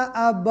kana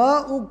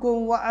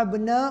aba'ukum wa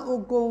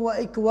abna'ukum wa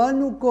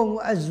ikwanukum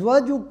wa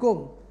azwajukum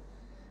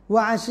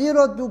wa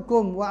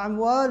asiratukum wa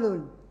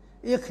amwalun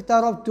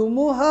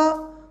ikhtarabtumuha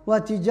wa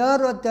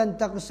tijaratan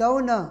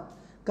taksawna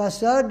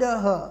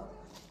kasadaha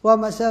wa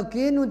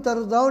masakinu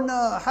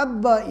tardawna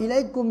habba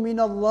ilaikum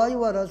minallahi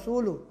wa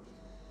rasuluh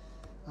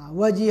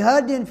wa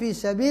jihadin fi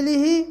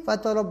sabilihi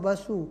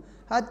fatarabbasu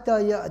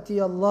hatta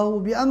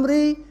ya'tiyallahu bi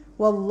amri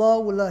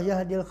wallahu la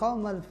yahdil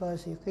qaumal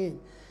fasiqin.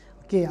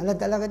 Okey, Allah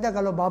Ta'ala kata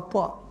kalau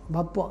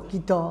bapa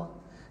kita,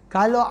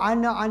 kalau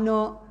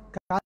anak-anak,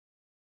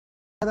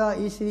 kalau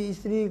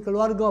isteri-isteri,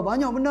 keluarga,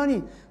 banyak benda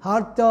ni.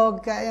 Harta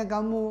yang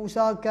kamu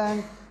usahakan,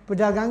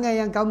 perdagangan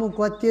yang kamu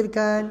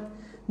khawatirkan,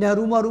 dan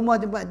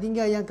rumah-rumah tempat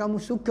tinggal yang kamu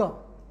suka.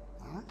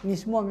 Ni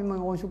semua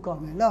memang orang suka.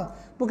 Lah.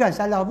 Bukan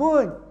salah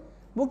pun.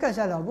 Bukan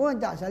salah pun,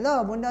 tak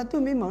salah. Benda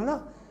tu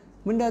memanglah.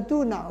 Benda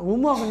tu nak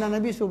rumah, kena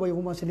Nabi suruh bagi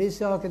rumah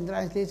selesa,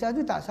 kenderaan selesa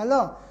tu tak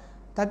salah.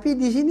 Tapi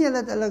di sini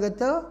Allah Ta'ala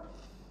kata,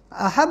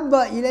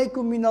 ahabba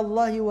ilaikum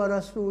minallahi wa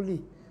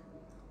rasuli.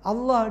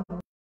 Allah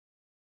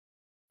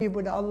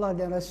daripada Allah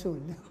dan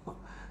Rasul.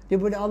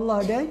 Daripada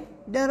Allah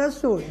dan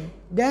Rasul.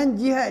 Dan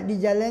jihad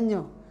di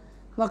jalannya.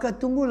 Maka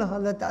tunggulah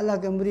Allah Ta'ala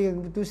akan beri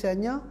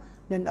keputusannya.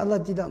 Dan Allah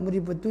tidak beri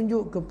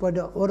petunjuk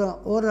kepada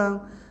orang-orang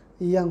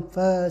yang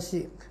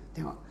fasik.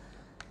 Tengok.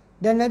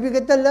 Dan Nabi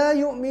kata, la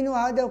yu'minu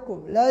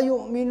ahadakum. La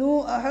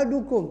yu'minu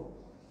ahadukum.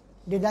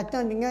 Dia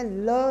datang dengan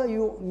la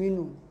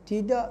yu'minu.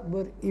 Tidak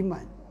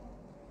beriman.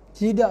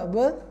 tidak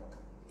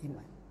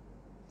beriman.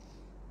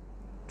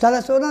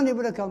 Salah seorang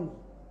daripada kamu.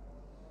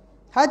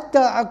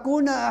 Hatta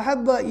akuna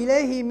ahabba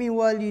ilaihi min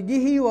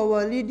walidihi wa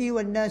walidi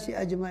wan nasi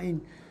ajmain.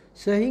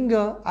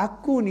 Sehingga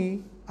aku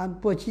ni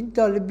hampa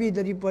cinta lebih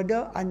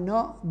daripada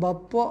anak,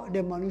 bapa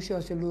dan manusia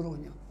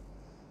seluruhnya.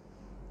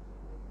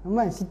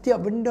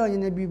 Setiap benda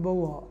yang Nabi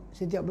bawa,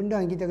 setiap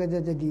benda yang kita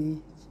kata tadi,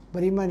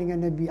 beriman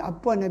dengan Nabi,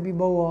 apa Nabi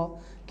bawa,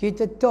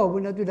 kita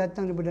tahu benda tu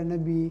datang daripada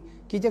Nabi.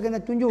 Kita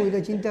kena tunjuk kita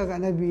cinta kat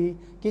Nabi.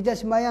 Kita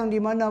semayang di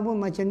mana pun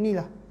macam ni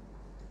lah.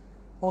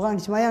 Orang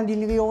semayang di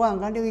negeri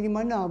orang, kan dari di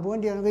mana pun,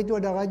 dia negeri tu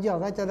ada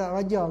raja, kata ada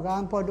raja,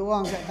 kan hampa ada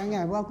orang kat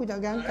tangan. Aku tak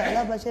akan angkat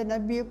lah pasal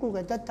Nabi aku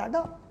kata tak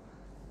ada.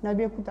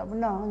 Nabi aku tak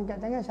pernah angkat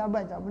tangan,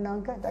 sahabat tak pernah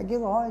angkat, tak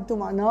kira. Itu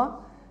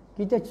makna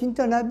kita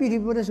cinta Nabi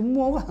daripada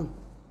semua orang.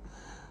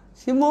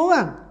 Semua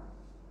orang.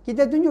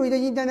 Kita tunjuk kita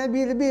cinta Nabi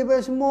lebih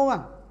daripada semua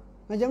orang.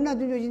 Macam mana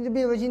tunjuk cinta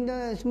lebih daripada cinta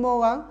semua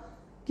orang?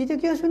 Kita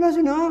kira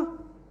sunnah-sunnah.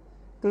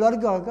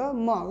 Keluarga ke,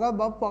 mak ke,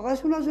 bapa ke,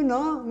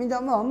 sunnah-sunnah.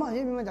 Minta maaf, mak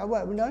saya memang tak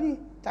buat benda ni.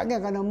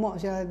 Takkan kerana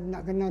mak saya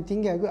nak kena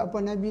tinggal ke apa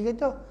Nabi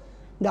kata.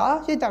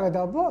 Tak, saya tak kata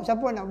apa.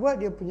 Siapa nak buat,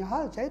 dia punya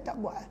hal. Saya tak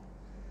buat.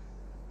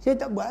 Saya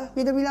tak buat.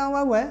 Kita bilang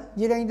apa-apa.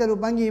 Jiran kita duk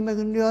panggil,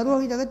 dia arwah,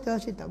 kita kata,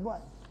 saya tak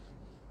buat.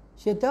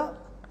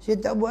 Saya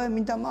tak buat,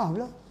 minta maaf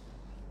lah.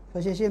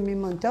 Pasal saya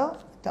memang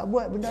tak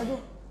buat benda tu.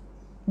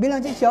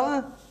 Bilang cecak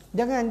lah.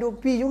 Jangan duk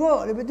pi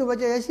juga. Lepas tu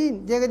baca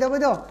Yasin. Dia kata apa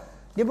tu?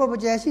 Dia pun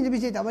baca Yasin tapi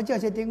saya tak baca.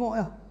 Saya tengok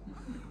lah.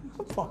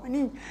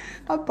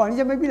 Apa ni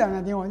sampai bilang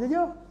nak tengok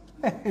saja.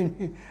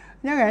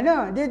 Jangan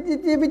lah.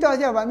 Dia beritahu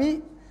saya, Pak Mi.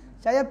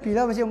 Saya pi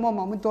lah pasal mak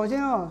mentua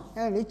saya.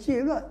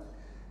 Leceh pula.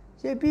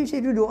 Saya pi,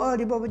 saya duduk lah.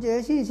 Dia pun baca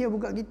Yasin. Saya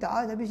buka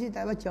kitab tapi saya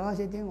tak baca.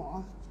 Saya tengok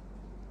lah.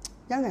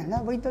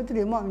 Janganlah. Beritahu tu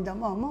dia. Mak minta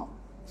maaf, mak.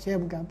 Saya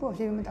bukan apa.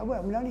 Saya memang tak buat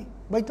benda ni.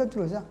 Beritahu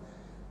terus lah.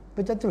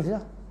 Beritahu terus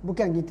lah.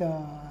 Bukan kita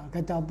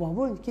kata apa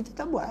pun. Kita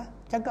tak buat lah.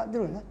 Cakap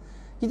terus lah.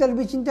 Kita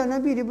lebih cinta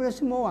Nabi daripada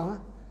semua orang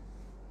lah.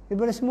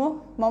 Daripada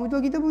semua. Mak mentua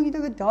kita pun kita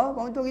kata.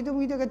 Mak mentua kita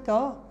pun kita kata.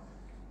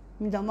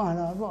 Minta maaf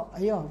lah apa.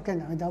 Ayah bukan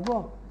nak kata apa.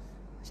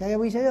 Saya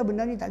bagi saya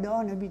benda ni tak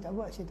ada. Nabi tak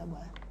buat. Saya tak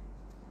buat.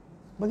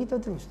 Beritahu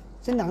terus.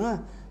 Senang lah.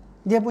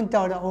 Dia pun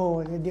tahu dah. Oh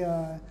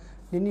dia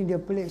ni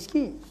dia pelik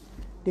sikit.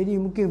 Dia ni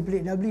mungkin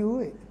pelik W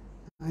kot.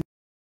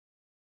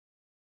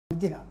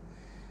 Tidak.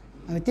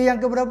 Itu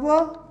yang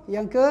keberapa?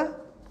 Yang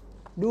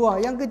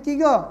kedua. Yang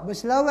ketiga,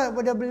 berselawat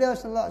kepada beliau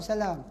sallallahu alaihi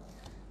wasallam.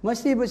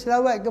 Mesti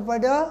berselawat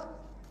kepada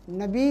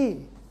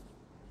Nabi.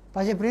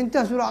 Pasal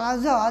perintah surah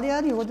Al-Ahzab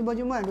hari-hari waktu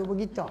berjumaat duk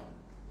bergitar.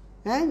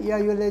 Ya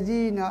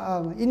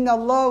ayyuhallazina amanu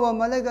innallaha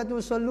wa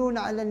malaikatahu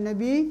yusholluna 'alan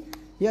nabi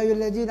ya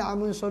ayyuhallazina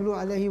amanu shallu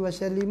 'alaihi wa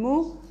sallimu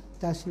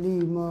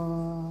taslima.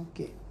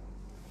 Okey.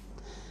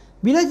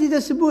 Bila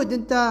kita sebut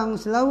tentang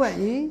selawat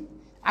ni,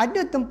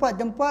 ada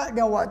tempat-tempat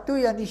dan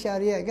waktu yang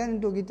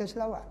disyariatkan untuk kita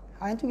selawat.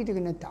 Itu kita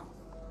kena tahu.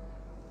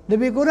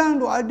 Lebih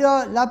kurang duk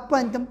ada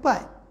 8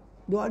 tempat.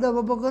 Duk ada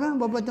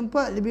berapa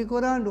tempat? Lebih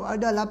kurang duk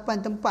ada 8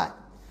 tempat.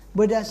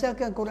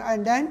 Berdasarkan Quran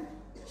dan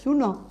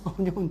Sunnah.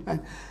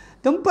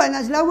 Tempat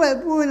nak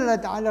selawat pun Allah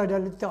Ta'ala dah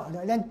letak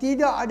dah. Dan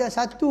tidak ada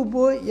satu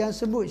pun yang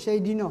sebut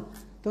Sayyidina.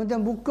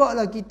 Tuan-tuan buka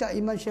lah kitab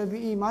Imam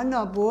Syafi'i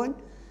mana pun.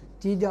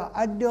 Tidak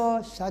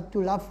ada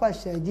satu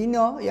lafaz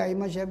Sayyidina yang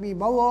Imam Syafi'i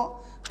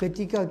bawa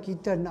ketika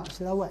kita nak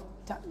selawat.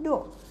 Tak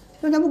ada.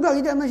 Tuan-tuan buka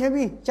kitab Imam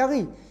Syafi'i.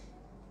 Cari.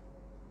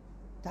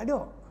 Tak ada.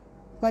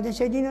 Kata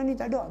Sayyidina ni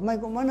tak ada. Mai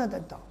kat mana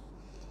tak tahu.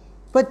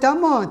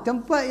 Pertama,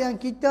 tempat yang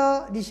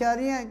kita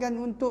disyariatkan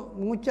untuk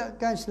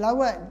mengucapkan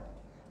selawat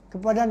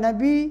kepada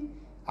Nabi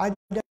ada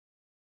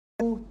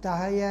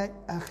tahiyat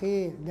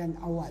akhir dan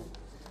awal.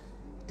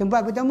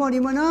 Tempat pertama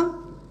di mana?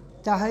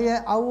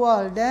 Tahiyat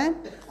awal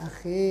dan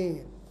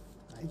akhir.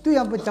 Itu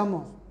yang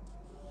pertama.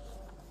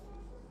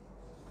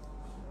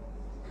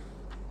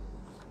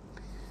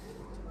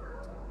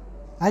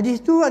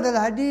 Hadis itu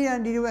adalah hadis yang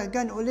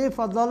diriwayatkan oleh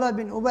Fadhalah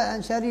bin Ubaid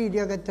Ansari.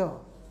 Dia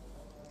kata,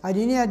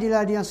 hadis ini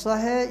adalah hadis yang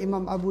sahih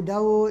Imam Abu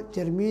Dawud,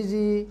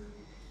 Tirmizi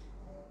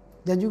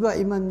dan juga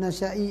Imam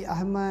Nasa'i,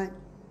 Ahmad.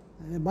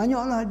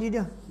 Banyaklah hadis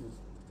dia.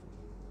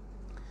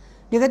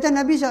 Dia kata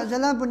Nabi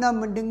SAW pernah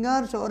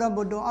mendengar seorang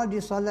berdoa di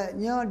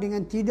salatnya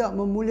dengan tidak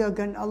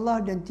memuliakan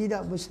Allah dan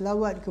tidak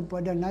berselawat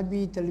kepada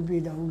Nabi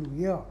terlebih dahulu.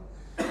 Ya.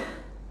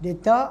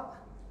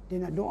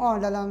 Dia nak doa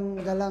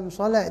dalam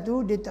solat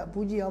tu, dia tak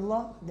puji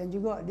Allah dan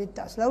juga dia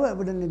tak selawat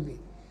kepada Nabi.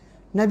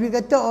 Nabi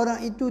kata orang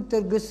itu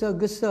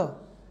tergesa-gesa.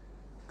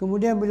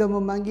 Kemudian bila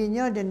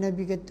memanggilnya dan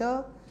Nabi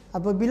kata,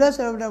 apabila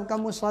saudara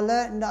kamu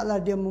salat,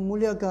 hendaklah dia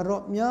memuliakan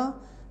Rabbnya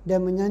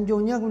dan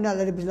menyanjungnya, kemudian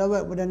dia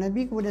berselawat kepada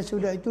Nabi, kemudian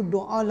sudah itu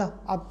doalah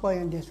apa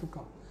yang dia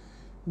suka.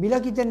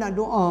 Bila kita nak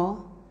doa,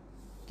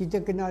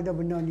 kita kena ada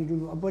benda ni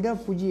dulu. Apa dia?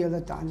 Puji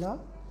Allah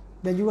Ta'ala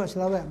dan juga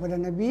selawat kepada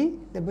Nabi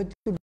dan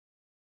betul.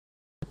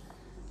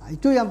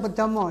 Itu yang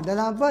pertama.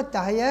 Dalam apa?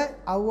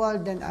 Tahiyat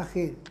awal dan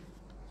akhir.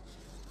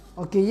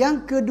 Okey,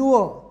 yang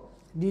kedua,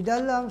 di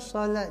dalam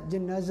salat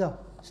jenazah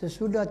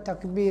sesudah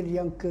takbir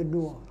yang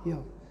kedua. Ya.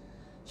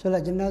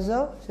 Salat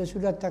jenazah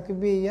sesudah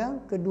takbir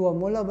yang kedua.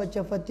 Mula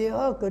baca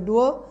Fatihah,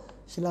 kedua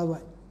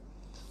selawat.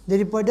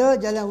 daripada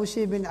jalan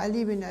Husain bin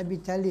Ali bin Abi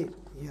Talib.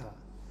 Ya.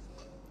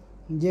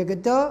 Dia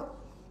kata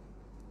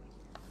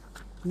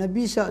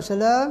Nabi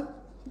SAW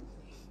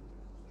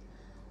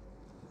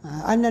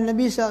anna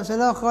Nabi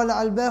SAW qala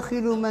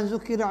al-bakhilu man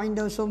zukira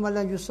 'indahu summa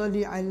la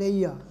yusalli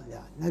alayya.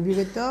 Ya. Nabi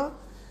kata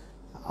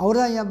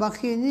orang yang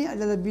bakhil ni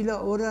adalah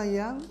bila orang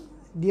yang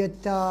dia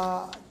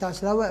tak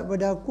selawat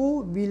pada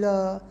aku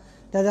bila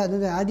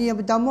hadis yang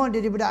pertama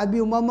daripada Abi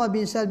Umamah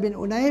bin Saad bin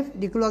Unaif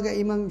dikeluarkan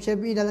Imam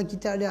Syafi'i dalam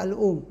kitab dia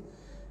Al-Um.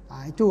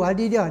 Itu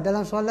hadis dia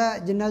dalam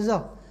solat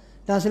jenazah.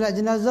 Dalam solat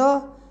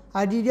jenazah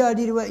hadis dia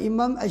diriwayat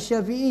Imam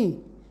Asy-Syafi'i,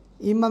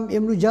 Imam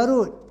Ibn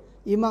Jarud,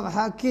 Imam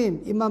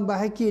Hakim, Imam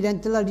Bahaki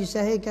dan telah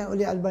disahihkan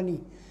oleh Albani.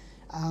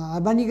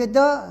 Albani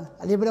kata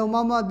daripada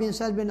Umamah bin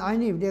Saad bin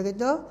Hanif, dia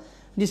kata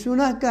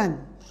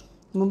disunahkan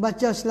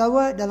membaca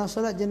selawat dalam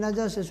solat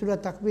jenazah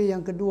sesudah takbir yang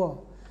kedua.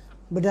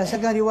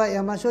 Berdasarkan riwayat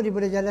yang masuk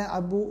daripada jalan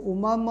Abu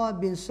Umamah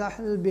bin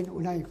Sahal bin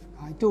Unaif.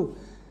 Itu.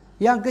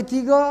 Yang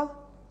ketiga,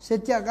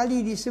 setiap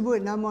kali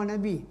disebut nama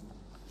Nabi.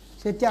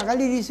 Setiap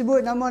kali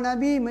disebut nama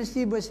Nabi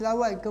mesti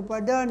berselawat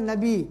kepada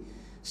Nabi.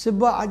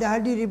 Sebab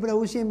ada hadis daripada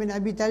Husain bin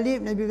Abi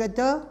Talib, Nabi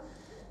kata,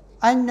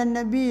 "Anna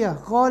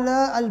Nabiyya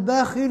qala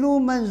al-bakhilu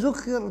man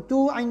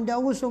zukhirtu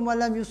 'indahu summa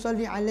lam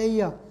yusalli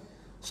alayya."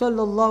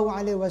 Sallallahu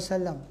alaihi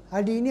wasallam.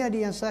 Hadis ini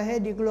hadis yang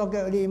sahih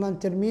dikeluarkan oleh Imam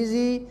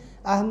Tirmizi,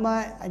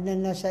 Ahmad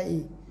dan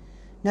Nasa'i.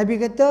 Nabi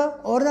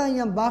kata orang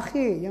yang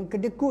bakhil, yang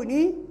kedekut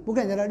ni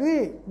bukan tak ada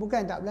duit,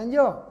 bukan tak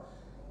belanja.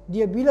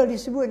 Dia bila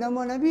disebut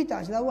nama Nabi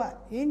tak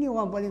selawat. Ini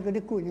orang paling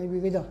kedekut,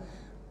 Nabi kata.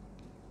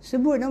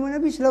 Sebut nama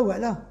Nabi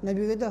selawatlah,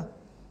 Nabi kata.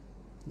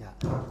 Ya.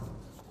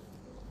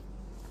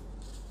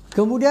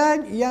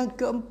 Kemudian yang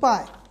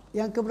keempat,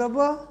 yang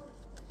keberapa?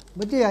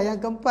 Betul ya, yang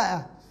keempat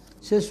lah.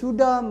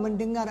 Sesudah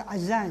mendengar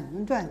azan,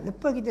 tuan-tuan,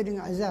 lepas kita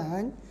dengar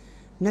azan,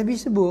 Nabi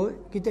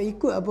sebut, kita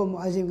ikut apa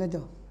muazzin kata.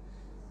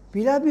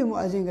 Bila habis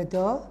muazzin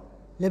kata,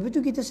 lepas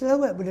tu kita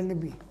selawat pada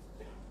Nabi.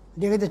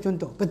 Dia kata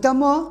contoh.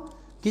 Pertama,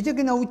 kita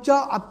kena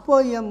ucap apa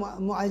yang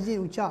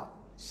muazzin ucap.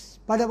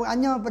 Pada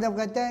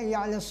perkataan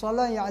ya 'alal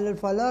salah, ya 'alal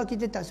falah,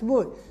 kita tak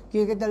sebut.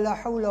 Kita kata la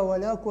haula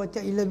wala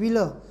quwata illa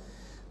billah.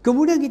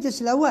 Kemudian kita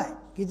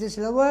selawat. Kita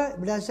selawat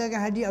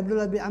berdasarkan hadis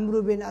Abdullah bin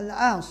Amr bin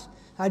Al-As.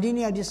 Hadis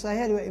ni hadis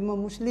sahih riwayat Imam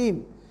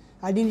Muslim.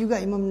 Hadis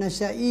juga Imam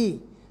Nasa'i.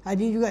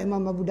 Hadis juga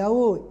Imam Abu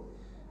Dawud.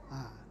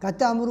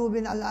 Kata Amr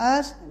bin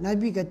Al-As,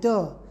 Nabi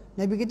kata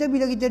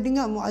bila kita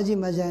dengar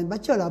muazzin azan,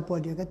 bacalah apa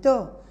dia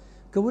kata.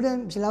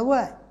 Kemudian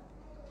selawat.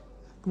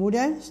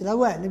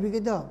 Nabi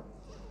kata.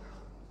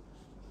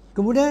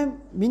 Kemudian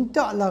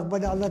mintalah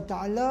kepada Allah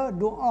Ta'ala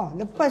doa.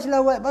 Lepas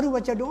selawat baru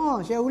baca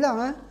doa. Saya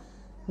ulang.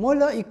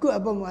 Mula ikut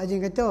apa muazzin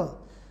kata.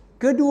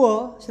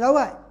 Kedua,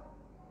 selawat.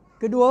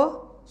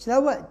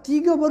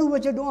 Tiga baru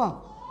baca doa.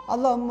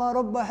 Allahumma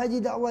rabba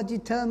haji da'wati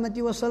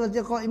tamati wa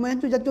salati qa'imah.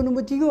 Itu jatuh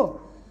nombor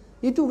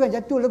 3. Itu kan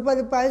jatuh lepas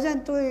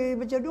azan tu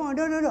baca doa.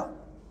 Dah.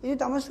 Itu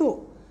tak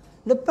masuk.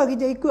 Lepas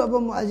kita ikut apa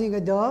muazzin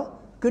kata,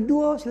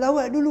 kedua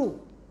selawat dulu.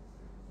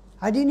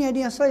 Hadis ni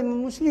hadis yang sahih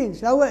Imam Muslim.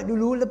 Selawat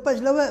dulu, lepas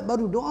selawat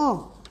baru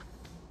doa.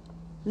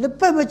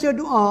 Lepas baca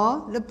doa,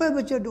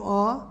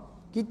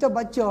 kita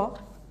baca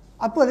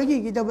apa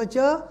lagi? Kita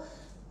baca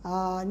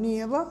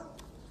ni apa?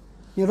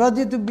 Ni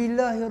raditu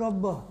billahi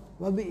rabbah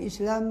wa bi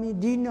islami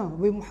dina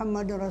wa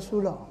Muhammadar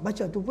Rasulullah.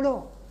 Baca tu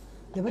pula.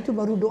 Lepas tu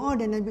baru doa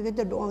dan Nabi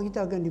kata doa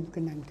kita akan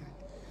diperkenankan.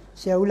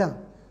 Saya ulang.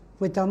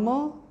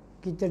 Pertama,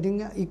 kita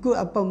dengar ikut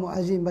apa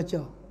muazzin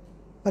baca.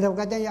 Pada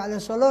perkataan ya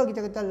 'alal salah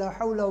kita kata la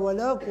haula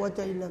wala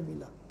quwata illa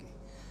billah.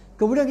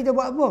 Kemudian kita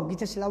buat apa?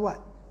 Kita selawat.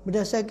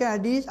 Berdasarkan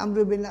hadis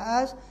Amr bin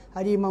Al-As,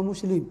 hadis Imam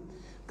Muslim.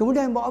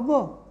 Kemudian buat apa?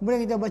 Kemudian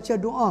kita baca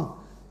doa.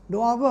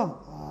 Doa apa?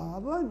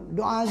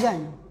 Doa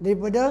azan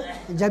daripada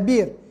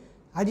Jabir.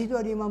 Hadis tu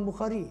hadis Imam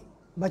Bukhari.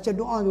 Baca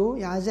doa tu,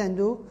 yang azan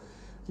tu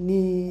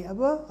ni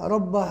apa?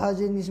 Rabbah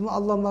hazin ni semua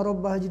Allahumma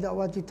rabbah haji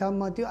da'wati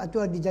tammati itu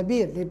hadis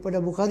Jabir daripada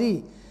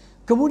Bukhari.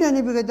 Kemudian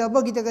Nabi kata apa?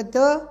 Kita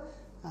kata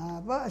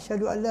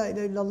asyhadu an la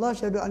ilaha illallah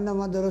asyhadu anna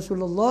muhammadar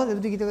rasulullah.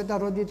 Lepas tu kita kata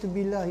raditu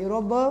billahi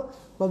rabba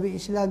wa bi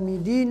islami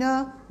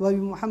dina wa bi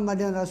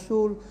muhammadan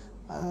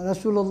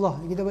rasulullah.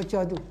 Kita baca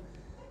tu.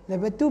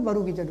 Lepas tu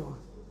baru kita doa.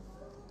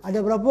 Ada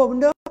berapa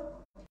benda?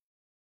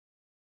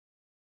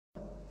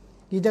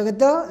 Kita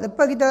kata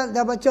lepas kita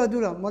dah baca tu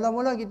lah,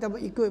 mula-mula kita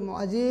ikut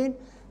muazzin,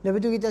 lepas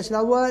tu kita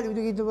selawat, lepas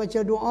tu kita baca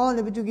doa,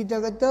 lepas tu kita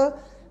kata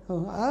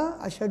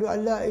asyhadu an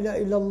la ilaha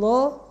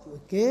illallah,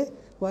 okey,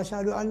 wa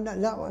asyhadu an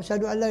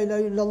la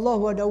ilaha illallah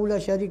wa la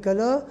syarika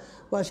lah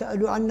wa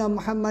asyhadu anna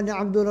muhammadan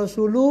abdur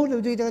rasuluh.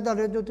 Lepas tu kita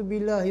kata raditu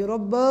billahi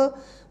rabba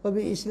wa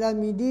bi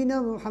islami dina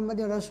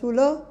muhammadin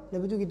rasulullah.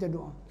 Lepas tu kita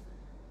doa,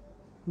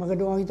 maka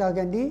doa kita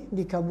akan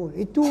dikabul.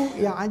 Itu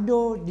yang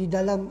ada di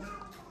dalam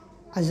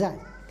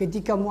azan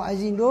ketika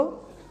muazzin doa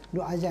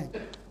azan.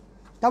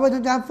 Tak apa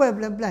tuan-tuan, hafal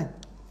pelan-pelan.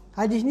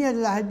 Hadis ni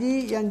adalah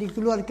hadis yang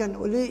dikeluarkan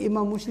oleh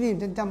Imam Muslim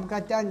tentang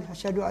perkataan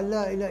asyhadu an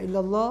la ilaha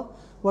illallah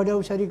wa la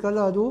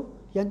syarikalah tu.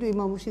 Yang tu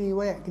Imam Muslim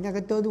riwayat, kena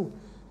kata tu.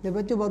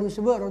 Lepas tu baru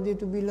sebut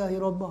raditu billahi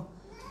rabbah.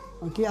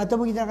 Okey,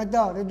 ataupun kita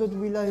kata raditu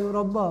billahi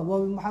rabbah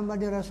wa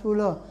Muhammadin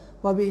rasulullah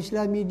wa bi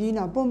islami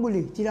dina pun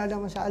boleh, tidak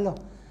ada masalah.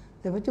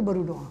 Lepas tu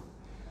baru doa.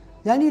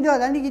 Dan ni dah,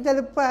 tadi kita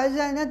lepas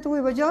azan dah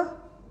terus baca.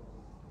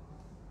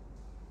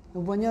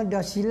 Rupanya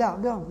dah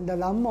silap dah. Dah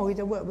lama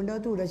kita buat benda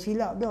tu, dah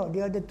silap dah.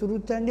 Dia ada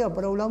turutan dia,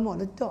 para ulama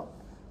letak.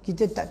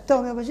 Kita tak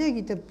tahu apa pasal,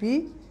 kita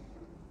pergi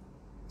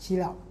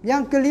silap.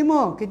 Yang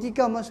kelima,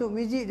 ketika masuk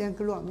masjid dan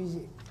keluar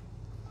masjid.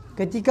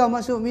 Ketika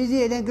masuk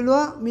masjid dan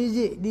keluar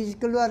masjid,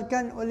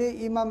 dikeluarkan oleh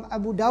Imam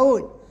Abu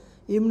Daud,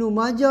 Ibnu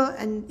Majah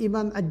dan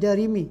Imam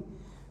Ad-Darimi.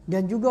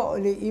 Dan juga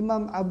oleh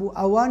Imam Abu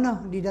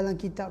Awanah di dalam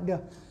kitab dia,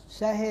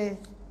 Sahih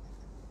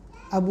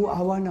Abu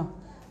Awanah.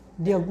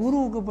 Dia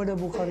guru kepada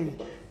Bukhari.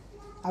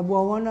 Abu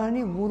Awanah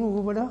ni guru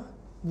kepada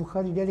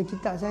Bukhari. Dia ada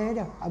kitab saya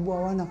dah, Abu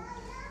Awanah.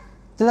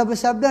 Telah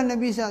bersabda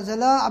Nabi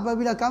SAW,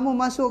 apabila kamu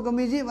masuk ke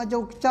masjid,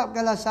 macam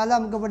ucapkanlah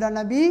salam kepada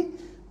Nabi,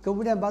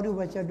 kemudian baru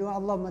baca doa,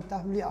 Allahumma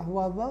tahli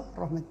ahwaba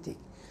rahmatik.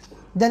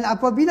 Dan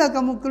apabila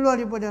kamu keluar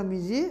daripada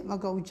masjid,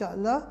 maka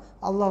ucaplah,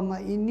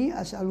 Allahumma inni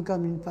as'aluka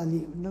min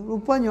fadlik.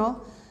 Rupanya,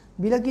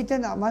 bila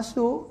kita nak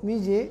masuk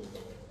masjid,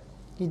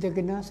 kita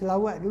kena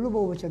selawat dulu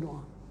baru baca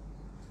doa.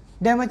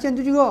 Dan macam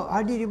tu juga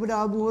hadis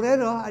daripada Abu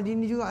Hurairah, hadis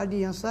ni juga hadis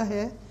yang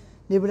sahih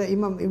daripada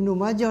Imam Ibnu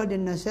Majah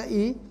dan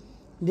Nasa'i.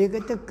 Dia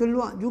kata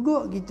keluar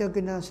juga kita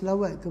kena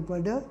selawat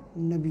kepada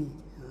Nabi.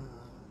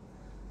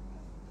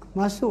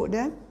 Masuk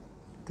dan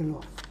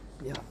keluar.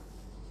 Ya.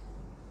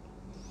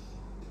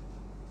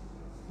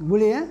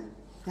 Boleh ya?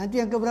 Nanti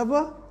yang ke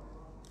berapa?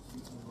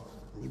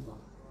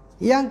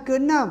 5. Yang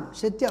keenam,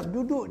 setiap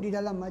duduk di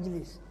dalam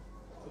majlis.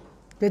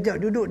 Setiap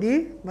duduk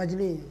di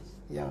majlis.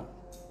 Ya.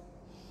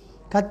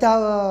 Kata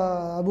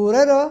Abu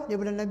Hurairah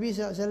daripada Nabi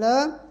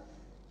SAW,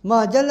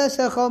 ma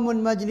jalasa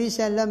qaumun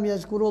majlisan lam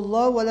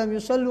yazkurullah wa lam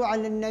yusallu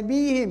ala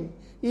nabiyihim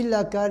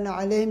illa kana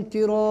alaihim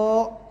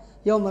tira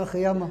yaum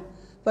al-qiyamah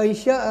fa in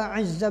syaa'a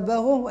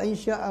 'azzabahu wa in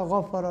syaa'a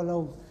ghafara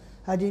lahum.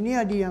 Hadis ini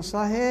hadis yang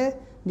sahih,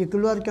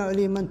 dikeluarkan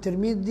oleh Imam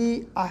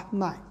Tirmizi,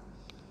 Ahmad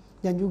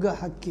dan juga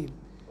Hakim.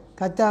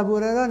 Kata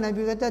Abu Hurairah,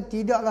 Nabi kata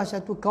tidaklah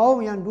satu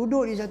kaum yang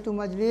duduk di satu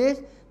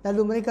majlis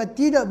lalu mereka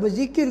tidak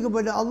berzikir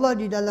kepada Allah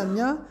di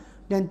dalamnya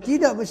dan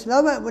tidak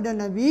berselawat kepada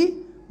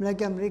Nabi,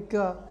 melainkan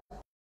mereka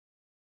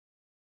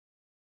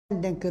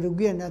dan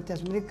kerugian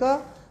atas mereka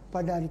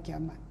pada hari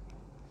kiamat.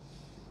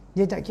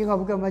 Dia tak kira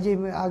bukan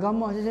majlis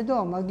agama saja tu,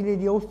 majlis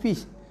di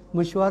ofis,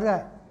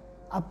 mesyuarat,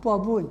 apa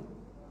pun,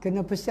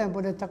 kena pesan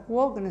pada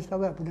takwa, kena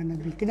selawat pada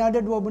Nabi. Kena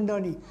ada dua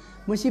benda ni.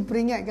 Mesti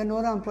peringatkan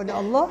orang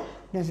pada Allah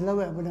dan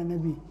selawat pada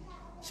Nabi.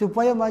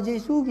 Supaya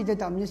majlis tu kita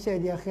tak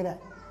menyesal di akhirat.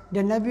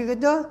 Dan Nabi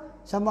kata,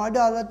 sama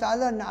ada Allah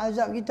Ta'ala nak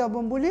azab kita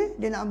pun boleh,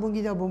 dia nak ampun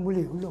kita pun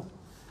boleh.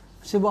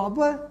 Sebab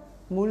apa?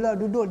 Mula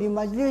duduk di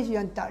majlis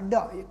yang tak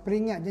ada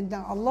peringat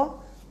tentang Allah,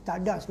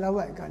 tak ada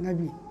selawat kat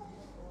Nabi.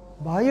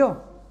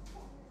 Bahaya.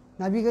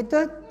 Nabi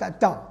kata,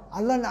 tak tahu.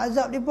 Allah nak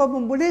azab mereka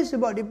pun boleh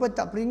sebab mereka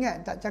tak peringat,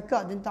 tak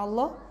cakap tentang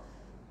Allah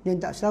dan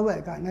tak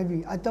selawat kat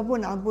Nabi. Ataupun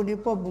nak ampun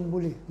mereka pun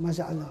boleh.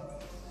 Masalah.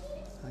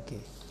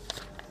 Okey.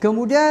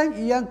 Kemudian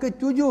yang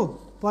ketujuh,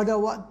 pada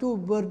waktu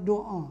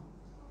berdoa.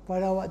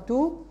 Pada waktu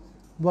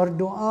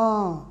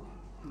berdoa.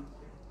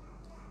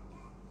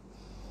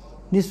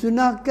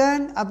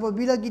 Disunahkan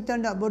apabila kita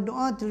nak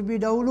berdoa, terlebih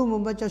dahulu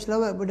membaca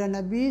selawat kepada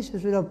Nabi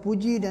sesudah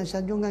puji dan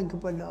sanjungan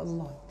kepada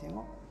Allah.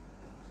 Tengok.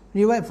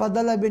 Riwayat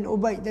Fadalah bin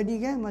Ubaid tadi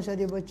kan, masa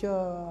dia baca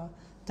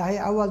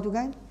tahiyat awal tu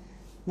kan,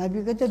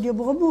 Nabi kata dia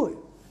berebut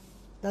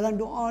dalam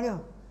doa dia.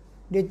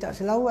 Dia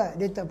tak selawat,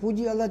 dia tak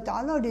puji Allah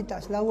Ta'ala, dia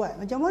tak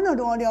selawat. Macam mana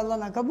doa dia Allah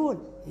nak kabul?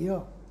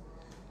 Ya.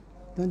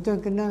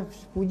 Tuan-tuan kena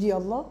puji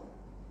Allah.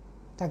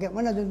 Takat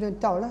mana tuan-tuan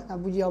tahulah nak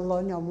puji Allah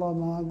ni, Allah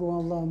Maha Agung,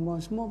 Allah Maha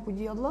semua,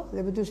 puji Allah.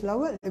 Lepas tu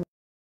selawat.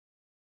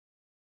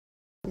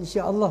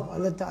 InsyaAllah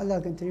Allah Ta'ala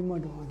akan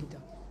terima doa kita.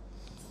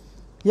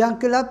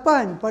 Yang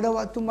ke-8, pada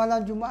waktu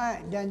malam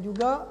Jumaat dan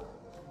juga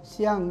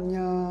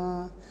siangnya.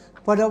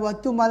 Pada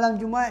waktu malam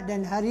Jumaat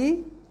dan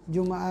hari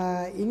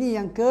Jumaat.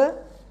 Ini yang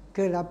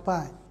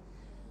ke-8.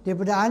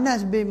 Daripada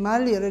Anas bin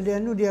Malik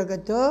radhiyallahu anhu, dia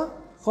kata,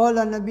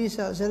 qala Nabi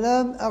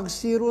SAW,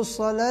 aghsiru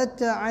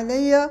salata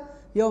alayya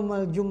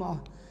yawmal jum'ah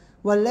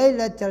wa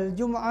laylatal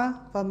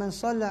jum'ah faman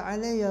salla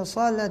alayya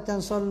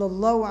salatan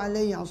sallallahu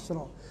alayhi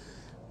asra.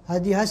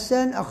 Hadis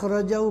Hasan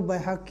akhrajahu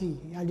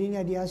Baihaqi. Hadis ini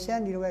hadis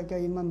Hasan diriwayatkan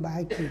Imam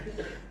Baihaqi.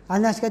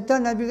 Anas kata,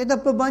 Nabi kata,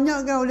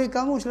 perbanyakkan oleh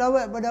kamu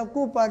selawat pada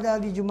aku pada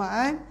hari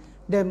Jumaat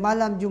dan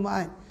malam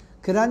Jumaat.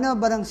 Kerana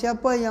barang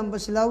siapa yang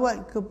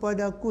berselawat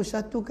kepada aku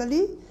satu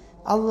kali,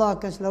 Allah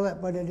akan selawat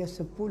pada dia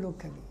 10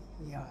 kali.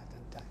 Ya,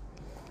 tuan-tuan.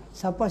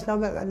 Siapa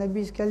selawat kat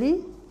Nabi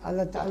sekali,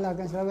 Allah Ta'ala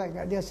akan selawat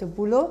kat dia 10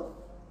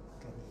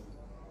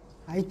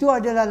 kali. Itu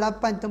adalah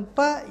 8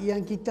 tempat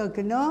yang kita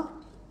kena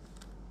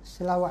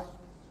selawat.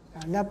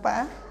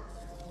 Dapat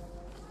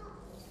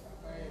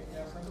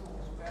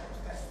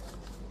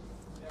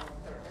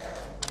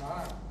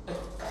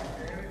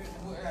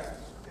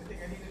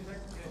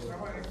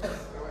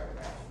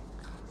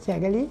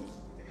Setiap kali?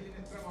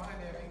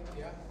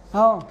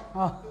 Oh.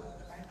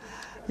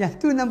 Yang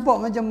tu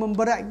nampak macam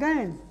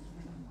memberatkan.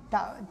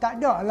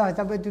 Tak ada lah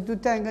sampai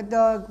tuntutan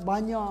kata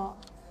banyak.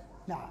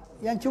 Nah,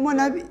 yang cuma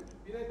Nabi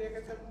bila dia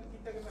kata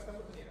kita kena tambah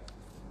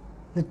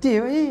Letih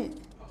Pak Cik.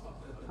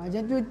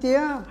 Macam tu letih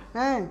lah.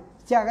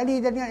 Setiap kali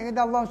kita dengar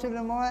kata Allah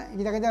Subhanahu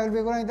kita kata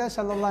lebih kurang kita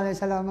sallallahu alaihi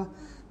wasallam.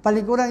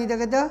 Paling kurang kita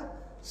kata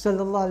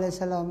sallallahu alaihi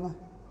wasallam.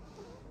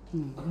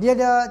 Dia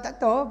dah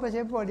tak tahu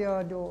pasal apa dia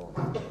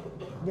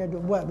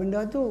duk buat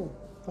benda tu.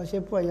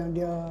 Pasal apa yang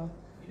dia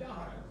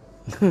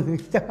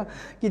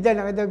kita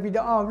nak kata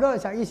bid'ah pula,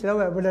 sehari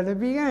selawat pada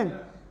Nabi kan.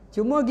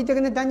 Cuma kita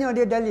kena tanya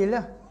dia dalil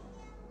lah.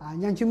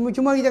 Yang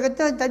cuma kita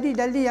kata tadi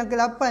dalil yang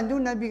ke-8 tu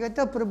Nabi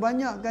kata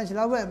perbanyakkan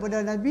selawat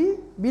pada Nabi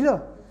bila?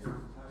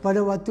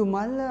 Pada waktu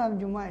malam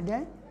Jumaat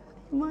dan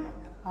Jumaat.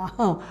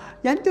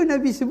 Yang tu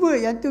Nabi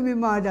sebut, yang tu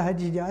memang ada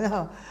hadis dia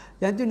lah.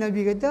 Yang tu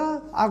Nabi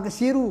kata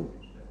aksiru.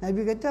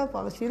 Nabi kata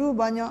aksiru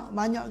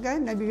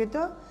banyakkan. Nabi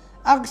kata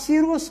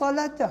aksiru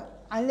salata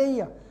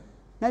alayya.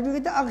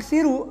 Nabi kata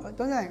aksiru,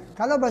 tuan-tuan,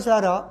 kalau bahasa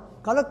Arab,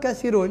 kalau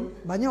kasirun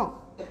banyak.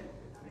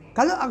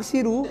 Kalau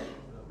aksiru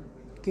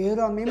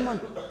kira memang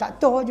tak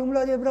tahu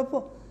jumlah dia berapa.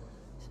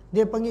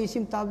 Dia panggil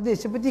isim tafdhil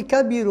seperti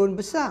kabirun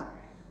besar.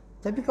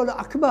 Tapi kalau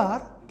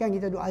akbar kan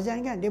kita duk azan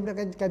kan, dia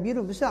berkata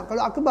kabirun besar.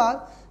 Kalau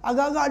akbar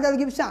agak-agak ada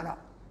lagi besar tak?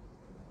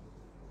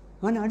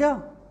 Mana ada?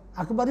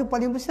 Akbar itu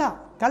paling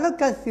besar. Kalau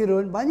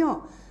kasirun banyak.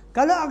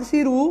 Kalau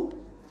aksiru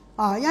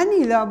yang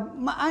ni lah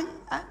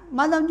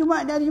malam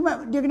Jumaat dan hari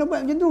Jumaat dia kena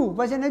buat macam tu.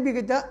 Pasal Nabi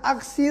kata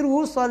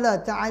aksiru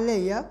salata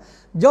alayya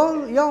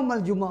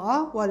yaumal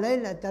Jumaah wa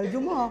lailatal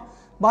Jumaah.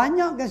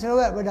 Banyakkan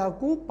selawat pada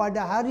aku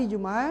pada hari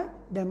Jumaat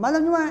dan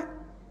malam Jumaat.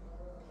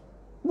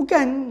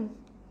 Bukan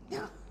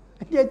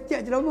dia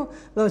tiap ceramah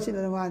Allah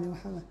sallallahu alaihi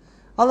Muhammad.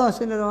 Allah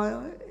sallallahu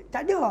alaihi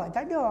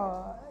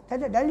tak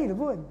ada dalil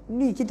pun.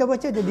 Ni kita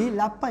baca tadi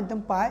 8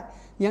 tempat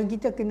yang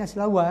kita kena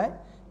selawat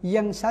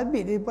yang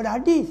sabit daripada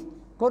hadis.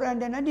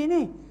 Quran dan hadis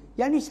ni.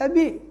 Yang ni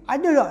sabit.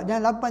 Ada tak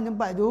dalam 8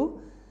 tempat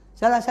tu?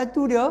 Salah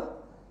satu dia,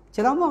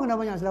 ceramah kena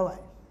banyak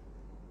selawat.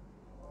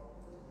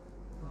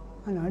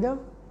 Mana ada?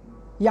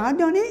 Yang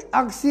ada ni,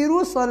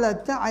 aksiru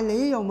salata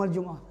alaihi yaumal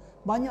Jumaah.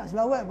 Banyak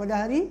selawat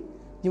pada hari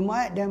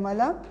Jumaat dan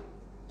malam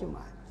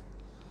Jumaat.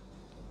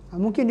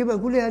 Mungkin dia buat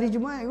kuliah hari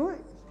Jumaat kot.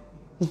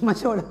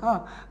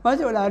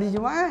 Masuklah hari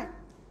Jumaat.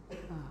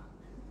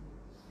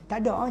 Tak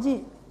ada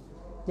Cik.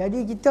 Jadi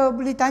kita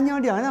boleh tanya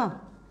dia lah.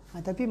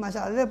 Tapi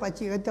masalah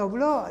pakcik kata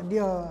pula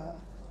dia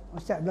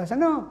Ustaz belah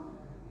sana.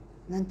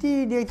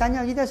 Nanti dia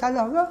tanya kita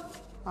salah ke?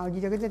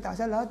 Kita kata tak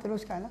salah,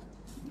 teruskanlah.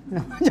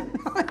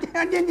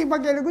 Dia nanti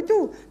pakai lagu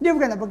tu. Dia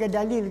bukan nak pakai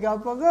dalil ke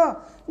apa ke.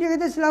 Dia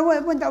kata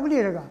selawat pun tak boleh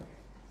dah.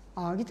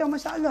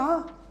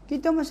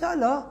 Kita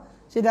masalah.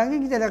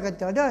 Sedangkan kita dah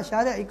kata dah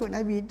syarat ikut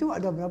Nabi itu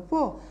ada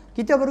berapa.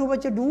 Kita baru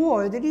baca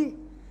 2 tadi.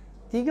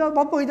 3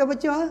 berapa kita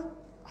baca?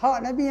 Hak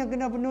Nabi yang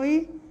kena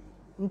penuhi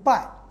 4.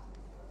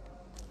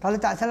 Kalau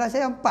tak salah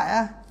saya 4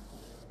 lah.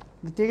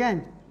 Betul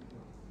kan?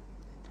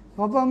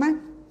 Berapa Man?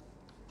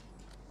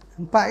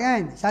 4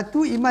 kan?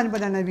 1 iman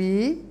pada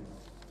Nabi.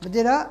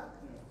 Betul tak?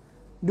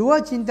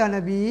 2 cinta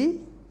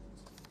Nabi.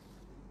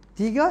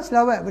 3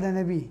 selawat pada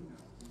Nabi.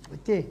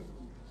 Betul?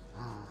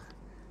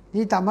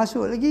 Ini tak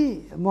masuk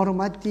lagi.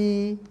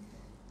 Menghormati,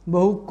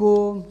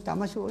 berhukum, tak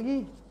masuk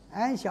lagi.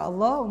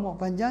 InsyaAllah umur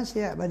panjang,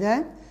 sihat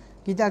badan.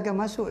 Kita akan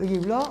masuk lagi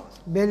pula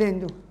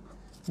balance tu.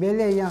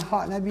 Balance yang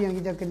hak Nabi yang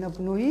kita kena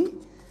penuhi.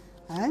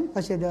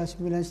 Pasal dah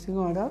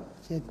 9.30 dah.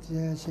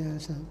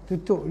 Saya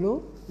tutup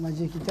dulu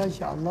majlis kita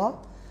insya-Allah.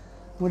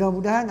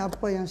 Mudah-mudahan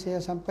apa yang saya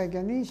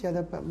sampaikan ni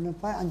saya dapat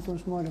manfaat, antum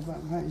semua dapat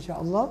manfaat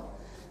insya-Allah.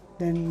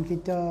 Dan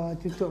kita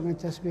tutup dengan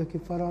tasbih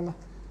kifarah lah.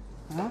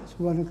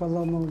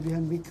 Subhanakallahumma wa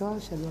bihamdika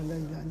asyhadu an la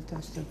ilaha illa anta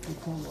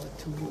astaghfiruka wa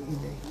atubu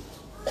ilaik.